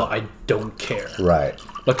 but I don't care. Right.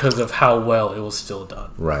 Because of how well it was still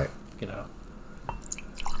done. Right.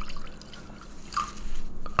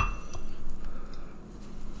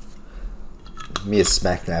 Me is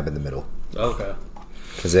smack dab in the middle. Okay.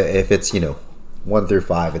 Because if it's, 1 through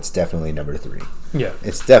 5, it's definitely number 3. Yeah.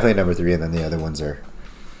 It's definitely number 3, and then the other ones are...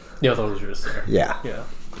 The other ones are just there. Yeah.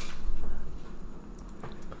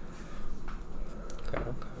 Okay.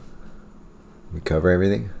 We cover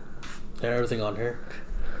everything? Yeah, everything on here.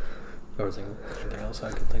 Anything else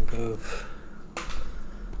I can think of?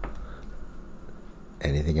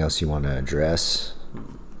 Anything else you want to address?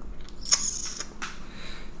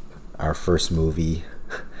 Our first movie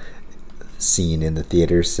seen in the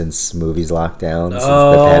theater since movies locked down, since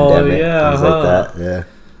the pandemic. Yeah, things like that.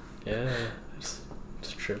 Yeah.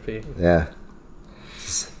 It's trippy. Yeah.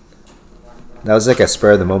 That was like a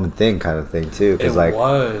spur of the moment thing kind of thing too, because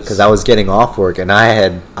I was getting off work and I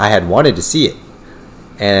had wanted to see it,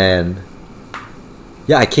 and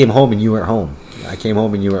I came home and you weren't home. I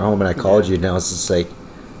called you and I was just like,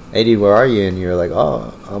 hey dude, where are you? And you're like,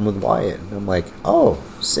 oh, I'm with Wyatt. And I'm like, oh,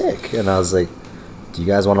 sick. And I was like, do you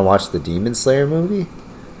guys want to watch the Demon Slayer movie?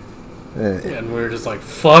 And we were just like,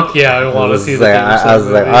 fuck yeah, I want to see the I was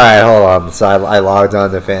like, all right, hold on. So I logged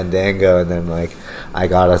on to Fandango, and then like I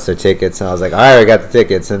got us the tickets, and I was like, all right, I got the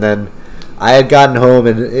tickets, and then I had gotten home,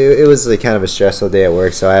 and it was like kind of a stressful day at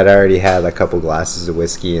work, so I had already had a couple glasses of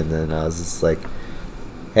whiskey, and then I was just like,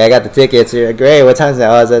 hey, I got the tickets. You're like, great, what time's that?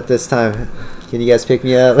 I was at this time. Can you guys pick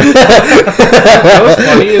me up? What was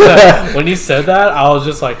funny is that when you said that, I was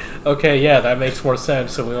just like, okay, yeah, that makes more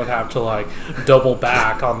sense. So we don't have to like double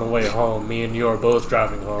back on the way home. Me and you are both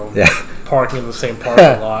driving home. Yeah. Parking in the same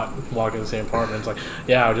parking lot, walking in the same apartment. It's like,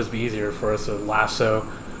 yeah, it would just be easier for us to lasso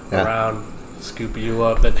around, scoop you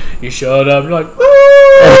up. Then you showed up, you're like, woo!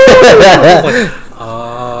 Like,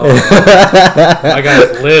 oh, I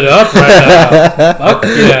got lit up right now. Fuck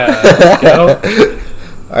yeah, let's go.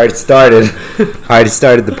 Already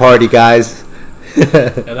started the party, guys. And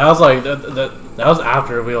that was like that was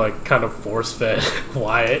after we like kind of force fed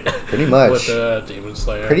Wyatt. Pretty much with the Demon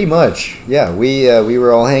Slayer. Pretty much, yeah. We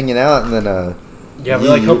were all hanging out, and then we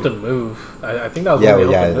like helped him move. I think that was when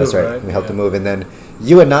we helped him that's move, right. We helped him move, and then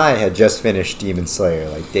you and I had just finished Demon Slayer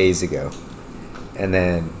like days ago, and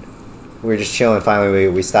then we were just chilling. Finally,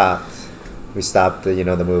 we stopped. We stopped the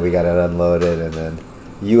movie, got it unloaded, and then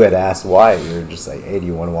you had asked Wyatt. You were just like, "Hey, do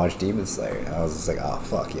you want to watch Demon Slayer?" And I was just like, "Oh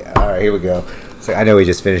fuck yeah! All right, here we go." It's like, I know we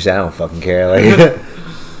just finished that. I don't fucking care. Like,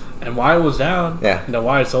 and Wyatt was down. Yeah.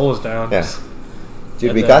 Wyatt's soul was down. Yeah.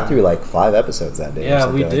 Dude, we got through like 5 episodes that day.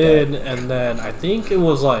 Yeah, we did, and then I think it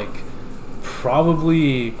was like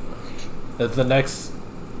probably the next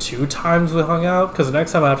 2 times we hung out. Because the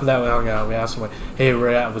next time after that we hung out, we asked him like, "Hey,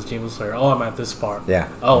 where at with Demon Slayer?" "Oh, I'm at this part." Yeah.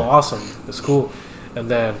 "Oh, awesome! It's cool." And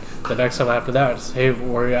then the next time after that, it's, "Hey,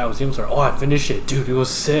 where you at with Demon Slayer?" "Oh, I finished it, dude. It was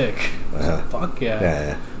sick." Like, fuck yeah.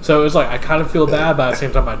 Yeah. So it's like I kind of feel bad, but at the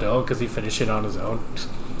same time I don't, because he finished it on his own.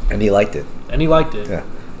 And he liked it. Yeah.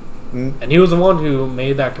 And he was the one who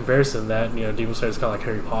made that comparison that Demon Slayer is kind of like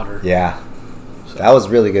Harry Potter. Yeah. So. That was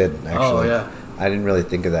really good, actually. Oh yeah. I didn't really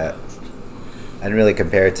think of that. I didn't really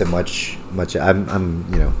compare it to much. I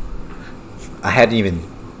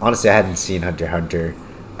hadn't seen Hunter x Hunter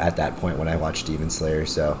at that point when I watched Demon Slayer.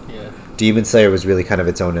 So yeah. Demon Slayer was really kind of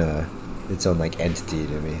its own like entity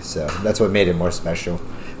to me. So that's what made it more special.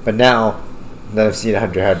 But now that I've seen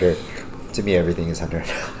Hunter x Hunter, to me everything is Hunter.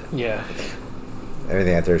 Yeah.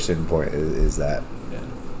 Everything after a certain point is that. Yeah.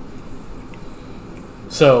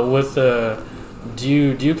 So with do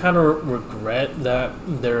you kind of regret that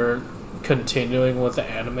they're continuing with the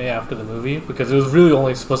anime after the movie? Because it was really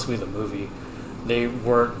only supposed to be the movie. They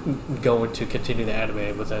weren't going to continue the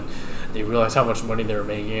anime, but then they realized how much money they were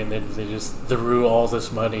making, and then they just threw all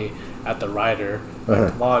this money at the writer. Like,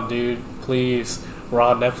 come on, dude, please. We're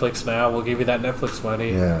on Netflix now. We'll give you that Netflix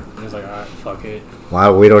money. Yeah. And he's like, all right, fuck it.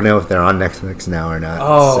 Well, we don't know if they're on Netflix now or not.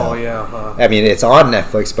 Oh, so. yeah. I mean, it's on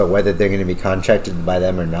Netflix, but whether they're going to be contracted by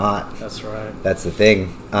them or not. That's right. That's the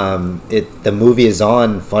thing. The movie is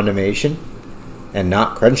on Funimation and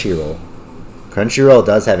not Crunchyroll. Crunchyroll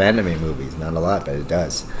does have anime movies. Not a lot, but it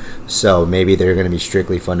does. So maybe they're going to be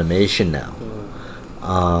strictly Funimation now.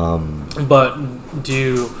 But do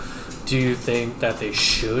you think that they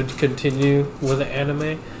should continue with the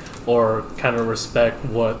anime, or kind of respect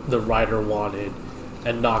what the writer wanted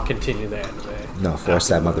and not continue the anime? No, force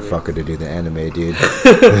that motherfucker to do the anime, dude.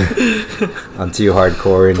 I'm too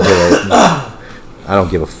hardcore into it. I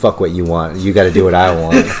don't give a fuck what you want. You got to do what I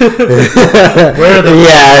want.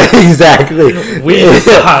 Yeah, exactly. We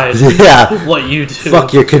decide what you do.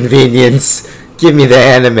 Fuck your convenience. Give me the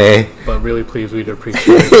anime. But really, please, we'd appreciate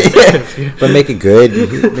it. But make it good.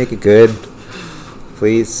 Make it good.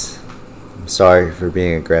 Please. I'm sorry for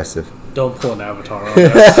being aggressive. Don't pull an Avatar on us.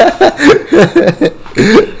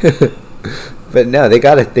 But no, they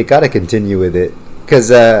gotta continue with it.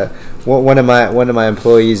 Because one of my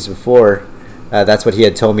employees before, that's what he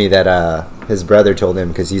had told me, that his brother told him,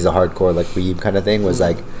 because he's a hardcore like weeb kind of thing, was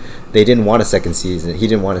like they didn't want a second season. He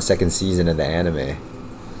didn't want a second season of the anime.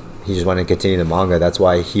 He just wanted to continue the manga. That's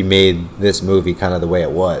why he made this movie kind of the way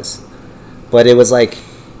it was. But it was like,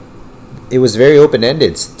 it was very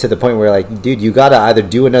open-ended to the point where, like, dude, you gotta either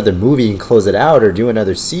do another movie and close it out or do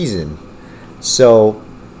another season. So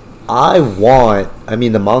I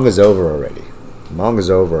mean, the manga's over already.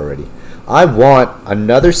 I want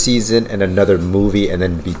another season and another movie and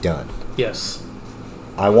then be done. Yes.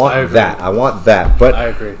 I want that. But I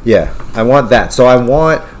agree. Yeah, I want that. So I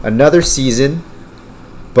want another season,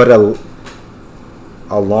 but a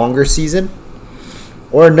longer season,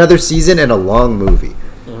 or another season and a long movie.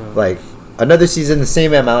 Like another season, the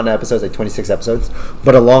same amount of episodes, like 26 episodes,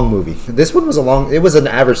 but a long movie. This one was it was an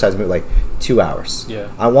average size movie, like 2 hours. Yeah.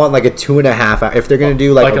 I want like a 2.5 hour. If they're gonna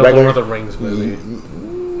do like a regular Lord of the Rings movie.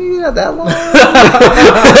 not that long.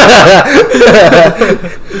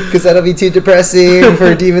 Because that'll be too depressing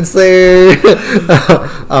for Demon Slayer.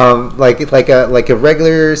 Like a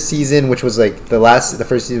regular season, which was like the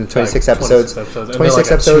first season, 26 episodes.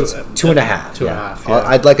 26 episodes, 2.5. 2.5. Yeah.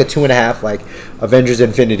 I'd like a 2.5, like Avengers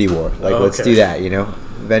Infinity War. Like, let's do that, you know?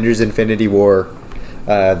 Avengers Infinity War,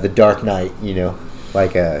 The Dark Knight, you know?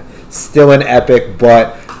 Like, still an epic,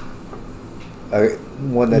 but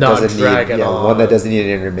one that doesn't need an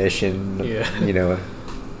intermission. Yeah. You know?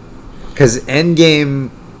 Because Endgame,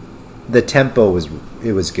 the tempo was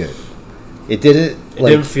good. It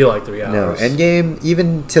didn't feel like 3 hours. No, Endgame,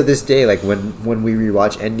 even to this day, like when we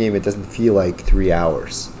rewatch Endgame, it doesn't feel like 3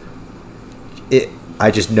 hours. I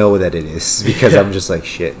just know that it is because I'm just like,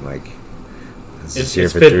 shit, like it's here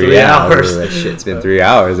for 3 hours. Like, shit, it's been 3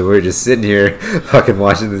 hours and we're just sitting here fucking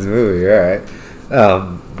watching this movie. All right,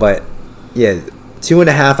 but yeah,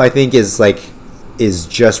 2.5 I think is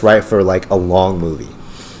just right for like a long movie.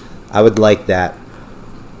 I would like that.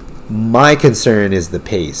 My concern is the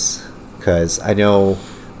pace. Because I don't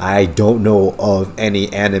know of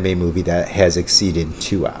any anime movie that has exceeded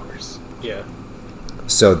 2 hours. Yeah.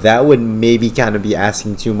 So that would maybe kind of be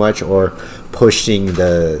asking too much or pushing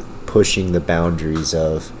the boundaries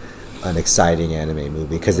of an exciting anime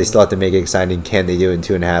movie. Because they still have to make it exciting. Can they do it in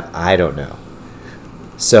 2.5? I don't know.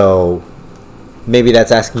 So maybe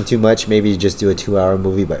that's asking too much. Maybe you just do a 2-hour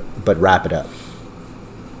movie, but wrap it up.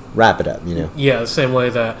 Wrap it up, you know? Yeah, the same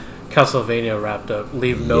way that Castlevania wrapped up.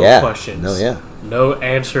 Leave no questions. No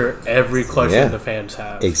answer every question the fans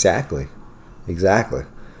have. Exactly.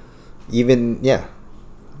 Even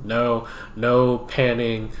No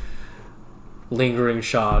panning, lingering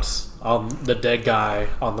shots on the dead guy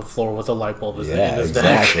on the floor with a light bulb in his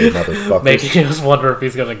neck, making us wonder if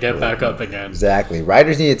he's gonna get back up again. Exactly.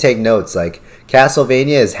 Writers need to take notes. Like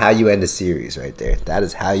Castlevania is how you end a series, right there. That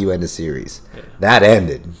is how you end a series. Yeah. That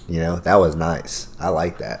ended. You know, that was nice. I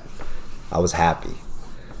like that. I was happy.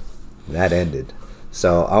 That ended.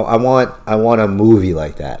 So I want a movie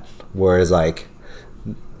like that. Whereas like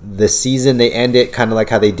the season they end it kind of like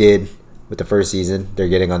how they did with the first season. They're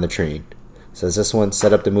getting on the train. So this one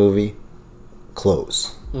set up the movie,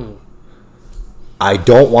 close. I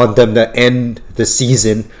don't want them to end the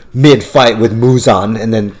season mid-fight with Muzan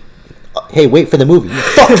and then, hey, wait for the movie.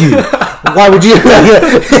 Fuck you. Why would you?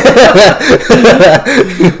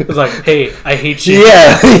 It's like, hey, I hate you.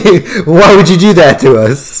 Yeah. Why would you do that to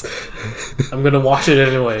us? I'm gonna watch it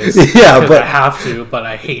anyways. Yeah, but I have to. But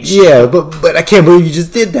I hate you. Yeah, but I can't believe you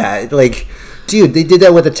just did that. Like, dude, they did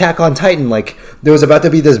that with Attack on Titan. Like, there was about to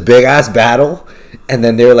be this big ass battle, and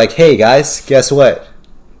then they were like, "Hey guys, guess what?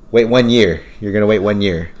 Wait 1 year. You're gonna wait 1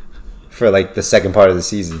 year for like the second part of the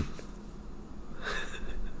season."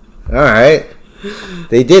 All right.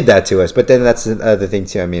 They did that to us, but then that's the other thing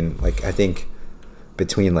too. I mean, like I think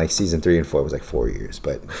between like season 3 and 4 was like 4 years,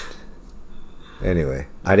 but anyway,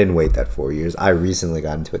 I didn't wait that 4 years. I recently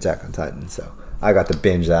got into Attack on Titan, so I got to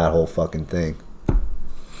binge that whole fucking thing.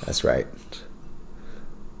 That's right.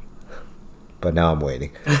 But now I'm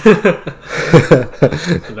waiting. Now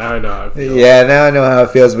I know how it feels. Yeah, now I know how it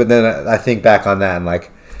feels, but then I think back on that and like,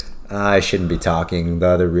 I shouldn't be talking. The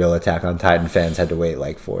other real Attack on Titan fans had to wait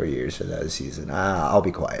like 4 years for that season. I'll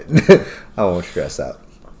be quiet. I won't stress out.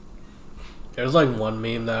 There's like one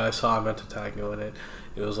meme that I saw. I meant to tag you in it.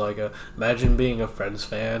 It was like, imagine being a Friends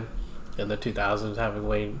fan in the 2000s, having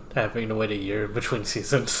to wait a year between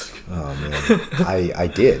seasons. Oh man, I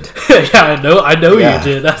did. Yeah, I know you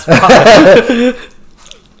did. That's fine.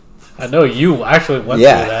 I know you actually went through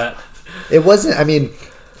that. It wasn't. I mean.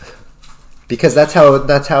 Because that's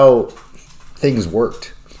how things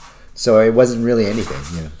worked. So it wasn't really anything.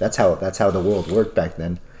 You know, that's how the world worked back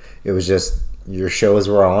then. It was just your shows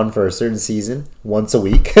were on for a certain season once a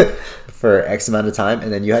week for X amount of time,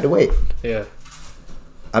 and then you had to wait. Yeah.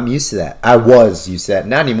 I'm used to that. I was used to that.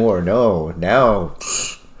 Not anymore. No. Now.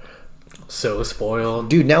 So spoiled.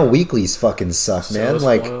 Dude, now weeklies fucking suck, man.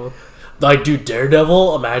 Spoiled. Like, dude,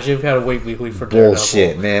 Daredevil, imagine if you had to wait weekly for Daredevil.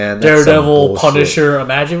 Bullshit, man. That's Daredevil, Punisher,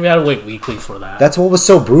 imagine if you had to wait weekly for that. That's what was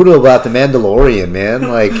so brutal about The Mandalorian, man.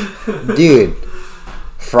 Like, dude,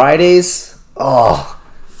 Fridays, Mandalorian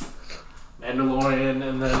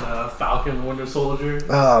and then Falcon Winter Soldier.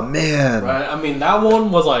 Oh, man. Right? I mean, that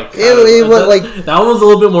one was like... It was like... That one was a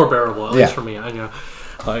little bit more bearable, at least for me. I know.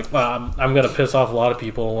 Like, I'm going to piss off a lot of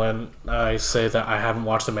people when I say that I haven't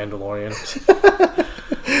watched The Mandalorian.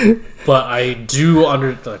 But I do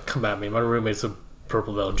come at me. My roommate's a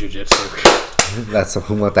purple belt jiu-jitsu. That's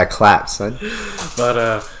who want that clap, son.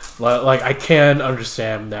 But like I can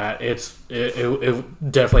understand that it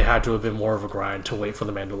definitely had to have been more of a grind to wait for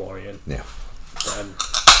the Mandalorian. Yeah. And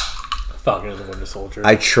Falcon and the Winter Soldier.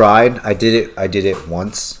 I tried. I did it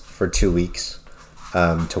once for 2 weeks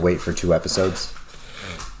to wait for 2 episodes.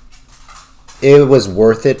 It was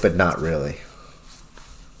worth it, but not really.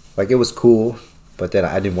 Like, it was cool, but then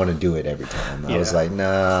I didn't want to do it every time. I was like,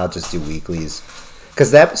 nah, I'll just do weeklies.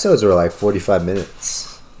 Because the episodes were like 45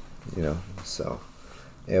 minutes, so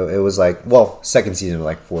it was like, well, second season was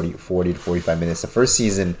like 40 to 45 minutes. The first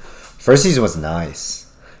season was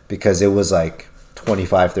nice because it was like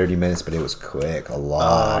 25, 30 minutes, but it was quick. A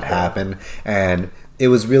lot happened. And it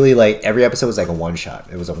was really like, every episode was like a one shot.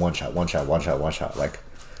 It was a one shot. Like,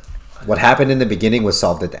 what happened in the beginning was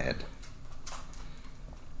solved at the end.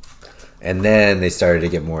 And then they started to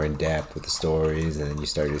get more in depth with the stories, and then you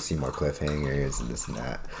started to see more cliffhangers and this and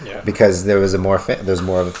that. Yeah. Because there was more of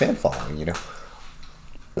a fan following,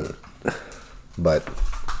 But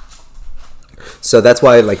so that's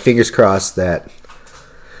why, like, fingers crossed that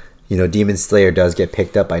Demon Slayer does get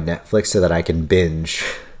picked up by Netflix so that I can binge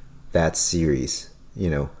that series,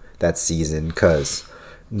 that season, because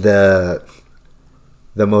the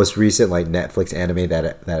most recent like Netflix anime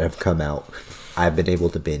that have come out, I've been able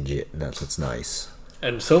to binge it, and that's what's nice.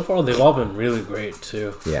 And so far, they've all been really great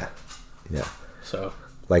too. Yeah. So,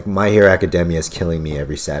 like, My Hero Academia is killing me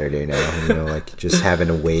every Saturday now. Like, just having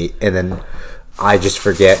to wait, and then I just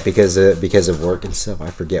forget because of work and stuff. I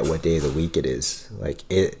forget what day of the week it is. Like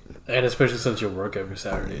it, and especially since you work every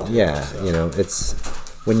Saturday. Too, yeah, so. It's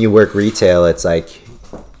when you work retail, it's like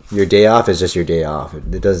your day off is just your day off.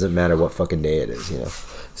 It doesn't matter what fucking day it is.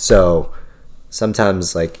 So.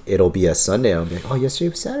 Sometimes, like, it'll be a Sunday, I'll be like, oh, yesterday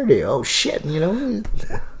was Saturday. Oh, shit,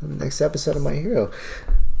 next episode of My Hero.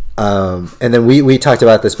 And then we talked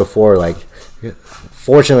about this before, like,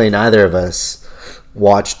 fortunately, neither of us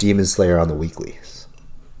watched Demon Slayer on the weeklies.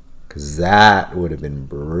 Because that would have been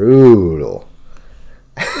brutal.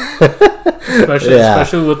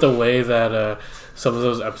 Especially with the way that some of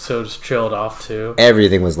those episodes trailed off too.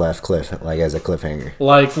 Everything was left as a cliffhanger.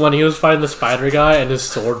 Like when he was fighting the spider guy and his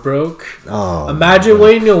sword broke. Oh, imagine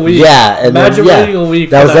waiting a week. Yeah, waiting a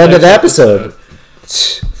week. That was the end of the episode.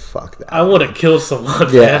 Fuck that. I would have killed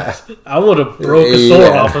someone. Yeah, man. I would have broke a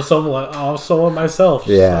sword off of someone myself.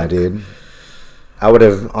 Yeah, dude. I would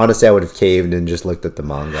have caved and just looked at the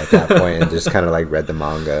manga at that point and just kind of like read the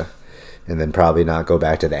manga, and then probably not go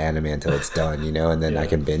back to the anime until it's done, and then I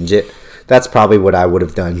can binge it. That's probably what I would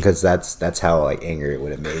have done, because that's how like angry it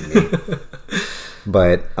would have made me.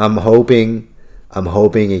 But I'm hoping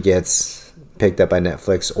it gets picked up by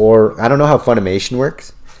Netflix, or I don't know how Funimation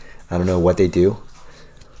works. I don't know what they do.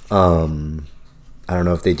 I don't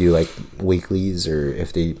know if they do like weeklies or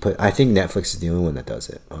if they put. I think Netflix is the only one that does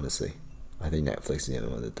it. Honestly, I think Netflix is the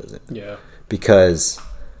only one that does it. Yeah, because.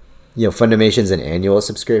 Funimation's an annual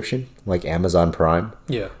subscription, like Amazon Prime.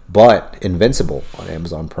 Yeah. But Invincible on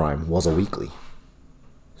Amazon Prime was a weekly.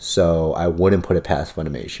 So I wouldn't put it past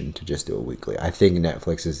Funimation to just do a weekly. I think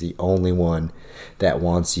Netflix is the only one that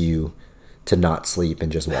wants you to not sleep and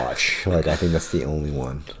just watch. Like, I think that's the only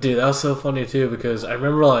one. Dude, that was so funny, too, because I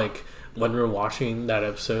remember, like, when we were watching that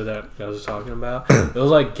episode that I was talking about, it was,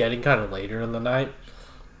 like, getting kind of later in the night.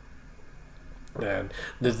 And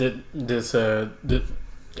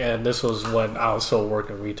And this was when I was still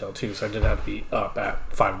working retail too, so I didn't have to be up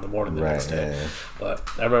at 5 in the morning the next day. Yeah. But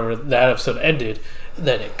I remember that episode ended,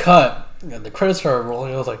 then it cut, and the credits started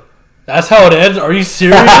rolling. I was like, "That's how it ends? Are you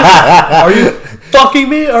serious? Are you fucking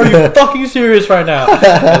me? Are you fucking serious right now?"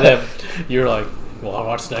 And then you're like, "Well, I'll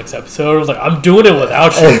watch the next episode." I was like, "I'm doing it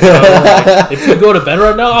without you. Like, if you go to bed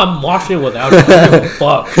right now, I'm watching it without you. I don't give a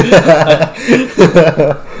fuck."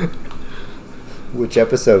 Which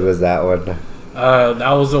episode was that one?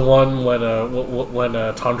 That was the one when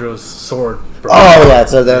Tanjiro's sword broke. Oh yeah,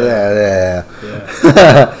 so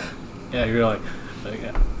yeah, you're like,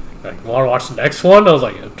 want to watch the next one? I was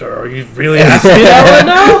like, are you really asking me that right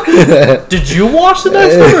now? Did you watch the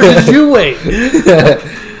next one or did you wait?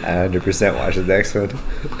 I 100% watched the next one.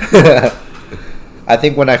 I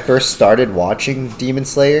think when I first started watching Demon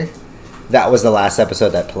Slayer, that was the last episode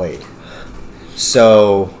that played.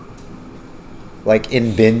 So, like,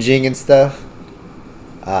 in binging and stuff,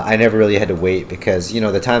 I never really had to wait because,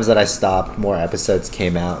 the times that I stopped, more episodes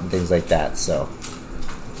came out and things like that. So,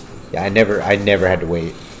 yeah, I never had to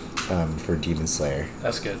wait for Demon Slayer.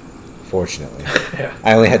 That's good. Fortunately. Yeah.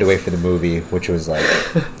 I only had to wait for the movie, which was like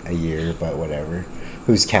a year, but whatever.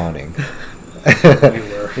 Who's counting? We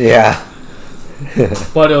were. Yeah.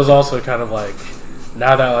 But it was also kind of like,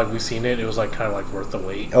 now that like we've seen it, it was like kind of like worth the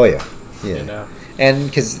wait. Oh, yeah. Yeah. And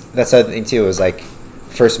because that's the other thing, too, it was like,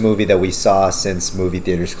 first movie that we saw since movie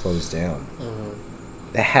theaters closed down.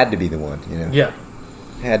 Mm-hmm. It had to be the one, Yeah.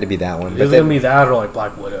 It had to be that one. It was going to be that or like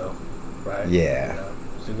Black Widow. right? Yeah.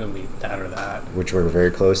 It's going to be that or that. Which we're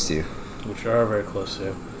very close to. Which we are very close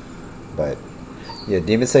to. But, yeah,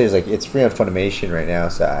 Demon Slayer's like, it's free on Funimation right now,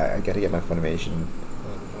 so I got to get my Funimation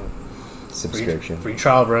subscription. Free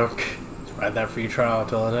trial, bro. Ride that free trial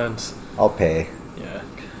until it ends. I'll pay. Yeah.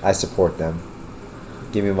 I support them.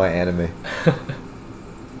 Give me my anime.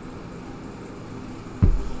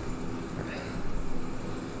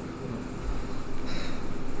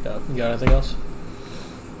 You got anything else?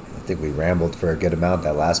 I think we rambled for a good amount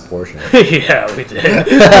that last portion. Yeah, we did.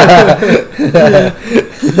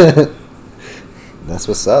 That's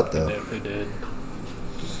what's up, though. We did.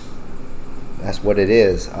 That's what it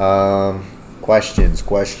is. Questions.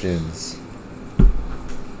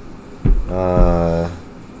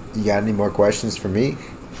 You got any more questions for me?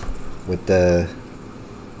 With the...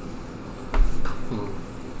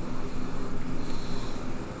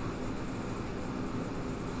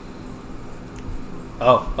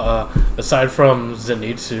 Aside from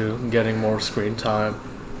Zenitsu getting more screen time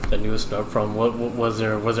than you was snubbed from, what was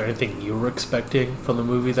there anything you were expecting from the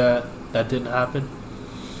movie that didn't happen?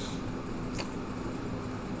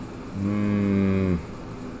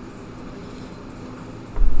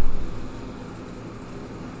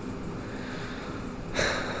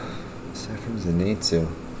 Aside from Zenitsu,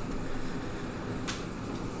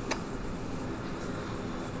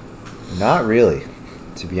 not really.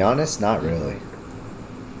 To be honest, not really.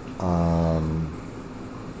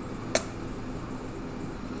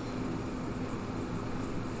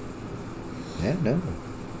 Yeah, no.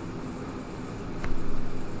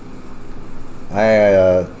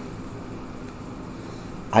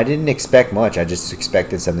 I didn't expect much. I just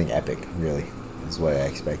expected something epic, really, is what I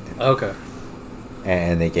expected. Okay.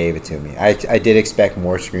 And they gave it to me. I did expect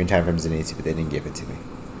more screen time from Zenitsu, but they didn't give it to me.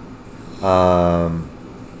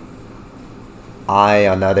 I,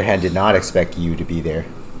 on the other hand, did not expect you to be there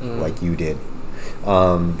like you did.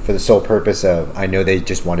 For the sole purpose of, I know they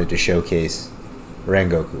just wanted to showcase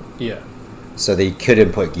Rengoku. Yeah. So they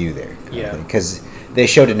couldn't put Gyu there. Yeah. Because they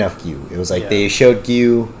showed enough Gyu. It was like they showed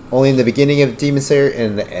Gyu only in the beginning of Demon Slayer and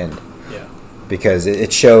in the end. Yeah. Because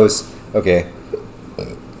it shows, okay,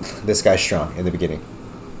 this guy's strong in the beginning.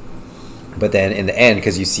 But then in the end,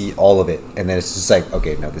 because you see all of it, and then it's just like,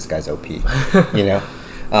 okay, no, this guy's OP. You know?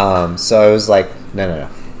 So I was like, no.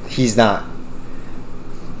 He's not.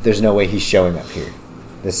 There's no way he's showing up here.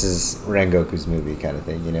 This is Rengoku's movie kind of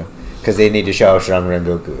thing, you know? Because they need to show how strong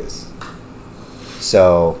Rengoku is.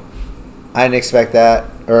 So I didn't expect that.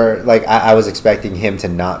 Or, like, I was expecting him to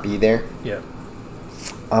not be there. Yeah.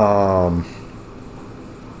 I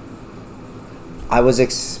was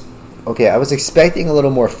expecting a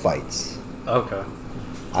little more fights. Okay.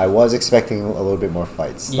 I was expecting a little bit more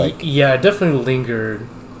fights. Like, yeah, it definitely lingered.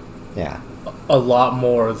 Yeah. A lot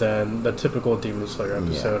more than the typical Demon Slayer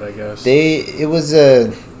episode, I guess. It was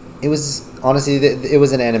honestly it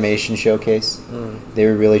was an animation showcase. They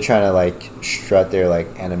were really trying to like strut their like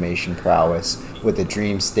animation prowess with the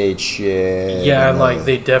dream state shit. Yeah, and like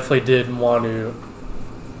they definitely didn't want to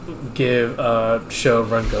show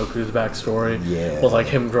Rengoku's backstory. Yeah. With like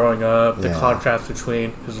him growing up, the contrast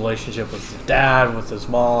between his relationship with his dad, with his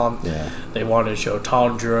mom. Yeah. They wanted to show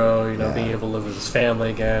Tanjiro, being able to live with his family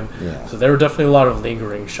again. Yeah. So there were definitely a lot of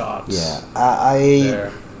lingering shots. Yeah.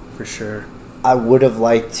 There, for sure. I would have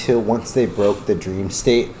liked to, once they broke the dream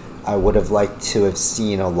state, I would have liked to have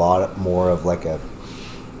seen a lot more of like a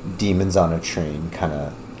demons on a train kind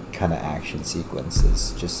of action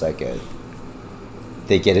sequences. Just like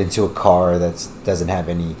they get into a car that doesn't have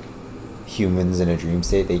any humans in a dream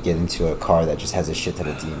state. They get into a car that just has a shit ton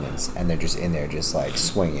of demons, and they're just in there just like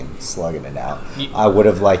swinging, slugging it out. I would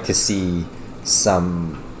have liked to see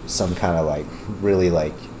some kind of like really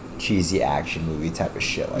like cheesy action movie type of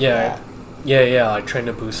shit like that. Yeah, like Train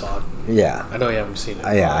to Busan. Yeah. I know you haven't seen it.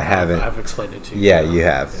 Yeah, I haven't. I've explained it to you. Yeah, you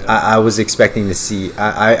have. Yeah. I was expecting to see.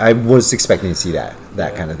 I was expecting to see that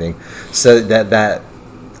kind of thing. So that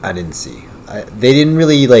I didn't see. They didn't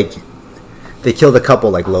really like. They killed a couple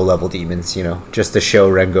like low level demons, just to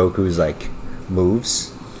show Rengoku's like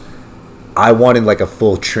moves. I wanted like a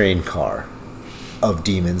full train car of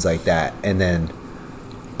demons like that, and then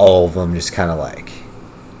all of them just kind of like.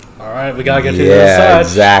 All right, we gotta get to the other side. Yeah,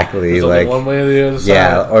 exactly. There's like one way or the other side.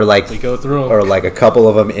 Yeah, or like we go through them. Or like a couple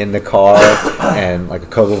of them in the car, and like a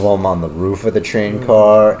couple of them on the roof of the train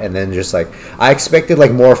car, and then just like I expected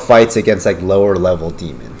like more fights against like lower level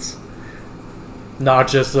demons. Not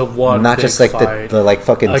just the one. Not just like the like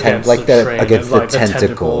fucking against the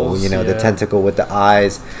tentacle. The tentacle with the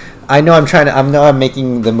eyes. I know I'm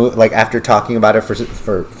making the move like after talking about it for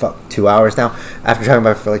 2 hours now. After talking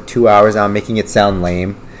about it for like 2 hours now, I'm making it sound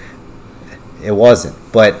lame. It wasn't,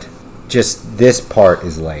 but just this part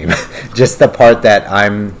is lame. Just the part that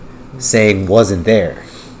I'm saying wasn't there.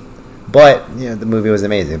 But the movie was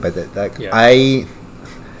amazing. But I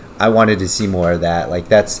wanted to see more of that. Like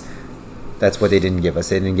that's what they didn't give us.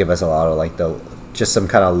 They didn't give us a lot of like just some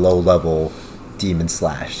kind of low level demon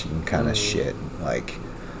slashing kind of shit. Like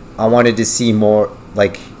I wanted to see more.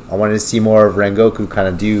 Like I wanted to see more of Rengoku kind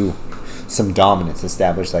of do some dominance,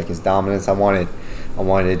 establish like his dominance. I wanted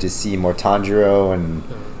to see more Tanjiro and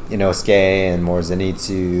Inosuke and more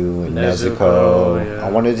Zenitsu and Nezuko. Yeah. I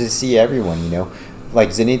wanted to see everyone. Like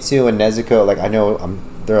Zenitsu and Nezuko. Like I know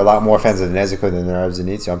there are a lot more fans of Nezuko than there are of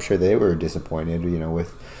Zenitsu. I'm sure they were disappointed.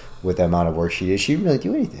 With the amount of work she did. She didn't really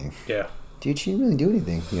do anything. Yeah. Dude, she didn't really do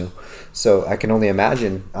anything, So I can only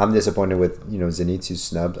imagine. I'm disappointed with, Zenitsu's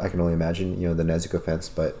snubs. I can only imagine, the Nezuko fence.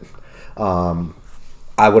 But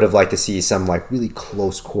I would have liked to see some, like, really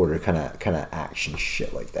close quarter kind of action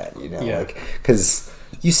shit like that, Yeah. Like, because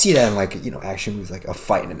you see that in, like, action movies, like a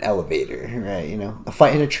fight in an elevator, right? A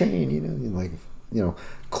fight in a train, like,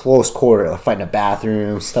 close quarter, like fight in a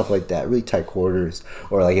bathroom, stuff like that, really tight quarters,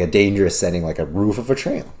 or like a dangerous setting, like a roof of a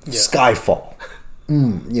train, Skyfall.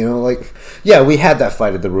 We had that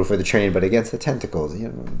fight at the roof of the train, but against the tentacles,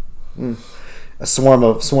 a swarm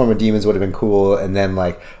of demons would have been cool, and then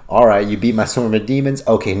like, all right, you beat my swarm of demons,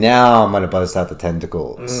 okay, now I'm gonna bust out the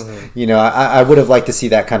tentacles. I would have liked to see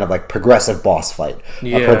that kind of like progressive boss fight,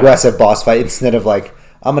 a progressive boss fight instead of like,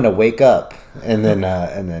 I'm gonna wake up and then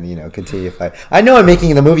continue to fight. I know I'm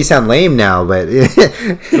making the movie sound lame now, but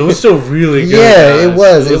it was still really good. Yeah, it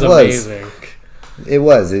was amazing. It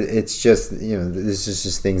was. It's just this is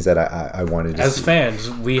just things that I wanted to see. As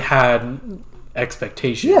fans, we had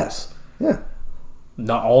expectations. Yes. Yeah.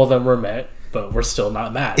 Not all of them were met, but we're still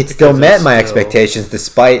not mad. It still met my expectations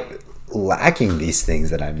despite lacking these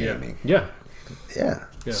things that I'm naming. Yeah.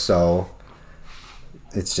 So.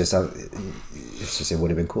 It's just it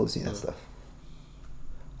would have been cool to see that stuff.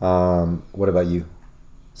 What about you?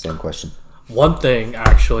 Same question. One thing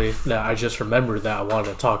actually that I just remembered that I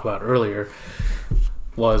wanted to talk about earlier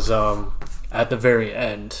was at the very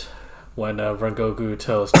end when Rengoku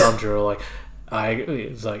tells Tanjiro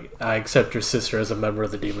I accept your sister as a member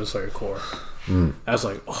of the Demon Slayer Corps. I was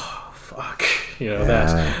like, oh fuck,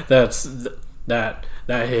 that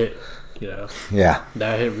hit.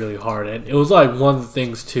 That hit really hard, and it was like one of the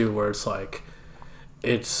things too where it's like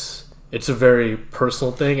it's a very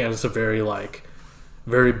personal thing, and it's a very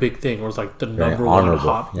big thing where it's like the number one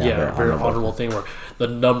very honorable thing where the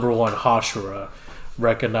number one Hashira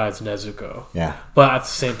recognized Nezuko. But at the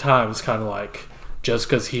same time, it's kind of like just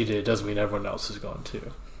because he did doesn't mean everyone else is going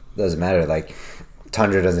to. Doesn't matter. Like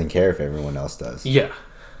Tanjiro doesn't care if everyone else does.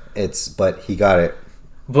 But he got it.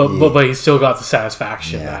 But he still got the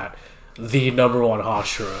satisfaction that the number one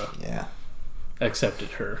Hashira accepted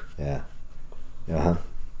her.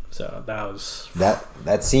 So that was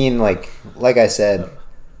that scene. Like I said,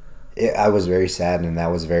 I was very sad and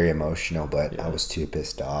that was very emotional. But I was too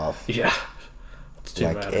pissed off. It's too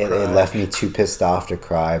bad it left me too pissed off to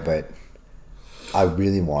cry. But I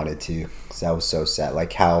really wanted to because I was so sad.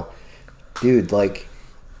 Like how, dude, like.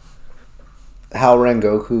 How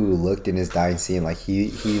Rengoku looked in his dying scene, like he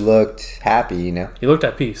looked happy, He looked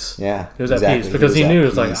at peace. Yeah, he was at peace because he knew it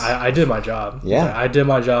was like I did my job. I did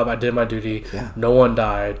my job. I did my duty. No one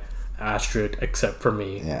died, asterisk, except for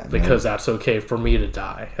me. Because that's okay for me to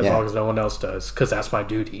die as long as no one else does, because that's my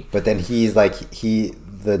duty. But then he's like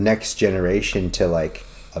the next generation to like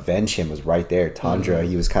avenge him was right there. Tanjiro,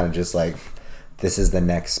 he was kind of just like. This is the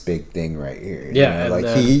next big thing right here. Like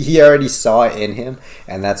he already saw it in him,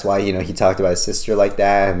 and that's why he talked about his sister like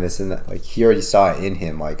that and this and that. Like he already saw it in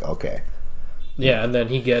him. Like okay. And then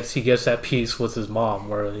he gets that peace with his mom,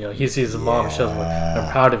 where he sees his mom and shows him, "I'm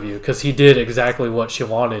proud of you," because he did exactly what she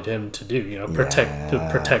wanted him to do.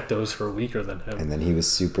 Protect those who are weaker than him. And then he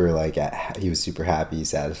was super happy,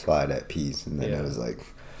 satisfied, at peace, and then it was like.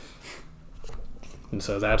 And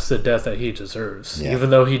so that's the death that he deserves.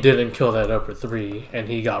 Even though he didn't kill that upper three and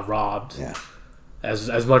he got robbed.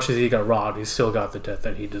 As much as he got robbed, he still got the death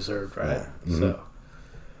that he deserved, right? So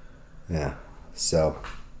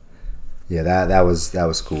that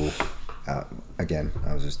was cool. Again,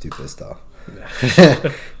 I was just too pissed off.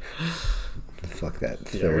 Fuck that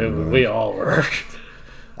third movie. We all were.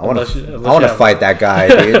 I want to fight that guy,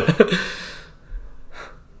 dude.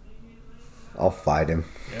 I'll fight him.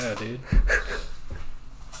 Yeah, dude.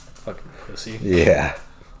 Fucking pussy. Yeah.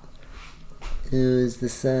 Who's the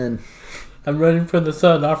sun? I'm running from the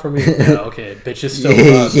sun, not from you. Yeah, okay, bitches still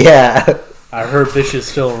run. Yeah. I heard bitches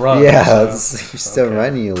still run. Yeah, so. You're still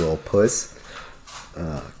running, you little puss.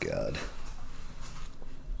 Oh, God.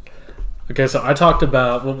 Okay, so I talked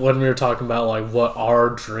about, when we were talking about like what our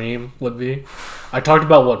dream would be, I talked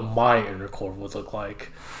about what my inner core would look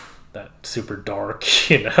like. That super dark,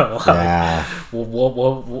 Like, yeah.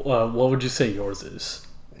 What would you say yours is?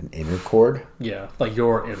 An inner core? Yeah, like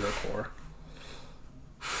your inner core.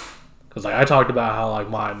 Because like I talked about how like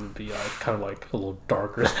mine would be like kind of like a little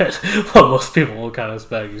darker than what most people will kind of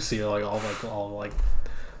expect. You see like all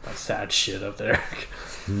that sad shit up there.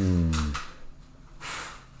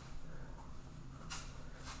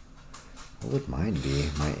 What would mine be?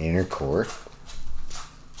 My inner core?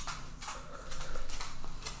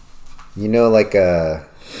 Like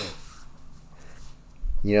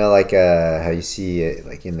how you see it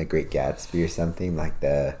like in The Great Gatsby or something, like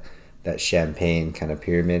that champagne kind of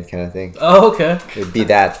pyramid kind of thing. Oh, okay. It'd be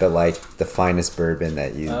that, but like the finest bourbon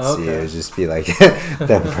that you'd see. It would just be like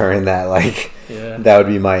them pouring that, like, that would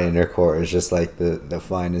be my inner core. It's just like the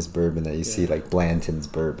finest bourbon that you see, like Blanton's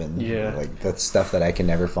bourbon. Yeah. Like that's stuff that I can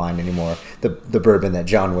never find anymore. The bourbon that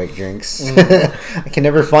John Wick drinks. I can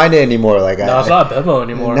never find it anymore. Like it's not Bevmo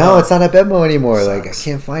anymore. No, it's not a Bevmo anymore. Like I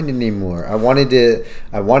can't find it anymore. I wanted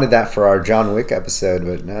that for our John Wick episode,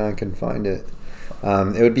 but no, I couldn't find it.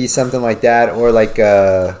 It would be something like that, or like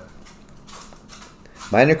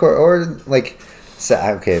my inner core, or like,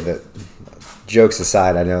 okay, the jokes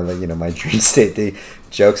aside, I know that my dream state. The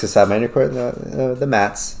jokes aside, my inner core, the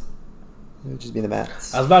mats. It would just be the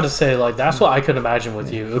mats. I was about to say, like, that's what I could imagine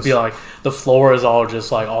with you. It would be like the floor is all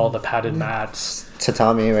just like all the padded mats,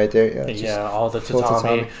 tatami right there. Yeah, all the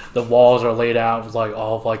tatami. The walls are laid out with like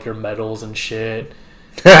all of like your medals and shit.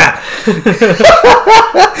 Yeah,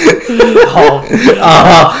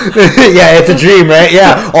 it's a dream, right?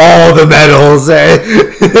 Yeah, all the medals, right?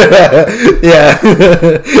 Yeah,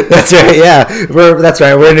 that's right. Yeah, that's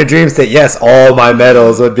right. We're in a dream state. Yes, all my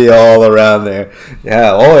medals would be all around there.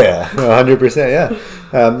 Yeah, 100%.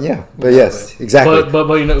 Yeah. But yes, exactly.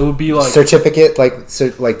 But it would be like certificate, like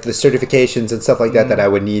the certifications and stuff like that that I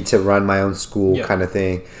would need to run my own school, kind of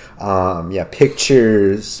thing.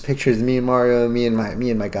 Pictures of me and Mario, me and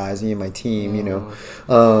my guys, me and my team,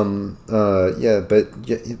 but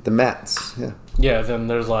the mats, then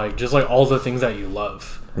there's like just like all the things that you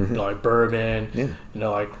love. Like bourbon,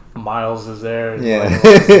 like Miles is there,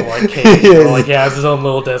 like Kate, like he has his own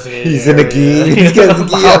little designated he's area. In a gi. He's got a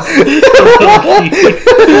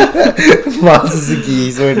gi. Miles is a gi.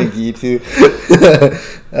 He's wearing a gi too.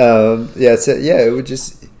 It would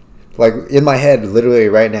just, like, in my head, literally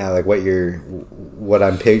right now, like what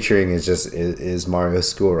I'm picturing is Mario's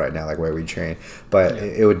school right now, like where we train. But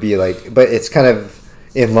it would be like, but it's kind of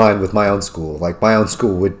in line with my own school. Like my own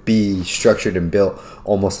school would be structured and built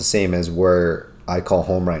almost the same as where I call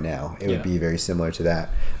home right now. It would be very similar to that.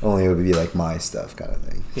 Only it would be like my stuff kind of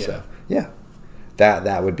thing. So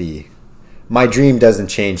that would be. My dream doesn't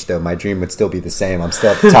change though. My dream would still be the same. I'm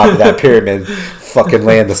still at the top of that pyramid, fucking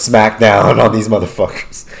laying the smackdown on these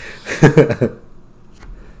motherfuckers.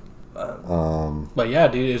 But yeah,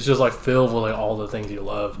 dude, it's just like filled with like all the things you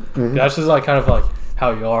love. That's just like kind of like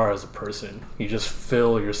how you are as a person. You just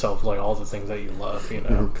fill yourself with like all the things that you love.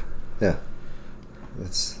 Yeah,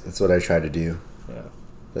 that's what I try to do. Yeah,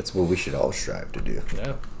 that's what we should all strive to do.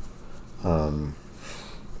 Yeah.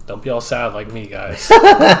 Don't be all sad like me, guys. Be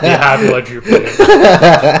happy like Drewpuhdoop.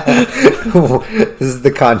 This is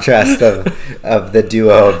the contrast of the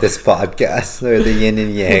duo of this podcast, or the yin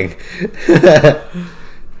and yang.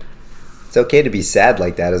 It's okay to be sad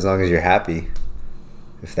like that as long as you're happy,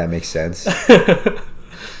 if that makes sense.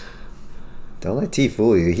 Don't let T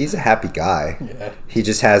fool you. He's a happy guy. Yeah. He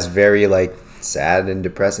just has very like sad and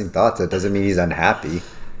depressing thoughts. That doesn't mean he's unhappy.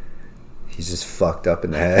 He's just fucked up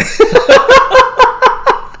in the head.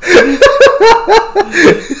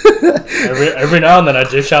 every now and then I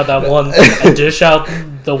dish out the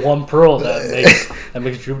one pearl that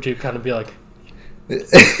makes Drewpuhdoop kind of be like,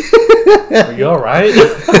 are you alright?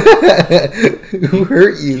 Who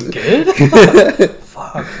hurt you? You good?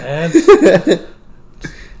 Fuck, man.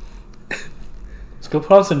 Let's go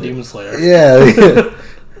put on some Demon Slayer. Yeah.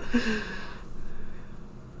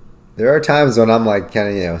 There are times when I'm like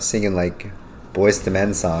kind of singing like Boyz II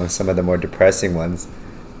Men songs, some of the more depressing ones.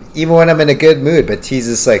 Even when I'm in a good mood, but T's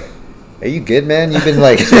just like, are you good, man? You've been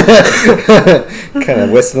like kind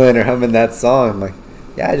of whistling or humming that song. I'm like,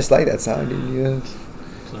 yeah, I just like that song, dude. Yeah.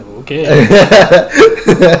 Okay.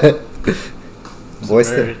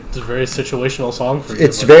 It's a very situational song for you.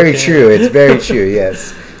 It's very true. It's very true.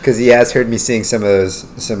 Yes, because he has heard me sing some of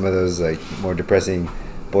those like more depressing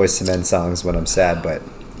Boyz II Men songs when I'm sad, but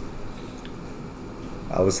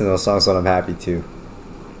I'll listen to those songs when I'm happy too.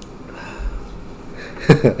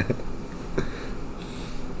 That's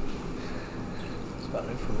about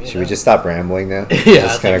it for me. Should we just stop rambling now? Yeah,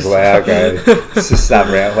 just kind of go out, guys. Let's just stop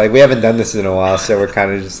rambling. Like, we haven't done this in a while, so we're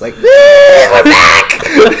kind of just like, we're back.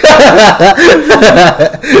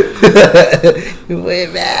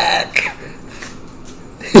 We're back.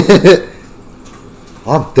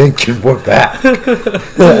 I'm thinking we're back.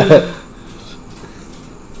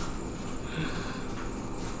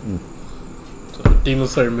 So, Demon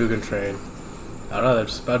Slayer Mugen Train. I don't know, that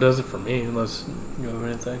just about does it for me, unless you have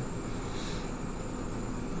anything.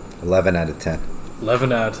 11 out of 10.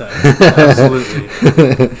 11 out of 10. Absolutely.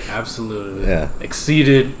 Absolutely. Yeah.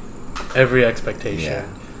 Exceeded every expectation.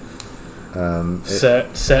 Yeah.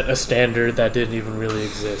 Set a standard that didn't even really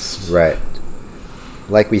exist. Right.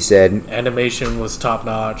 Like we said, animation was top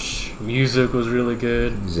notch. Music was really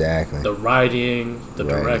good. Exactly. The writing, the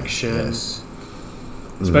direction. Yes.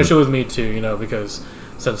 Especially with me too, because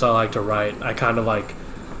since I like to write, I kind of like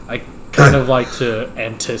to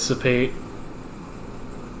anticipate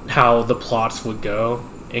how the plots would go,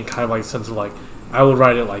 in kind of like sense of like, I would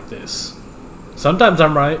write it like this. Sometimes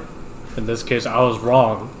I'm right. In this case, I was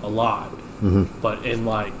wrong a lot, but in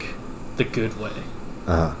like the good way.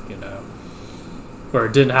 Where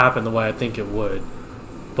it didn't happen the way I think it would,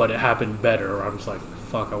 but it happened better. I'm just like,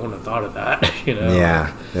 fuck, I wouldn't have thought of that.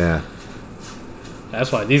 Yeah, yeah. That's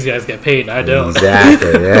why these guys get paid and I don't.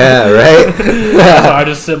 Exactly. Yeah, right. So I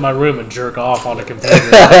just sit in my room and jerk off on a computer.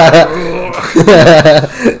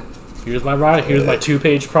 Here's my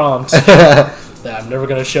 2-page prompt that I'm never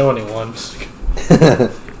gonna show anyone.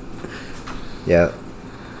 Yeah.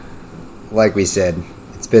 Like we said,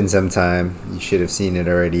 it's been some time. You should have seen it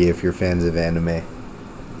already if you're fans of anime.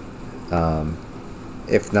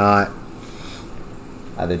 If not,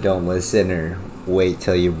 either don't listen or wait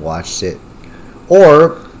till you've watched it.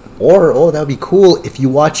 Or that would be cool if you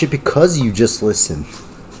watch it because you just listened.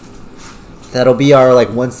 That'll be our like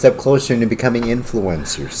one step closer into becoming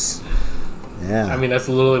influencers. Yeah. I mean, that's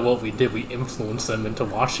literally what we did. We influenced them into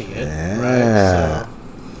watching it. Yeah. Right?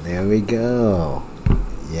 So. There we go.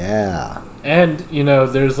 Yeah. And,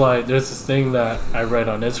 there's this thing that I read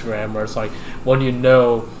on Instagram where it's like, when you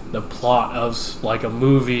know the plot of like a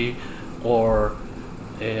movie or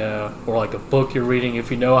like a book you're reading,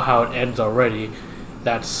 if you know how it ends already,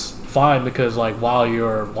 that's fine, because like while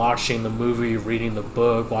you're watching the movie, reading the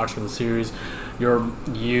book, watching the series,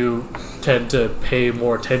 you tend to pay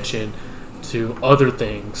more attention to other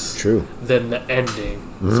things than the ending.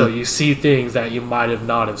 So you see things that you might have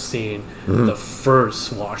not have seen the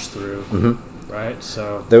first watch through. Right?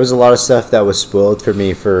 So there was a lot of stuff that was spoiled for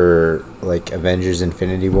me for like Avengers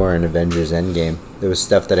Infinity War and Avengers Endgame. There was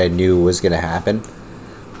stuff that I knew was going to happen.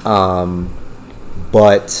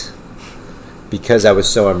 But because I was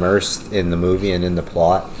so immersed in the movie and in the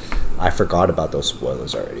plot, I forgot about those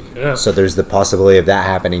spoilers already. Yeah. So there's the possibility of that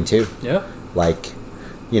happening too. Yeah. Like,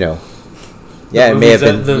 it may have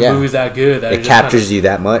been the movie's that good that it captures you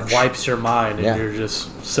that much, wipes your mind, and you're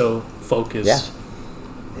just so focused. Yeah.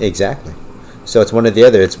 Exactly. So it's one or the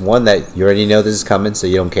other. It's one that you already know this is coming, so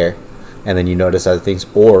you don't care, and then you notice other things,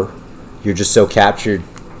 or you're just so captured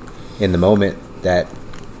in the moment that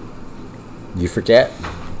you forget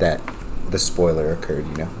that the spoiler occurred.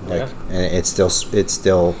 And it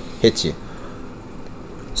still hits you.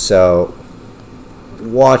 So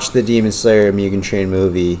watch the Demon Slayer Mugen Train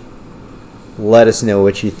movie. Let us know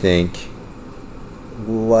what you think.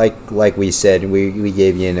 Like we said, we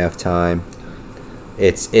gave you enough time.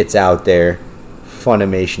 It's out there.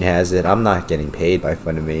 Funimation has it. I'm not getting paid by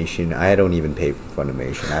Funimation. I don't even pay for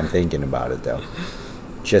Funimation. I'm thinking about it though.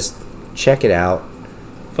 Just check it out.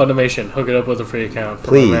 Funimation, hook it up with a free account.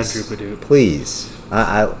 Please. Please.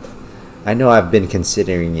 I know I've been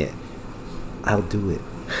considering it. I'll do it.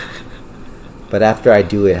 But after I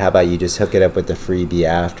do it, how about you just hook it up with the freebie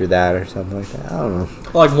after that or something like that? I don't know.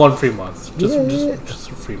 Like one free month. Just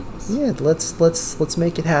a free month. Yeah, let's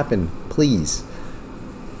make it happen, please.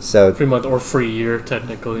 So free month or free year,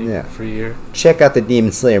 technically. Yeah. Free year. Check out the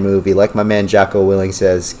Demon Slayer movie. Like my man Jocko Willing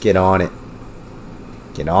says, get on it.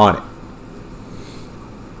 Get on it.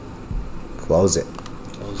 Close it.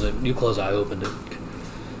 Close it. You close it, I opened it.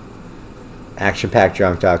 Action-packed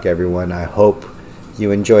drunk talk, everyone. I hope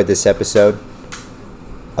you enjoyed this episode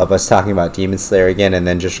of us talking about Demon Slayer again, and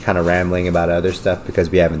then just kind of rambling about other stuff because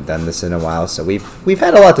we haven't done this in a while. So we've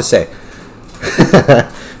had a lot to say.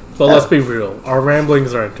 But let's be real. Our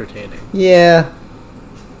ramblings are entertaining. Yeah.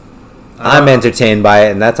 I'm entertained by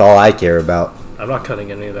it, and that's all I care about. I'm not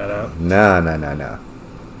cutting any of that out. No.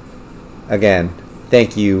 Again,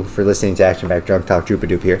 thank you for listening to Action Packed Drunk Talk.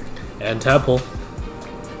 Drewpuhdoop here. And Tadpole.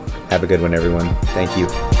 Have a good one, everyone. Thank you.